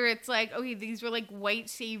 where it's like, okay, these were like white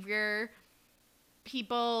savior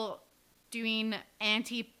people doing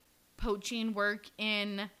anti-poaching work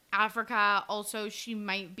in Africa. Also,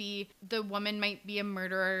 the woman might be a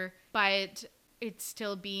murderer, but it's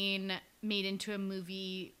still being made into a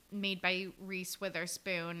movie made by Reese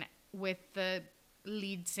Witherspoon with the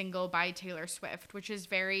lead single by Taylor Swift, which is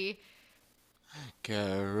very...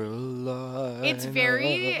 Carolina. It's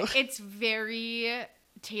very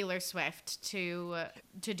Taylor Swift to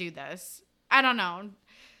do this. I don't know.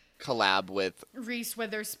 Collab with Reese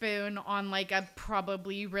Witherspoon on like a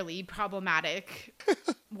probably really problematic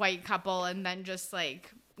white couple, and then just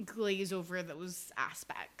like glaze over those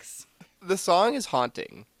aspects. the song is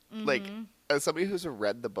haunting. Mm-hmm. Like, as somebody who's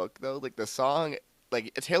read the book though, like the song,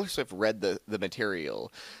 like Taylor Swift read the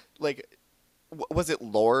material. Like, was it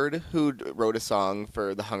Lorde who wrote a song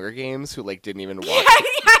for the Hunger Games who like didn't even watch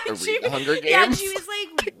or read the Hunger Games? Yeah, she was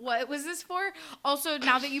like, what was this for? Also,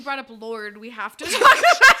 now that you brought up Lorde, we have to talk about it.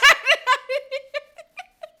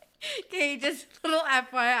 Okay, just little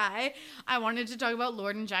FYI. I wanted to talk about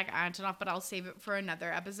Lorde and Jack Antonoff, but I'll save it for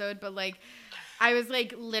another episode. But like, I was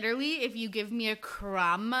like, literally, if you give me a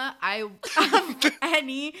crumb, of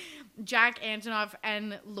any Jack Antonoff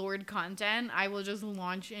and Lorde content, I will just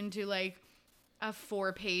launch into like a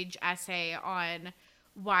 4-page essay on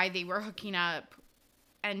why they were hooking up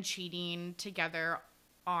and cheating together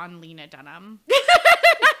on Lena Dunham.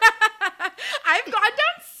 I've gone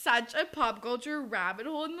down such a pop culture rabbit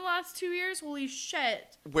hole in the last 2 years. Holy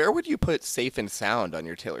shit. Where would you put Safe and Sound on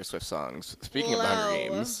your Taylor Swift songs? Speaking of the Hunger Low.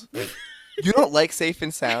 Games. You don't like Safe and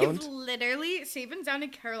I've Sound? literally Safe and Sound in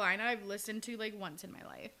Carolina I've listened to like once in my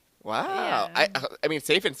life. Wow. Yeah. I mean,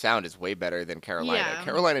 Safe and Sound is way better than Carolina. Yeah.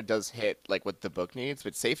 Carolina does hit like what the book needs,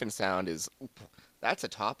 but Safe and Sound is that's a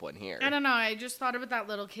top one here. I don't know. I just thought about that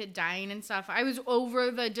little kid dying and stuff. I was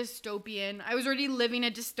over the dystopian. I was already living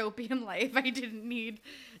a dystopian life. I didn't need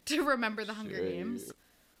to remember the Hunger Games.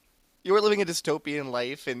 You were living a dystopian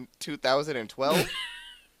life in 2012?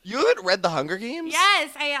 You haven't read the Hunger Games?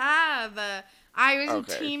 Yes, I have. I was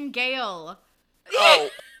Okay. Team Gale. Oh.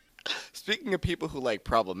 Speaking of people who like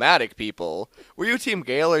problematic people, were you Team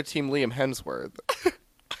Gale or Team Liam Hemsworth?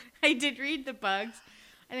 I did read the books.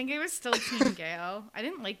 I think I was still Team Gale. I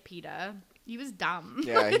didn't like PETA. He was dumb.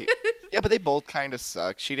 Yeah, but they both kind of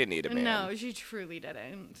suck. She didn't need a man. No, she truly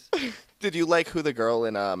didn't. Did you like who the girl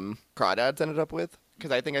in Crawdads ended up with?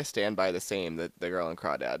 Because I think I stand by the same that the girl in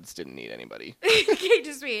Crawdads didn't need anybody. Okay,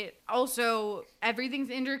 just wait. Also, everything's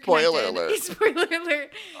interconnected. Spoiler alert. Spoiler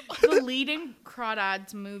alert. The lead in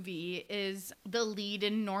Crawdads movie is the lead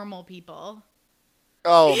in Normal People.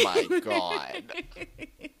 Oh my god.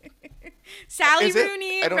 Sally Is it?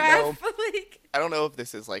 Rooney, I don't ref. know. Like, I don't know if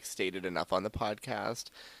this is like stated enough on the podcast.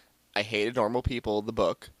 I hated Normal People, the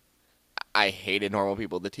book. I hated Normal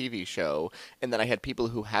People, the TV show. And then I had people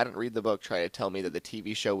who hadn't read the book try to tell me that the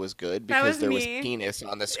TV show was good That because was there was me. penis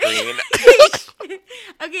on the screen.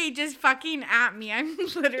 okay, just fucking at me. I'm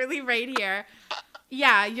literally right here.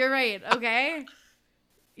 Yeah, you're right, okay?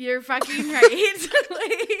 You're fucking right.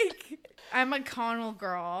 Like, I'm a Connell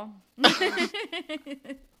girl.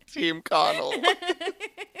 Team Connell.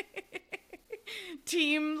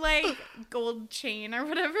 Team, like, gold chain or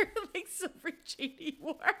whatever, like, silver chain he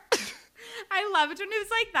wore. I loved when it was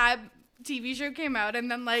like that TV show came out and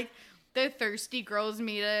then, like, the thirsty girls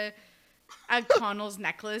made a Connell's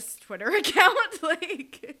necklace Twitter account.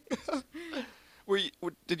 Like,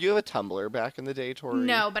 Did you have a Tumblr back in the day, Tori?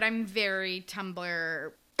 no, but I'm very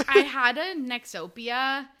Tumblr. I had a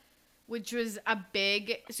Nexopia, which was a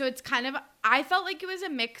big, so it's kind of, I felt like it was a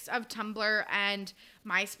mix of Tumblr and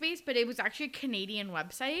MySpace, but it was actually a Canadian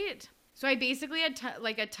website. So I basically had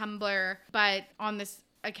like a Tumblr, but on this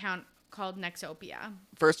account called Nexopia.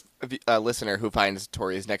 First listener who finds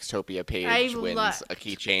Tori's Nextopia page wins a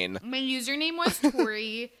keychain. My username was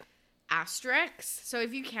Tori Asterix. So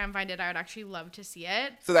if you can find it, I would actually love to see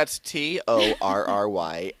it. So that's TORRYASTRIC.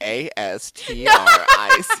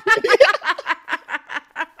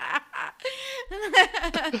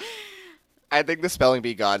 I think the spelling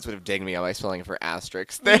bee gods would have dinged me on my spelling for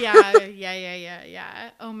asterisks there. Yeah.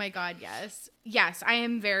 Oh my god, yes. Yes, I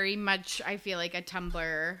am very much, I feel like a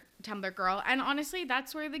Tumblr girl. And honestly,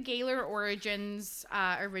 that's where the Gaylor origins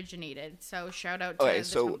originated. So shout out to the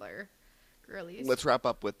Tumblr girlies. Let's wrap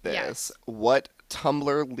up with this. Yes. What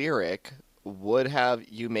Tumblr lyric would have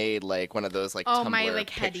you made like one of those like Tumblr my like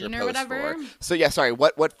picture heading or posts whatever? for? So yeah, sorry,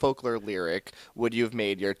 what folklore lyric would you have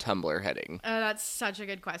made your Tumblr heading? That's such a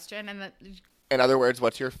good question. In other words,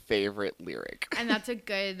 what's your favorite lyric? And that's a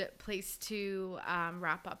good place to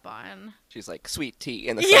wrap up on. She's like, sweet tea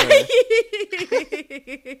in the summer.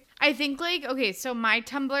 I think like, okay, so my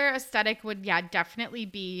Tumblr aesthetic would, definitely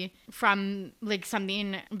be from like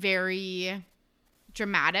something very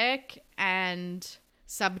dramatic and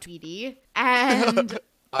subtweety and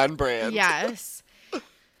On brand. yes.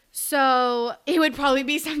 So it would probably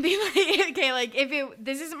be something like, okay, like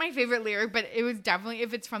this isn't my favorite lyric, but it was definitely,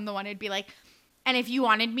 if it's from the one, it'd be like, and if you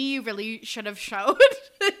wanted me, you really should have showed.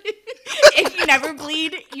 If you never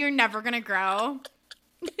bleed, you're never going to grow.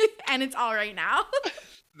 And it's all right now.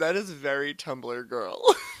 That is very Tumblr girl.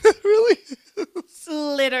 Really?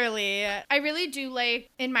 Literally. I really do like,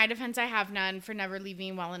 in my defense, I have none for never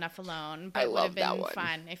leaving well enough alone. But I it would love have been that one.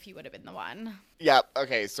 fun if you would have been the one. Yeah,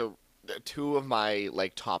 okay, so two of my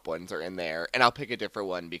like top ones are in there, and I'll pick a different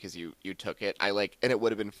one because you took it. And it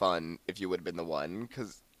would have been fun if you would have been the one,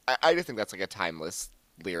 because I just think that's like a timeless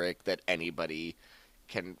lyric that anybody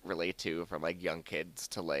can relate to, from like young kids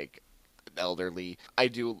to like elderly. I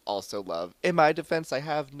do also love, in my defense, I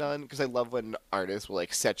have none, because I love when artists will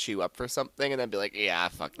like set you up for something and then be like, yeah,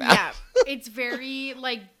 fuck that. Yeah. It's very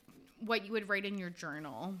like what you would write in your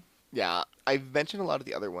journal. Yeah, I've mentioned a lot of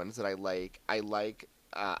the other ones that I like. I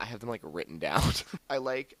have them like written down.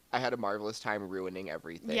 I had a marvelous time ruining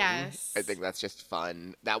everything. Yes. I think that's just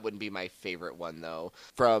fun. That wouldn't be my favorite one though.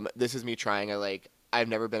 From This Is Me Trying, I've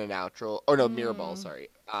never been a natural. Or no, Mirrorball, sorry.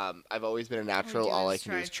 I've always been a natural. All I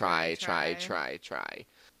can do is try.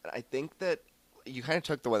 And I think that you kind of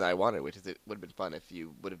took the one that I wanted, which is it would have been fun if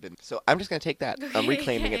you would have been. So I'm just going to take that. I'm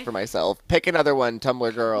reclaiming it for myself. Pick another one,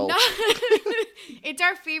 Tumblr girl. No. It's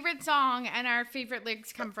our favorite song, and our favorite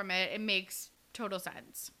lyrics come from it. It makes total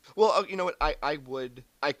sense. Well, you know what?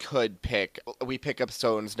 I could pick. We pick up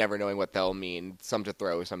stones, never knowing what they'll mean. Some to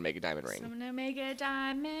throw, some make a diamond ring. Some to make a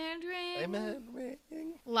diamond ring. Diamond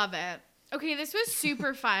ring. Love it. Okay, this was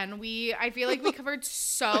super fun. I feel like we covered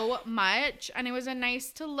so much, and it was a nice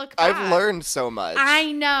to look back. I've learned so much.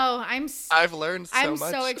 I know. I've learned so much.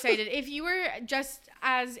 I'm so excited. If you were just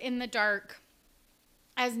as in the dark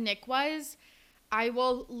as Nick was, I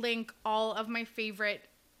will link all of my favorite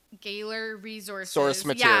Gaylor resources. Source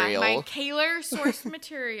material. Yeah, my Gaylor source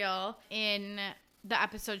material in the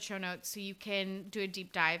episode show notes, so you can do a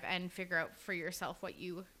deep dive and figure out for yourself what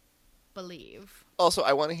you believe. Also,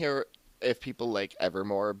 I want to hear if people like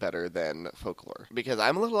Evermore better than Folklore, because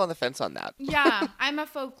I'm a little on the fence on that. Yeah, I'm a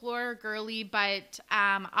Folklore girly, but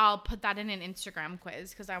I'll put that in an Instagram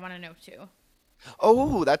quiz because I want to know too.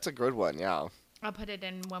 Oh, that's a good one. Yeah. I'll put it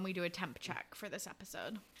in when we do a temp check for this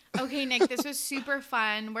episode. Okay, Nick, this was super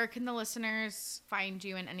fun. Where can the listeners find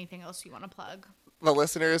you and anything else you want to plug? The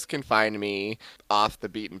listeners can find me off the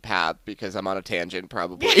beaten path because I'm on a tangent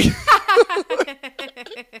probably.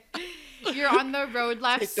 You're on the road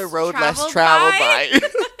less Take the road traveled less traveled by.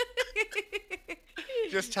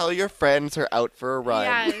 Just tell your friends are out for a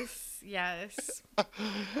run. Yes.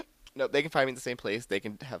 No, they can find me in the same place. They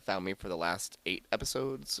can have found me for the last 8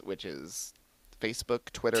 episodes, which is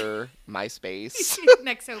Facebook, Twitter, MySpace,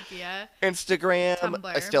 Nexopia, Instagram. Tumblr.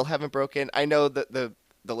 I still haven't broken. I know that the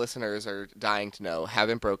listeners are dying to know.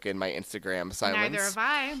 Haven't broken my Instagram silence. Neither have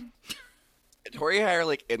I. Tori and I are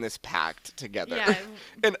like in this pact together. Yeah.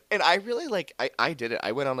 And I really like I did it.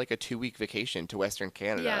 I went on like a 2-week vacation to Western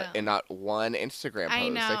Canada and not one Instagram post. I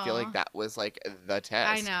know. I feel like that was like the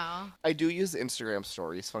test. I know. I do use the Instagram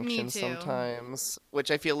stories function Me too. sometimes,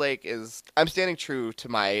 which I feel like I'm standing true to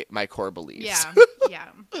my core beliefs. Yeah.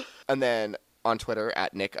 And then on Twitter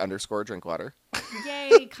at Nick_Drinkwater.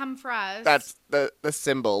 Yay, come for us. That's the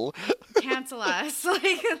symbol. Cancel us.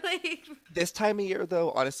 like This time of year,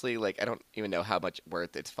 though, honestly, like, I don't even know how much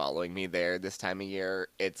worth it's following me there. This time of year,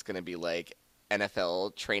 it's going to be, like,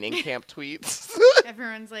 NFL training camp tweets.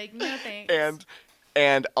 everyone's like, no thanks.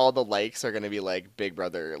 And all the likes are going to be, like, Big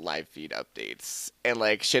Brother live feed updates. And,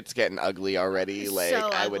 like, shit's getting ugly already. Like, So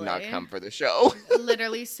I would not ugly. come for the show.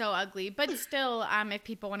 Literally so ugly. But still, if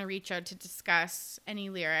people want to reach out to discuss any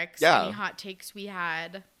lyrics, Yeah. any hot takes we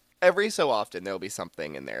had. Every so often, there'll be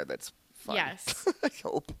something in there that's fun. Yes. I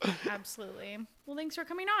hope. Absolutely. Well, thanks for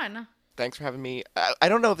coming on. Thanks for having me. I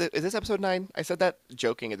don't know if is this episode 9? I said that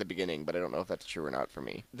joking at the beginning, but I don't know if that's true or not for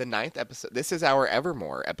me. The 9th episode. This is our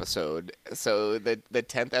Evermore episode. So the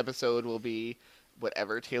 10th episode will be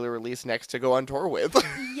whatever Taylor released next to go on tour with.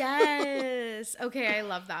 Yes. Okay, I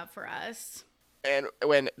love that for us. And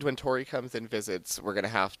when Tori comes and visits, we're going to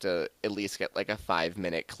have to at least get like a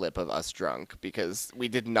 5-minute clip of us drunk because we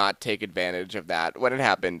did not take advantage of that when it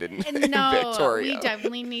happened in Victoria. We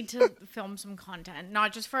definitely need to film some content,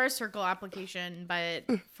 not just for our Circle application, but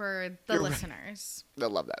for the listeners. They'll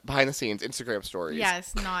love that. Behind the scenes, Instagram stories.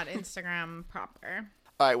 Yes, not Instagram proper.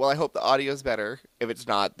 All right, well, I hope the audio's better. If it's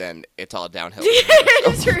not, then it's all downhill.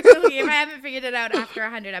 Truly, if I haven't figured it out after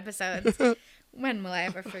 100 episodes, when will I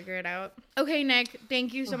ever figure it out? Okay, Nick,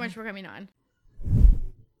 thank you so much for coming on.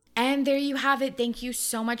 And there you have it. Thank you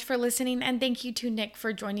so much for listening. And thank you to Nick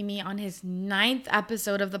for joining me on his 9th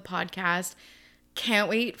episode of the podcast. Can't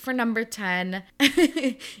wait for number 10.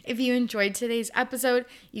 If you enjoyed today's episode,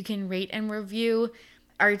 you can rate and review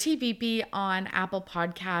RTBP on Apple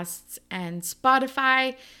Podcasts and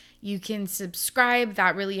Spotify. You can subscribe.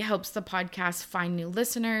 That really helps the podcast find new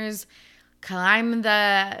listeners, climb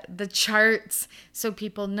the charts so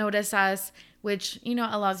people notice us, which,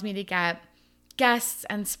 allows me to get guests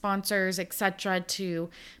and sponsors, etc.,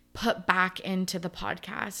 to put back into the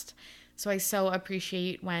podcast. So I so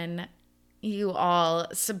appreciate when you all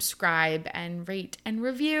subscribe and rate and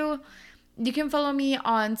review. You can follow me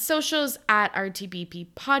on socials at RTBP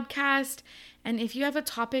Podcast. And if you have a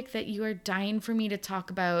topic that you are dying for me to talk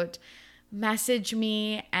about, message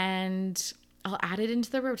me and I'll add it into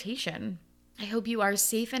the rotation. I hope you are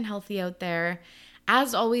safe and healthy out there.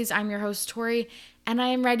 As always, I'm your host, Tori, and I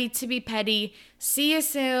am ready to be petty. See you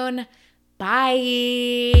soon.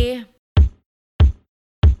 Bye.